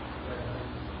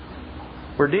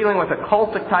 We're dealing with a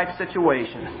cultic type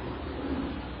situation.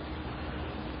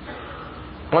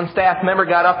 One staff member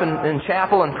got up in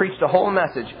chapel and preached a whole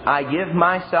message. I give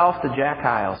myself to Jack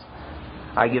Hyles.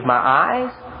 I give my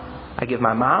eyes. I give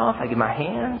my mouth. I give my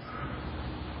hands.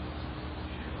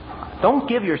 Don't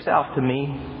give yourself to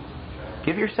me.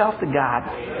 Give yourself to God.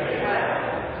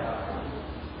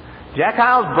 Jack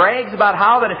Hyles brags about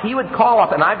how that if he would call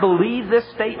up, and I believe this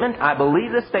statement,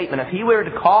 if he were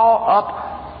to call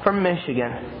up from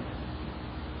Michigan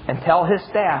and tell his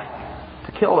staff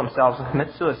to kill themselves and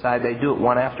commit suicide, they do it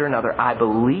one after another. I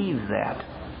believe that.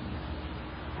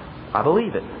 I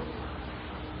believe it.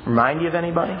 Remind you of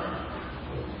anybody?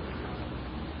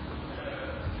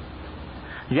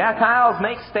 Jack Hyles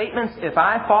makes statements, if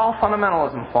I fall,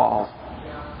 fundamentalism falls.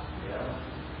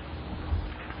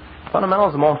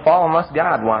 Fundamentalism won't fall unless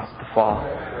God wants it to fall.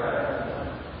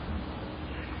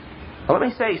 Well, let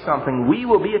me say something. We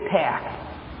will be attacked.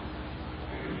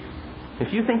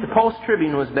 If you think the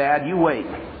Post-Tribune was bad, you wait.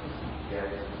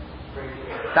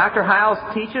 Dr. Hyles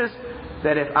teaches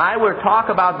that if I were to talk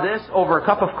about this over a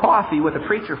cup of coffee with a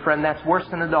preacher friend, that's worse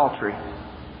than adultery.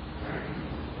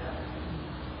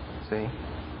 See?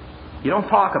 You don't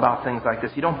talk about things like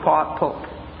this. You don't poke.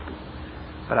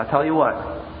 But I'll tell you what.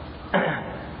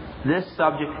 This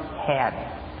subject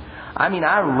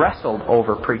I wrestled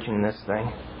over preaching this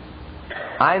thing.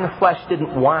 I in the flesh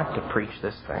didn't want to preach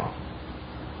this thing.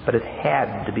 But it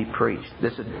had to be preached.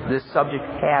 This subject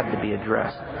had to be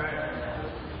addressed.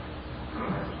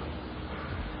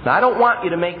 Now I don't want you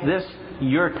to make this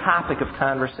your topic of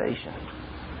conversation.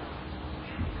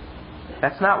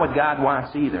 That's not what God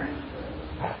wants either.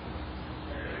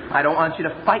 I don't want you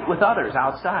to fight with others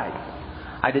outside.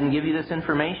 I didn't give you this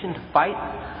information to fight.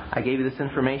 I gave you this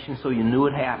information so you knew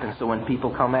it happened. So when people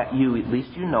come at you, at least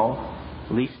you know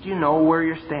where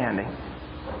you're standing.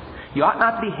 You ought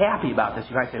not to be happy about this.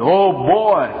 You might say, oh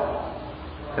boy,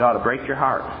 it ought to break your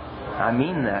heart. I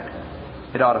mean that.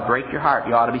 It ought to break your heart.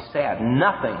 You ought to be sad.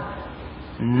 Nothing.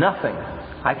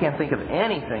 I can't think of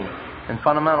anything in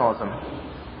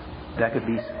fundamentalism that could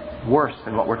be worse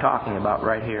than what we're talking about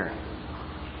right here.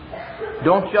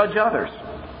 Don't judge others.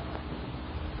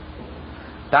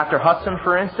 Dr. Hudson,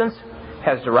 for instance,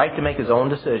 has the right to make his own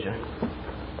decision.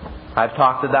 I've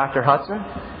talked to Dr. Hudson.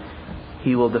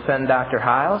 He will defend Dr.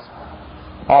 Hyles.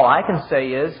 All I can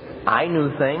say is, I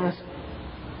knew things,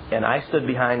 and I stood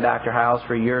behind Dr. Hyles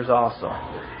for years also.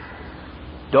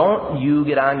 Don't you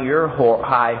get on your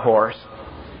high horse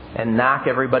and knock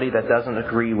everybody that doesn't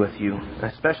agree with you.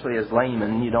 Especially as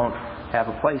laymen, you don't have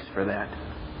a place for that.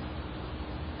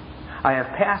 I have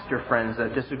pastor friends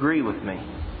that disagree with me.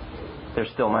 They're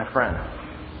still my friend.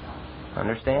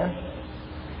 Understand?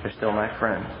 They're still my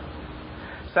friend.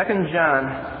 2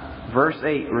 John, verse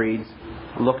 8 reads,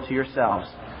 look to yourselves.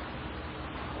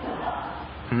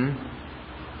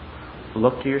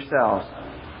 Look to yourselves.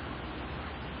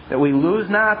 That we lose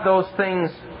not those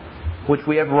things which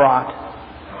we have wrought,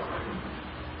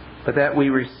 but that we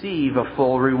receive a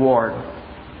full reward.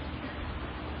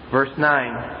 Verse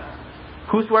 9,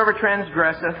 whosoever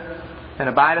transgresseth and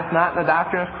abideth not in the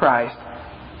doctrine of Christ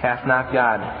hath not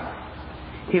God.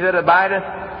 He that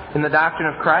abideth in the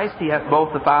doctrine of Christ, he hath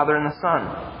both the Father and the Son.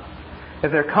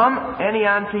 If there come any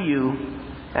unto you,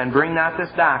 and bring not this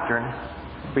doctrine,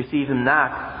 receive him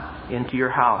not into your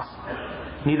house.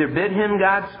 Neither bid him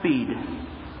Godspeed,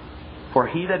 for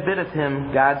he that biddeth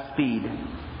him Godspeed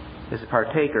is a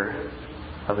partaker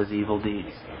of his evil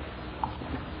deeds.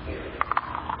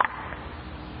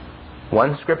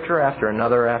 One scripture after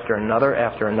another, after another,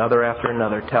 after another, after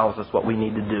another tells us what we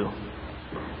need to do.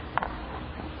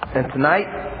 And tonight,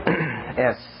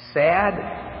 as sad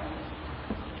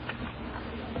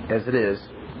as it is,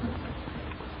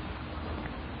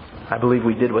 I believe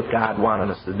we did what God wanted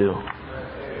us to do.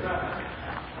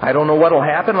 I don't know what will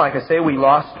happen. Like I say, we've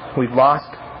lost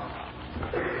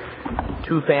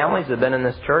 2 families that have been in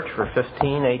this church for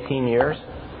 15, 18 years.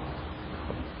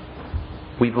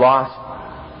 We've lost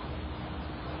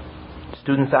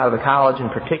students out of the college, in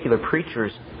particular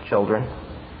preachers' children.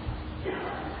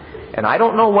 And I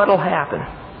don't know what will happen.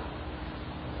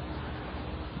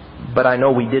 But I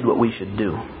know we did what we should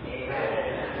do.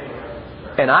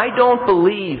 And I don't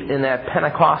believe in that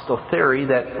Pentecostal theory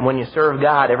that when you serve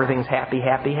God, everything's happy,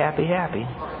 happy, happy, happy.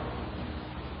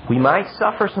 We might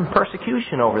suffer some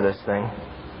persecution over this thing.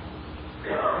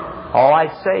 All I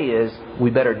say is we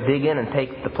better dig in and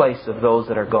take the place of those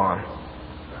that are gone.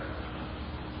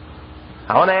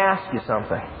 I want to ask you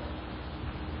something.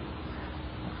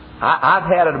 I've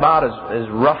had it about as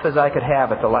rough as I could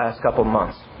have it the last couple of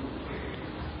months.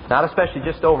 Not especially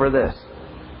just over this.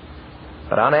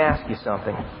 But I want to ask you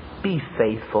something. Be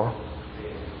faithful.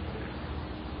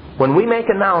 When we make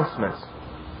announcements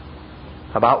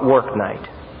about work night,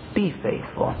 be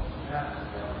faithful.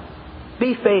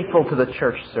 Be faithful to the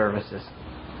church services.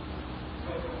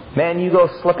 Man, you go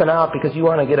slipping out because you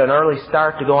want to get an early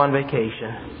start to go on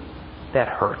vacation. That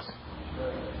hurts.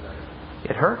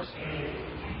 It hurts.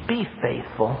 Be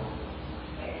faithful.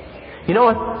 You know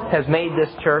what has made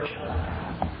this church?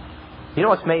 You know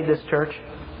what's made this church?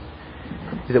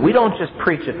 Is that we don't just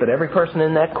preach it, but every person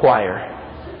in that choir,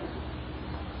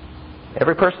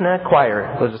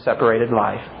 lives a separated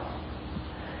life.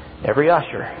 Every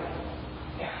usher.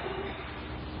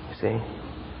 You see?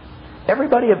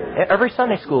 Every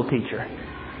Sunday school teacher.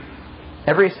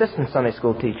 Every assistant Sunday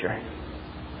school teacher.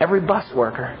 Every bus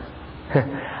worker.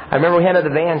 I remember we had an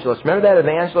evangelist. Remember that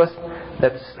evangelist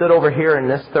that stood over here in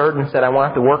this third and said, I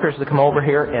want the workers to come over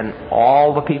here, and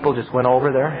all the people just went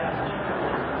over there?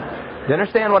 Do you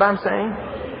understand what I'm saying?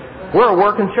 We're a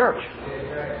working church.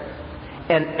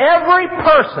 And every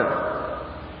person,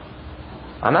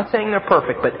 I'm not saying they're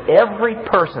perfect, but every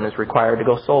person is required to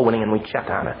go soul winning, and we check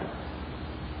on it.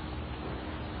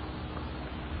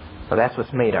 So that's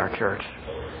what's made our church.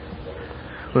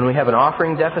 When we have an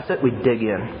offering deficit, we dig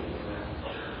in.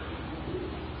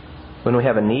 When we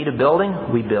have a need of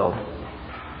building, we build.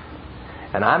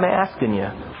 And I'm asking you,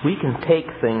 we can take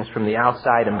things from the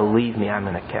outside, and believe me, I'm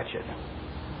going to catch it.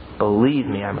 Believe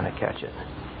me, I'm going to catch it.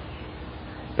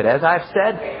 But as I've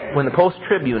said, when the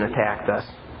Post-Tribune attacked us,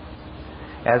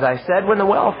 as I said when the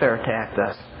welfare attacked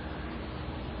us,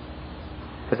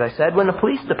 as I said when the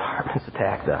police departments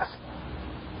attacked us,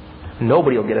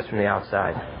 nobody will get us from the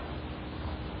outside.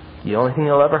 The only thing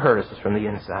that'll ever hurt us is from the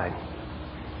inside.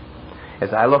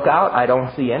 As I look out, I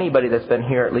don't see anybody that's been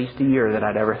here at least a year that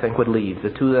I'd ever think would leave. The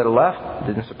 2 that are left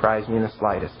didn't surprise me in the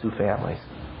slightest. 2 families.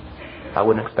 I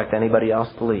wouldn't expect anybody else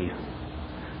to leave.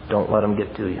 Don't let them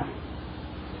get to you.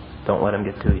 Don't let them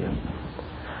get to you.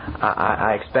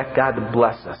 I expect God to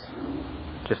bless us,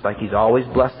 just like He's always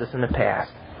blessed us in the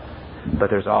past. But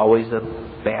there's always a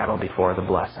battle before the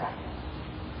blessing.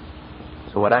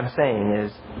 So what I'm saying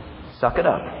is, suck it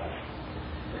up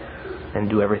and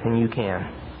do everything you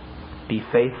can. Be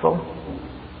faithful.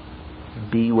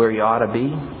 Be where you ought to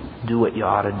be. Do what you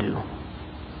ought to do.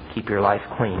 Keep your life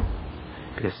clean,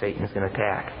 because Satan's going to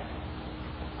attack.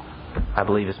 I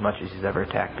believe as much as he's ever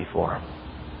attacked before.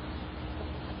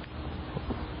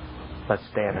 Let's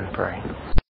stand and pray.